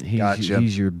cheese, and Gotcha.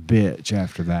 he's your bitch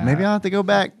after that. Maybe I'll have to go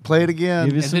back, play it again.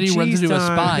 Give us And then he some runs cheese into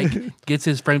time. a spike, gets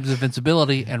his frames of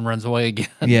invincibility, and runs away again.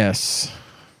 Yes.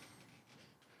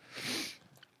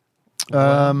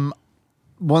 One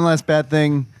last bad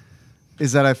thing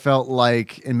is that I felt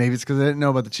like, and maybe it's because I didn't know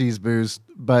about the cheese boost,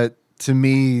 but to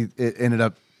me, it ended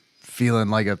up feeling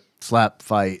like a slap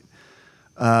fight,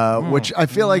 which I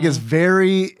feel like is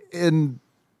very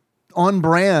on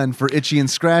brand for Itchy and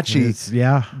Scratchy.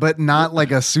 Yeah. But not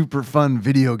like a super fun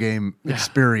video game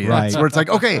experience Right. where it's like,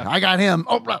 okay, I got him.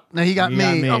 Oh, no, he got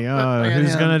me. Oh, I got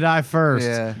who's him. gonna die first?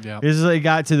 Yeah. It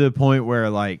got to the point where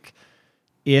like,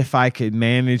 if I could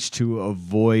manage to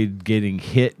avoid getting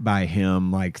hit by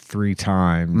him like 3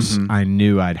 times, I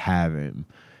knew I'd have him,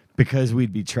 because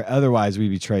we'd be otherwise we'd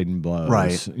be trading blows,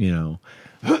 right? You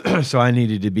know, so I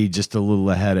needed to be just a little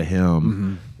ahead of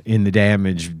him in the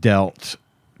damage dealt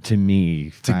to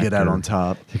me to get out on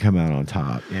top, to come out on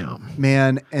top. Yeah,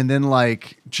 man. And then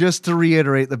like, just to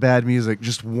reiterate the bad music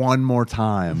just one more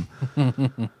time,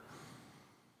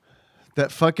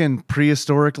 that fucking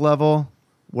prehistoric level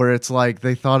where it's like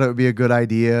they thought it would be a good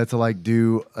idea to like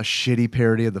do a shitty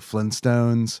parody of the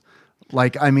Flintstones.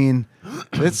 Like, I mean,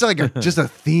 it's like just a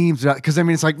theme, because I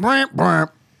mean, it's like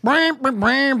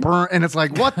and it's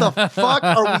like, what the fuck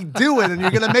are we doing? And you're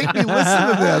gonna make me listen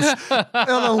to this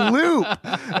on a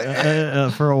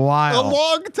loop for a while, a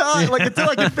long time, like until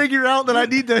I can figure out that I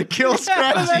need to kill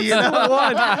Scratchy.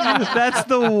 That's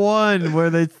the one where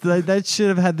that should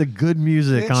have had the good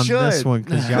music on this one,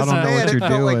 because y'all don't know what you're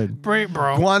doing.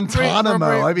 Like,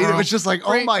 Guantanamo. I mean, it was just like,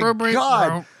 oh my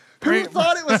god, who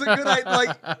thought it was a good idea?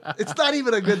 Like, it's not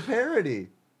even a good parody.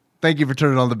 Thank you for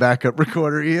turning on the backup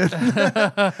recorder, Ian.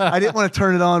 I didn't want to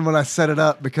turn it on when I set it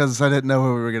up because I didn't know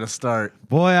when we were going to start.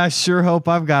 Boy, I sure hope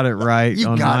I've got it right. You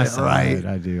on got my it side. right.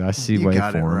 I do. I see You waveforms.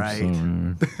 got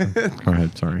it right. Go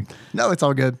ahead. Sorry. No, it's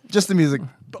all good. Just the music,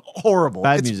 horrible.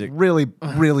 Bad it's music. really,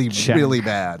 really, Check. really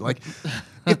bad. Like,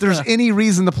 if there's any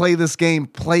reason to play this game,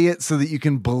 play it so that you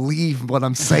can believe what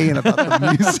I'm saying about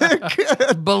the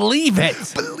music. Believe it.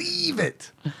 Believe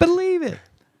it. Believe it.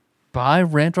 Buy,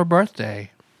 rent, or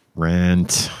birthday.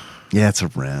 Rent. Yeah, it's a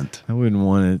rent. I wouldn't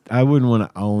want to. I wouldn't want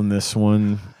to own this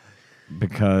one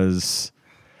because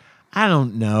I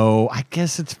don't know. I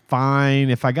guess it's fine.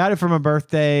 If I got it for my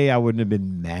birthday, I wouldn't have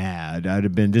been mad. I'd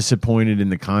have been disappointed in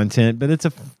the content, but it's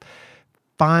a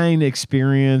fine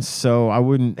experience, so I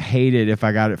wouldn't hate it if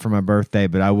I got it for my birthday,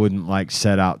 but I wouldn't like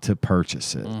set out to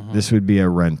purchase it. This would be a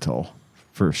rental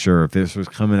for sure if this was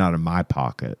coming out of my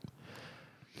pocket.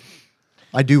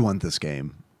 I do want this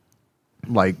game.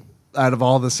 Like, out of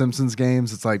all the Simpsons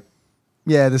games, it's like,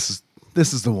 yeah, this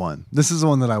is the one. This is the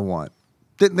one that I want.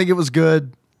 Didn't think it was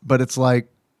good, but it's like,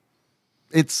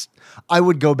 I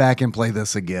would go back and play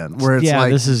this again. Where it's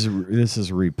like, this is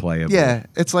replayable. yeah,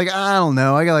 it's like, I don't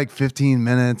know, I got like 15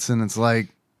 minutes, and it's like,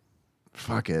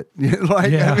 fuck it.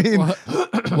 Like, Yeah. I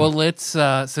mean, Well, let's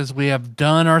since we have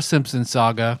done our Simpsons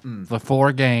saga, the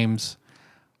 4 games,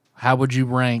 how would you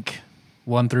rank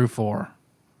 1 through 4?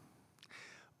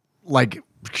 like,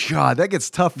 God, that gets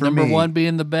tough for Number me. 1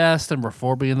 being the best, number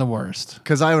 4 being the worst.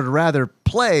 Because I would rather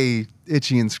play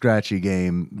Itchy and Scratchy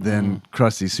game than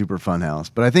Krusty Super Funhouse.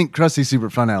 But I think Krusty Super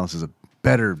Funhouse is a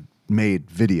better made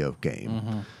video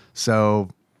game. So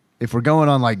if we're going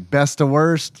on like best to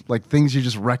worst, like things you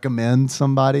just recommend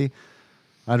somebody,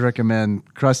 I'd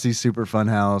recommend Krusty Super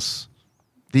Funhouse,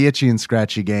 the Itchy and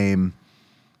Scratchy game,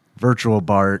 Virtual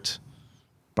Bart's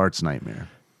Nightmare.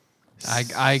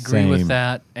 I agree with Same.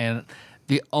 that, and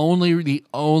the only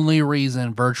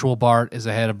reason Virtual Bart is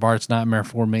ahead of Bart's Nightmare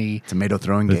for me, Tomato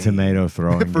throwing The game. tomato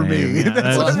throwing For me. game. Yeah,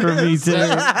 that's for me too.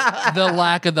 the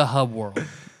lack of the hub world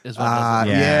is what does it.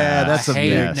 Yeah, that's I a hate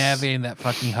yes. navigating that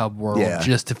fucking hub world Yeah.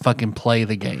 just to fucking play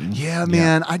the game. Yeah,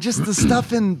 man. I just, the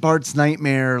stuff in Bart's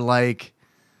Nightmare, like,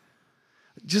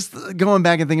 just going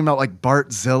back and thinking about like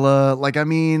Bartzilla, like, I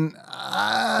mean,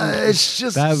 it's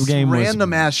just That game was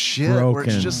random ass shit where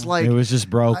it's just like, it was just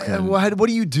broken. what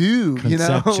do you do? You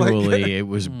know, Conceptually, it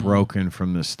was broken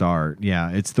from the start. Yeah,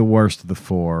 it's the worst of the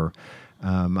 4.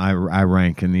 I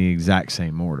rank in the exact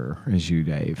same order as you,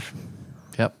 Dave,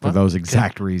 Yep. for those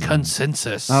exact reasons.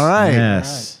 Consensus. all right.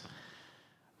 Yes.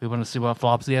 We want to see what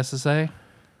Flopsy has to say.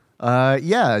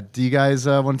 Yeah. Do you guys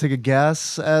want to take a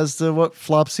guess as to what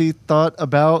Flopsy thought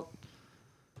about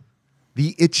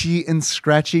the Itchy and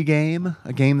Scratchy game?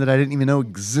 A game that I didn't even know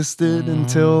existed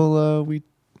until we're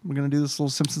going to do this little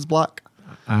Simpsons block.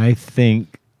 I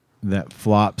think that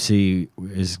Flopsy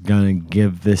is going to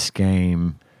give this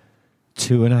game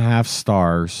 2.5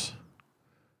 stars.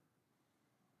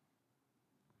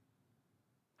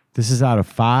 This is out of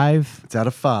 5. It's out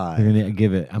of 5. They're going to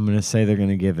give it, I'm going to say they're going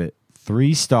to give it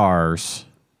 3 stars,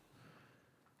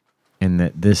 and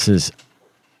that this is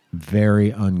very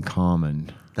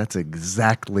uncommon. That's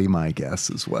exactly my guess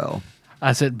as well.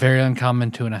 I said very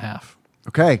uncommon 2.5.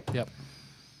 Okay. Yep.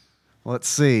 Let's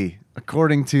see.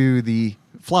 According to the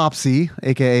Flopsy,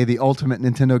 a.k.a. the Ultimate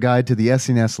Nintendo Guide to the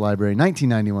SNES Library,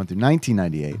 1991 through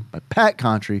 1998, by Pat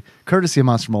Contry, courtesy of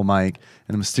Monster Mole Mike,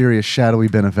 and a mysterious shadowy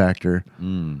benefactor.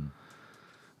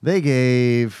 They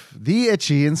gave the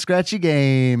Itchy and Scratchy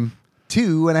game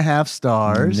 2.5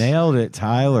 stars. Nailed it,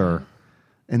 Tyler.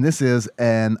 And this is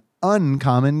an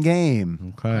uncommon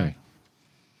game. Okay.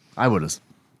 I would have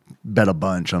bet a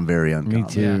bunch on very uncommon. Me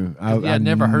too. Yeah. Yeah, I'd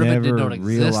never heard of it, didn't know it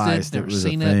existed, realized never it was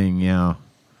seen a it. thing. Yeah.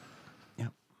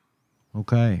 Yep.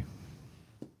 Okay.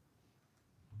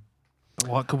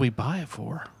 What could we buy it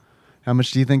for? How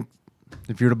much do you think,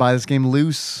 if you were to buy this game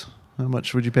loose, how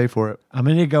much would you pay for it? I'm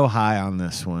going to go high on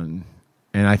this one.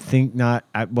 And I think not,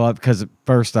 because at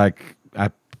first I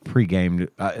pre-gamed,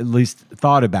 at least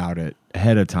thought about it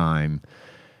ahead of time.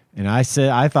 And I said,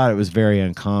 I thought it was very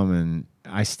uncommon.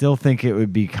 I still think it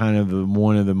would be kind of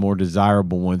one of the more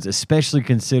desirable ones, especially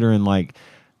considering like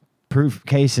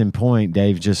case in point,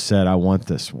 Dave just said, I want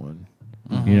this one,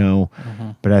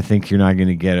 but I think you're not going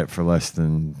to get it for less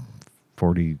than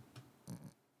 $42.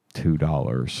 $42.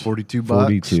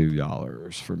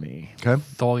 $42 for me. Okay.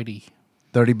 $30.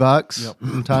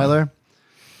 $30. Tyler?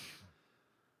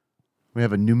 We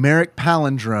have a numeric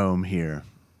palindrome here.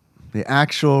 The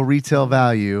actual retail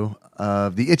value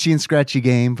of the Itchy and Scratchy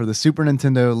game for the Super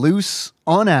Nintendo loose,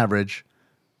 on average,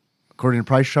 according to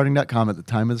PriceCharting.com at the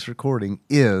time of this recording,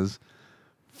 is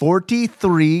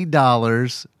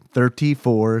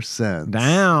 $43.34.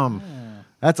 Damn.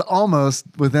 That's almost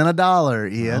within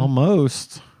 $1, Ian.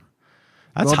 Almost.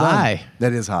 That's Well done. high.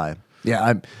 That is high.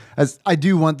 Yeah, I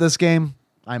do want this game.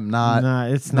 I'm not. Nah,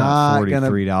 it's not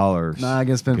 $43. Not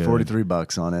gonna spend Good.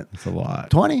 $43 on it. It's a lot.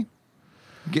 20,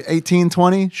 get 18,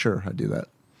 20. Sure, I'd do that.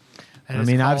 And I it's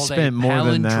mean, I've called spent a more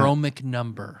than that. palindromic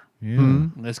number. Yeah.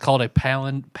 It's called a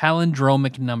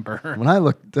palindromic number. When I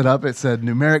looked it up, it said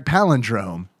numeric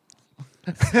palindrome.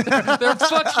 They're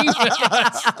fucking with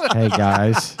us. Hey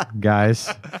guys,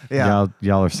 Yeah.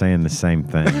 y'all are saying the same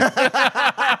thing.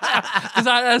 Because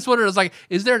I just wondered, I was like,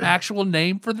 is there an actual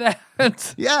name for that?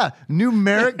 Yeah,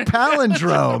 numeric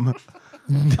palindrome.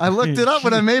 I looked it up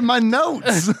when I made my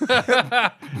notes.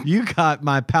 You got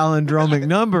my palindromic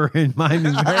number in my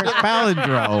numeric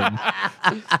palindrome.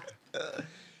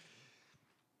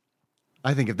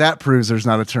 I think if that proves there's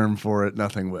not a term for it,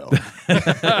 nothing will.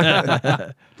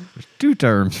 Two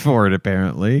terms for it,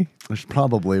 apparently. There's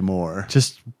probably more.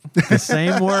 Just the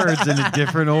same words in a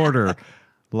different order,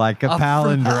 like a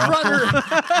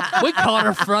palindrome. We call it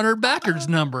a front or backwards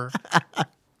number.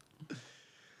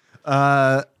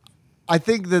 I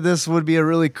think that this would be a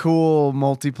really cool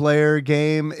multiplayer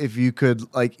game if you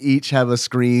could like each have a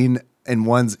screen and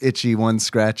one's Itchy, one's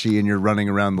Scratchy, and you're running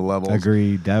around the levels.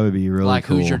 Agreed. That would be really Like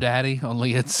cool. Who's Your Daddy?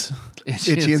 Only it's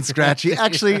Itchy and Scratchy.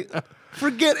 Actually,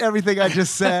 forget everything I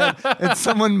just said and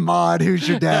someone mod Who's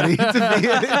Your Daddy to be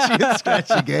an Itchy and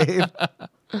Scratchy game.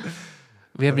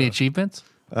 We have any achievements?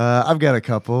 I've got a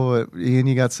couple. Ian,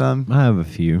 you got some? I have a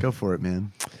few. Go for it,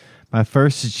 man. My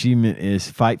first achievement is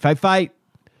fight.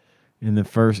 In the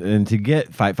first, and to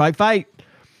get fight.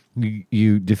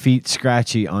 You defeat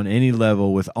Scratchy on any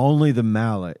level with only the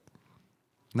mallet.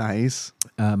 Nice.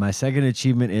 My second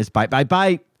achievement is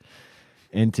bite.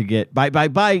 And to get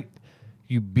bite,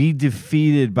 you be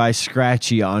defeated by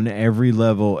Scratchy on every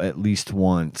level at least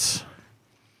once.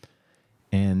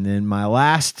 And then my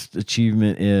last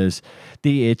achievement is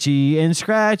the Itchy and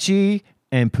Scratchy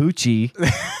and Poochie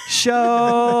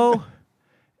show.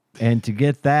 And to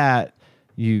get that,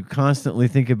 you constantly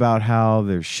think about how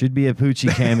there should be a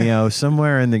Poochie cameo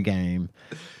somewhere in the game,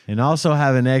 and also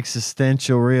have an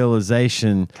existential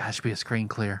realization. Gosh, be a screen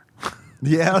clear.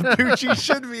 Yeah, Poochie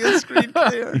should be a screen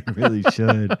clear. You really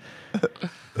should.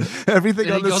 Everything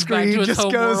Then on he the goes back to screen his just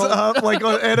home goes world. up like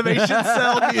an animation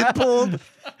cell being pulled.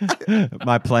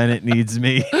 My planet needs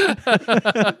me. All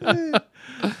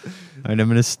right, I'm going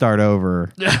to start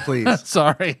over. Please.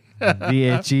 Sorry. The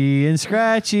Itchy and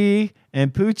Scratchy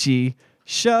and Poochie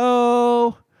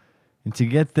show. And to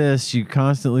get this, you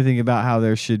constantly think about how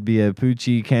there should be a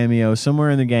Poochie cameo somewhere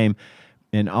in the game,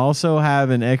 and also have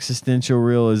an existential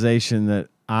realization that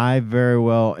I very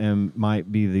well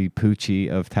might be the Poochie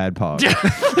of Tadpog.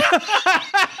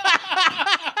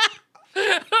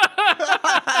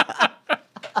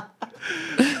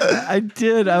 I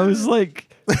did. I was like,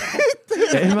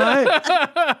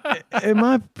 am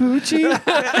I Poochie?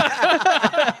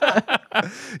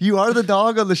 You are the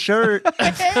dog on the shirt.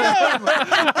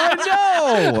 I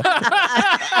know.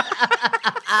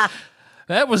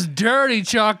 That was dirty,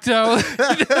 Choctaw.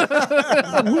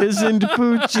 Wizened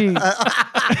Poochie.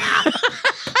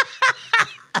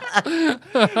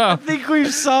 I think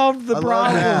we've solved the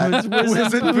problem. It's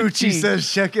Wizened Poochie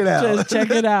says, check it out. Just check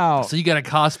it out. So you got to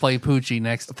cosplay Poochie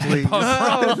next. Please.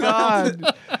 Oh,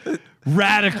 God.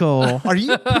 Radical. Are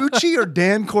you Poochie or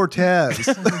Dan Cortez?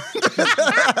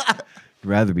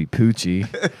 rather be Poochie.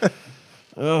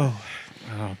 Oh,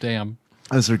 damn.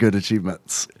 Those are good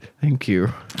achievements. Thank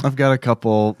you. I've got a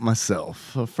couple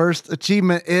myself. The first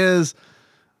achievement is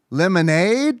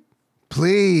lemonade,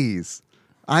 please.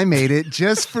 I made it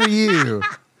just for you.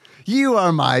 You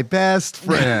are my best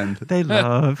friend. They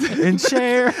love and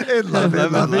share. And love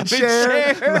it, love it,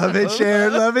 share. Love it, share,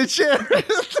 love it, share.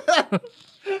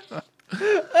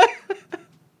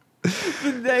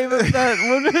 The name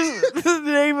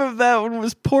of that one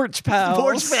was Porch Pals.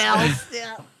 Porch Pals.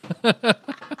 Yeah.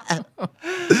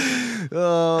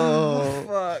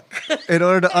 Oh, fuck. In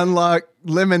order to unlock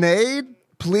lemonade,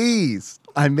 please.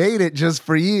 I made it just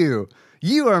for you.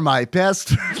 You are my best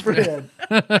friend.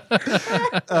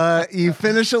 You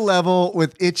finish a level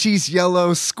with Itchy's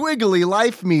yellow squiggly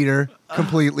life meter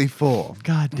completely full.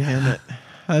 God damn it.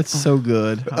 That's so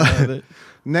good. I love it.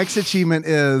 Next achievement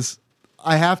is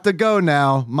I have to go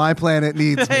now. My planet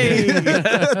needs me.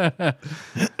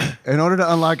 In order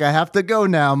to unlock I have to go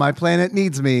now. My planet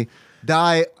needs me.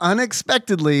 Die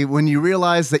unexpectedly when you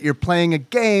realize that you're playing a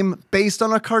game based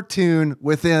on a cartoon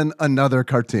within another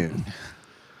cartoon.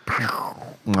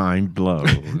 Mind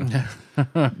blown.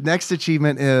 Next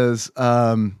achievement is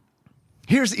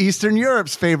here's Eastern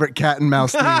Europe's favorite cat and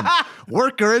mouse team.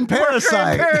 Worker and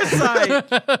Parasite.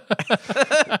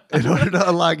 In order to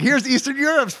unlock, here's Eastern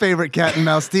Europe's favorite cat and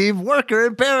mouse team, Worker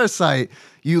and Parasite.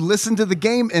 You listen to the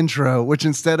game intro, which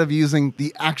instead of using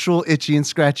the actual Itchy and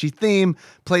Scratchy theme,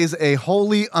 plays a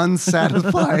wholly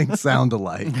unsatisfying sound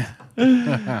alike.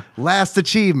 Last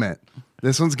achievement.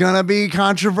 This one's going to be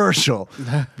controversial.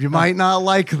 You might not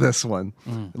like this one.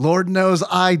 Lord knows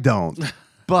I don't.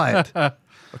 But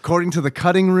according to the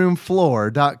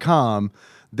cuttingroomfloor.com,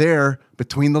 there,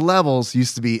 between the levels,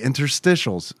 used to be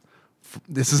interstitials.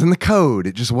 This is in the code.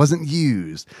 It just wasn't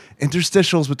used.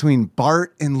 Interstitials between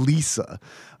Bart and Lisa,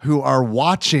 who are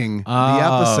watching the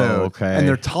episode. Okay. And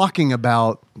they're talking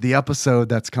about the episode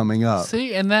that's coming up.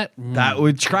 See, and that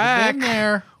would track. been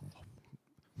there.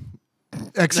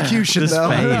 Execution, This though.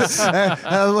 face.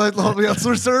 Let's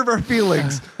reserve our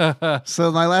feelings.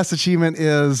 So my last achievement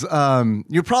is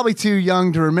you're probably too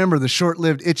young to remember the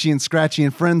short-lived Itchy and Scratchy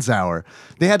and Friends Hour.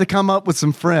 They had to come up with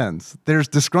some friends. There's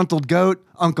Disgruntled Goat,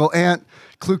 Uncle Ant,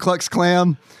 Ku Klux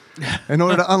Klan. In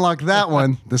order to unlock that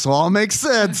one, this will all make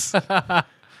sense.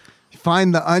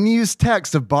 Find the unused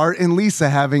text of Bart and Lisa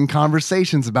having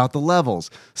conversations about the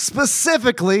levels.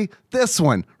 Specifically, this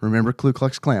one. Remember Ku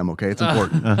Klux Klan, okay? It's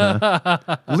important.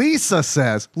 Lisa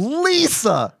says,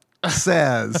 Lisa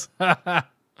Simpson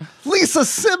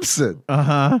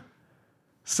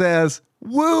says,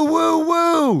 woo, woo,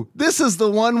 woo. This is the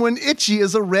one when Itchy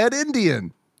is a red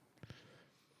Indian.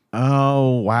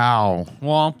 Oh, wow.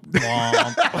 Womp,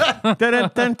 womp. Dun,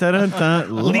 dun, dun, dun,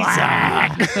 dun. Lisa.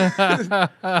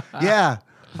 Yeah.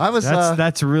 I was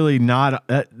That's really not,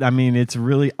 I mean, it's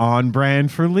really on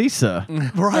brand for Lisa.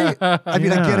 right. I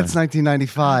mean, I get Yeah. it's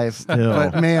 1995, Still.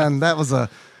 but man, that was a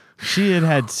She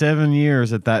had 7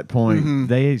 years at that point.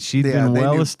 She'd been they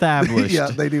well knew- established. Yeah,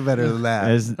 they do better than that.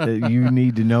 As you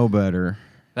need to know better.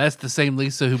 That's the same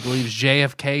Lisa who believes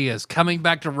JFK is coming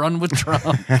back to run with Trump.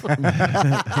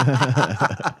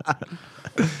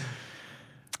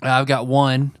 I've got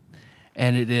one,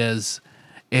 and it is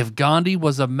if Gandhi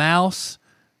was a mouse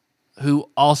who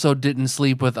also didn't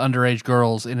sleep with underage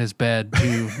girls in his bed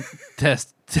to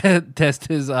test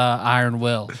his iron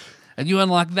will. And you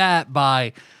unlock that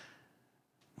by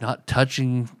not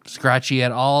touching Scratchy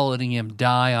at all, letting him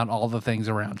die on all the things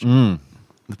around you.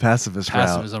 The pacifist route.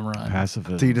 Pacifism run.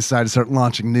 Pacifism. So you decide to start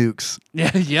launching nukes.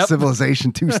 Yeah, yep.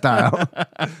 Civilization 2 style.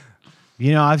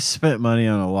 You know, I've spent money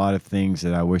on a lot of things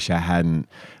that I wish I hadn't,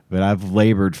 but I've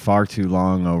labored far too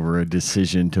long over a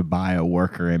decision to buy a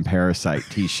Worker and Parasite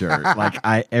t-shirt. Like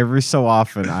every so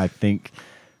often I think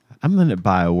I'm going to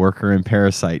buy a Worker and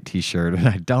Parasite t-shirt and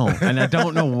I don't. And I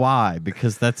don't know why,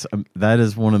 because that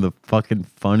is one of the fucking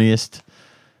funniest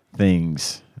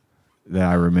things that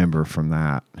I remember from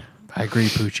that. I agree,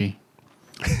 Poochie.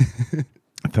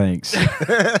 Thanks.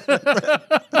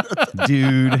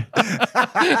 Dude.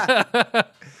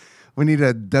 We need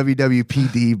a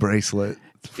WWPD bracelet.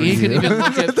 For You you. can even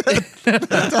look at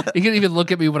you can even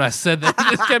look at me when I said that. He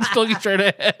just kept looking straight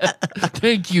ahead.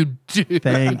 Thank you, dude.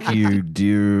 Thank you,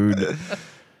 dude.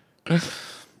 All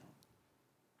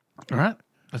right.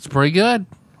 That's pretty good.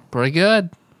 Pretty good.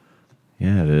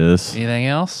 Yeah, it is. Anything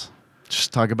else?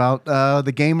 Just talk about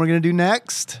the game we're going to do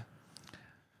next.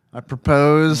 I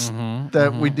propose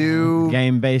that we do...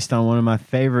 Game based on one of my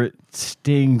favorite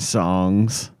Sting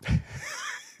songs.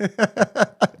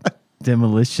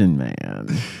 Demolition Man.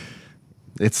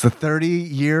 It's the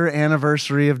 30-year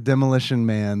anniversary of Demolition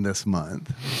Man this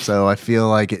month. So I feel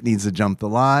like it needs to jump the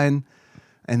line.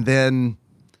 And then,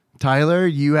 Tyler,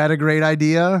 you had a great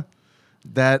idea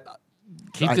that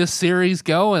Keep this series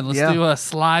going. Let's do a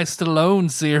Sly Stallone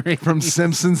series. from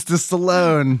Simpsons to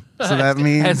Stallone. So that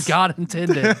means as God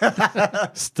intended.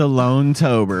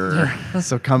 Stallone-tober.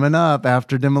 So coming up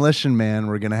after Demolition Man,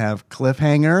 we're going to have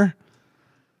Cliffhanger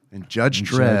and Judge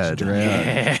Dredd.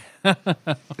 Dredd.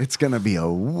 It's going to be a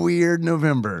weird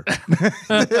November.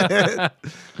 And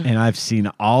I've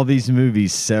seen all these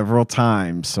movies several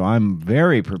times, so I'm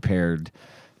very prepared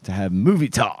to have movie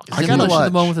talk. Is I gotta Demolition the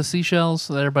watch. one with the seashells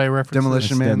that everybody references?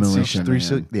 Demolition It's Man. Demolition three,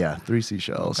 Man. three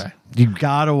seashells. Okay. You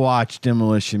gotta watch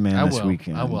Demolition Man I this will.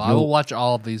 weekend. I will. I will watch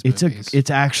all of these It's movies.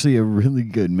 it's actually a really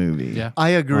good movie. Yeah. I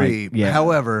agree. Like, yeah.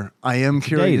 However, I am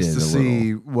curious dated to a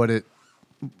see what it.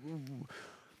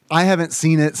 I haven't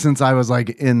seen it since I was like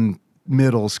in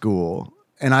middle school,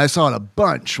 and I saw it a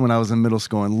bunch when I was in middle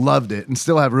school and loved it, and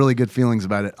still have really good feelings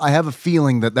about it. I have a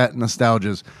feeling that nostalgia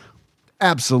is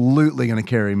absolutely going to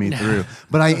carry me through,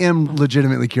 but I am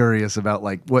legitimately curious about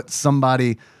like what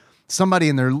somebody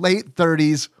in their late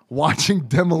 30s watching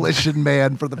Demolition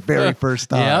Man for the very first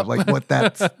time, Yep. like what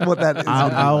that is.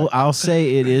 I'll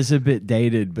say it is a bit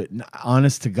dated, but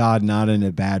honest to God, not in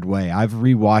a bad way. I've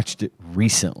rewatched it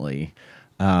recently,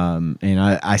 and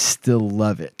I still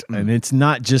love it. And it's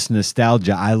not just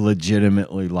nostalgia. I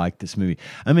legitimately like this movie.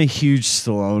 I'm a huge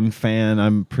Stallone fan.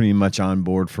 I'm pretty much on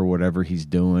board for whatever he's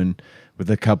doing, with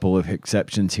a couple of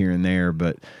exceptions here and there,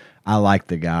 but I like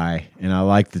the guy and I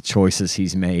like the choices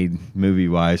he's made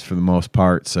movie-wise for the most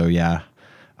part. So yeah,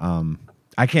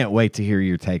 I can't wait to hear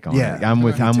your take on Yeah, it. I'm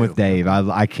with too. Dave.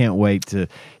 I can't wait to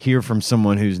hear from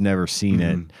someone who's never seen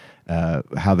it,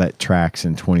 how that tracks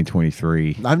in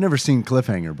 2023. I've never seen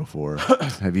Cliffhanger before.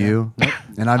 Have you?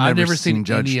 And I've never seen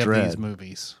Judge any Dredd. of these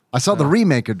movies. I saw the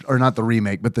remake, or not the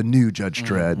remake, but the new Judge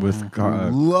Dredd. With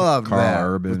Love Carl that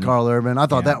Urban. with Carl Urban. I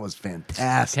thought Yeah. that was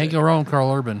fantastic. Can't go wrong with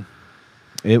Carl Urban.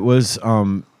 It was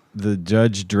the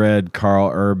Judge Dredd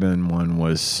Carl Urban one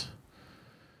was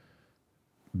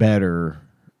better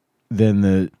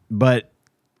than but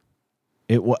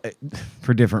it was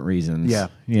for different reasons. Yeah.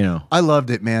 you know. I loved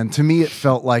it, man. To me, it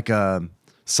felt like a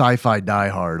sci-fi Die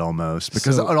Hard almost,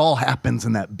 because So- it all happens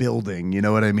in that building. You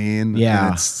know what I mean? Yeah.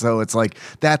 And it's like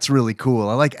that's really cool.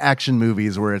 I like action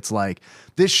movies where it's like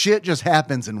this shit just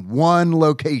happens in one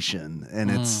location, and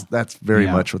that's very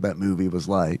Yeah. much what that movie was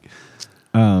like.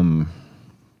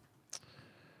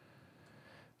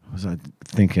 What was I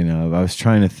thinking of? I was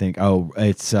trying to think. Oh,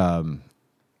 it's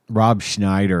Rob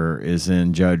Schneider is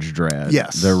in Judge Dredd.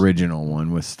 Yes. The original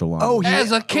one with Stallone. Oh, yeah.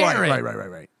 As a carrot.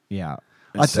 Right. yeah.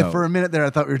 For a minute there, I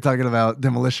thought we were talking about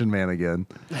Demolition Man again.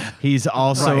 He's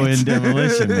also Right. in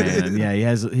Demolition Man. Yeah,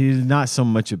 he's not so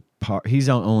much a part. He's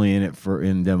only in it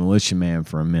in Demolition Man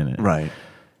for a minute. Right.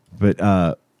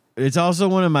 But it's also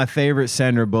one of my favorite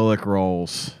Sandra Bullock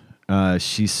roles.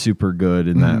 She's super good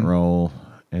in that role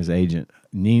as Agent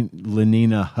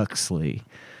Lenina Huxley.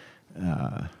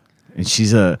 And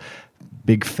she's a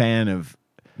big fan of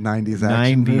 90s action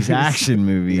 90s movies. action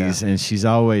movies, Yeah. and she's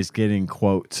always getting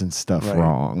quotes and stuff Right.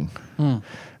 wrong.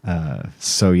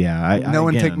 So yeah, No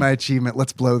one again, take my achievement.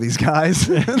 Let's blow these guys.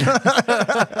 you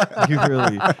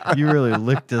really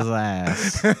licked his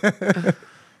ass.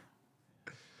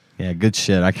 Yeah, good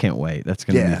shit. I can't wait. That's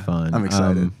gonna be fun. I'm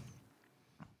excited.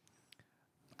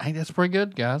 I think that's pretty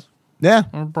good, guys. Yeah.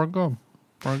 Pretty good.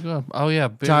 Pretty good. Oh, yeah.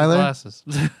 Big Tyler? glasses.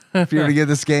 If you were to give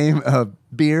this game a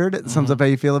beard, it sums up how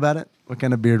you feel about it. What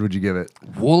kind of beard would you give it?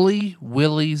 Woolly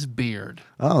Willie's beard.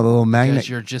 Oh, the little magnet. Because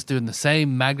you're just doing the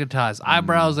same magnetized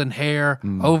eyebrows and hair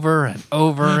over and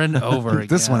over and over again.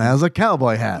 This one has a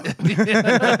cowboy hat.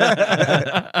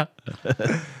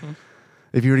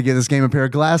 If you were to give this game a pair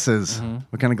of glasses,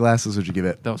 what kind of glasses would you give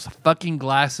it? those fucking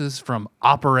glasses from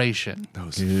Operation.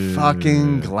 Those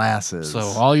fucking glasses. So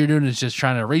all you're doing is just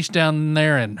trying to reach down in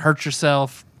there and hurt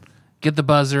yourself, get the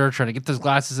buzzer, try to get those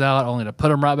glasses out, only to put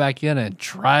them right back in and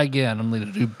try again, only to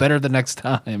do better the next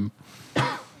time.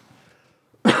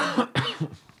 There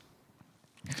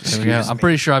we go. I'm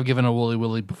pretty sure I've given a Woolly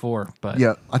Willy before, but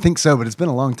Yeah, I think so, but it's been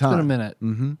a long it's been a time. minute.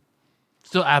 Mm-hmm.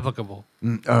 Still applicable.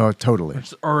 Oh, totally.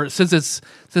 Or since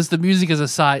the music is a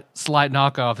slight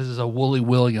knockoff, this is a Woolly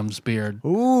Williams beard.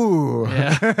 Ooh,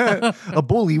 Yeah. a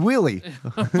bully willy.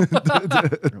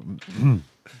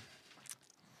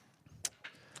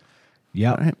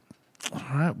 Yep. All right. All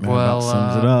right. That Well, about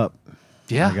sums it up.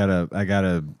 Yeah. I got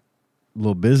a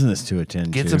little business to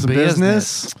attend Get to. some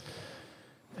Business.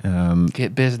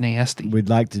 Get busy nasty. We'd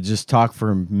like to just talk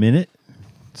for a minute,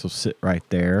 so sit right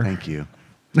there. Thank you.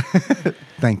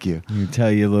 Thank you. We can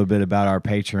tell you a little bit about our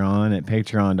Patreon at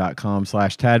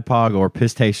patreon.com/tadpog or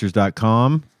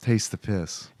pisstasters.com. Taste the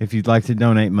piss. If you'd like to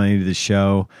donate money to the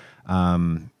show,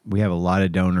 we have a lot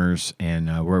of donors,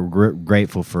 and we're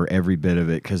grateful for every bit of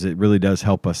it because it really does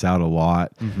help us out a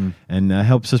lot and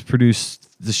helps us produce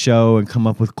the show and come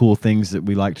up with cool things that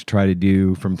we like to try to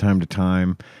do from time to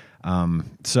time.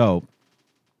 So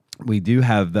we do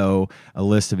have, though, a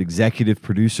list of executive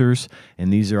producers,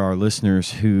 and these are our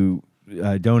listeners who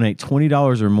donate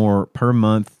 $20 or more per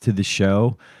month to the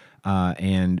show.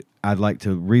 And I'd like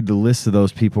to read the list of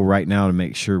those people right now to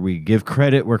make sure we give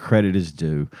credit where credit is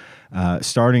due.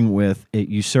 Starting with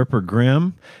Usurper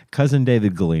Grimm, Cousin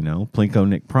David Galino, Plinko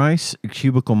Nick Price,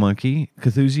 Cubicle Monkey,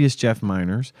 Cthusiast Jeff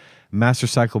Miners, Master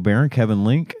Cycle Baron Kevin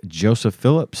Link, Joseph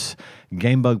Phillips,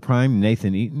 Gamebug Prime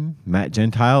Nathan Eaton, Matt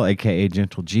Gentile, a.k.a.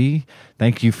 Gentle G.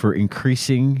 Thank you for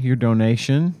increasing your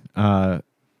donation by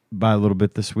a little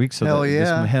bit this week. So Hell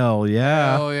yeah. Hell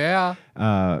yeah. Oh, yeah.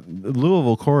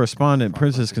 Louisville correspondent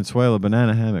Princess Consuela,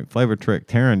 Banana Hammock, Flavor Trick,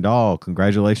 Taryn Dahl,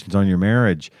 congratulations on your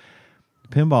marriage.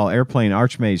 Pinball Airplane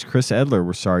Archmage Chris Edler,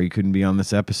 we're sorry you couldn't be on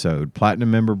this episode.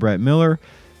 Platinum member Brett Miller,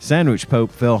 Sandwich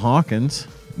Pope Phil Hawkins,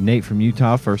 Nate from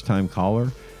Utah, first time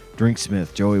caller,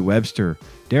 Drinksmith Joey Webster,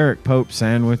 Derek Pope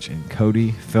Sandwich, and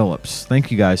Cody Phillips.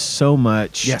 Thank you guys so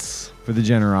much for the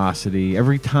generosity.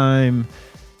 Every time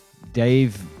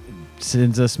Dave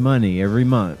sends us money every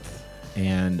month,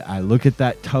 and I look at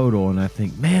that total and I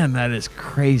think, man, that is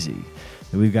crazy.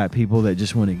 We've got people that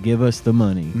just want to give us the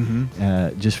money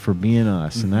just for being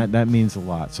us, and that means a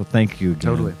lot. So thank you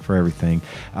again for everything.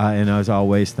 And as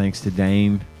always, thanks to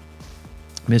Dane,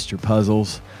 Mr.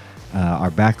 Puzzles,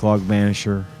 our backlog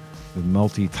vanisher, the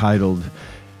multi-titled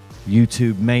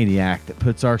YouTube maniac that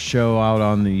puts our show out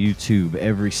on the YouTube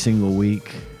every single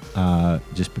week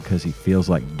just because he feels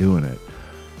like doing it.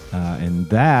 And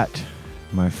that,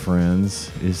 my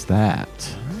friends, is that.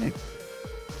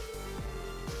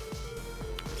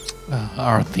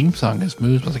 Our theme song is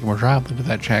Moves by Sycamore Drive. Look at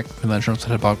that check from that show at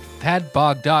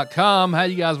tadpog.com. How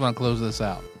do you guys want to close this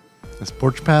out? As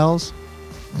Porch Pals?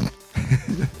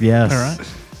 Yes. All right.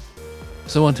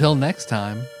 So until next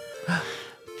time,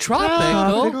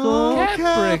 Tropical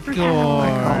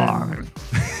Capricorn.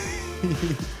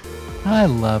 I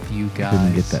love you guys.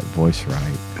 Didn't get that voice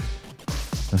right.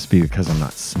 Must be because I'm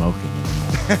not smoking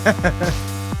anymore.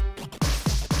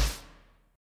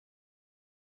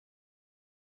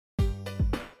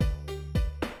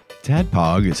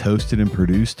 Tadpog is hosted and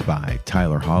produced by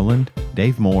Tyler Holland,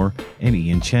 Dave Moore, and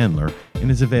Ian Chandler,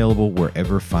 and is available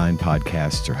wherever fine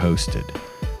podcasts are hosted.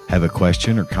 Have a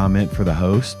question or comment for the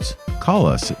hosts? Call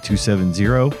us at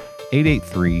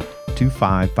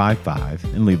 270-883-2555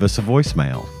 and leave us a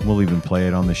voicemail. We'll even play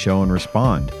it on the show and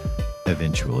respond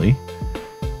eventually.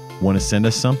 Want to send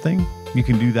us something? You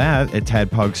can do that at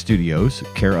Tadpog Studios,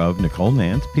 care of Nicole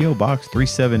Nance, P.O. Box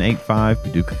 3785,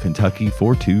 Paducah, Kentucky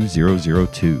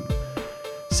 42002.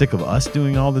 Sick of us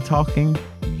doing all the talking?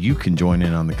 You can join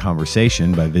in on the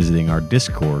conversation by visiting our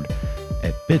Discord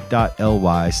at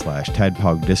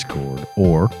bit.ly/tadpogdiscord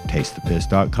or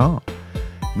tastethepiss.com.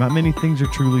 Not many things are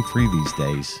truly free these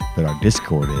days, but our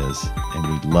Discord is,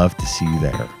 and we'd love to see you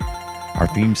there. Our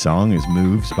theme song is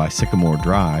Moves by Sycamore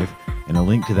Drive, and a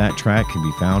link to that track can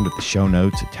be found at the show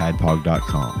notes at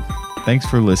tadpog.com. Thanks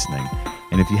for listening,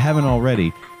 and if you haven't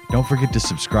already, don't forget to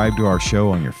subscribe to our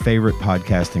show on your favorite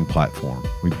podcasting platform.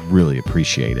 We'd really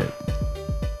appreciate it.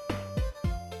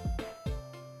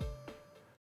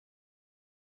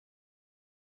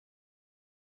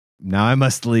 Now I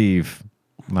must leave.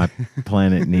 My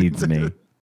planet needs me. Believe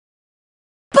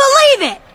it!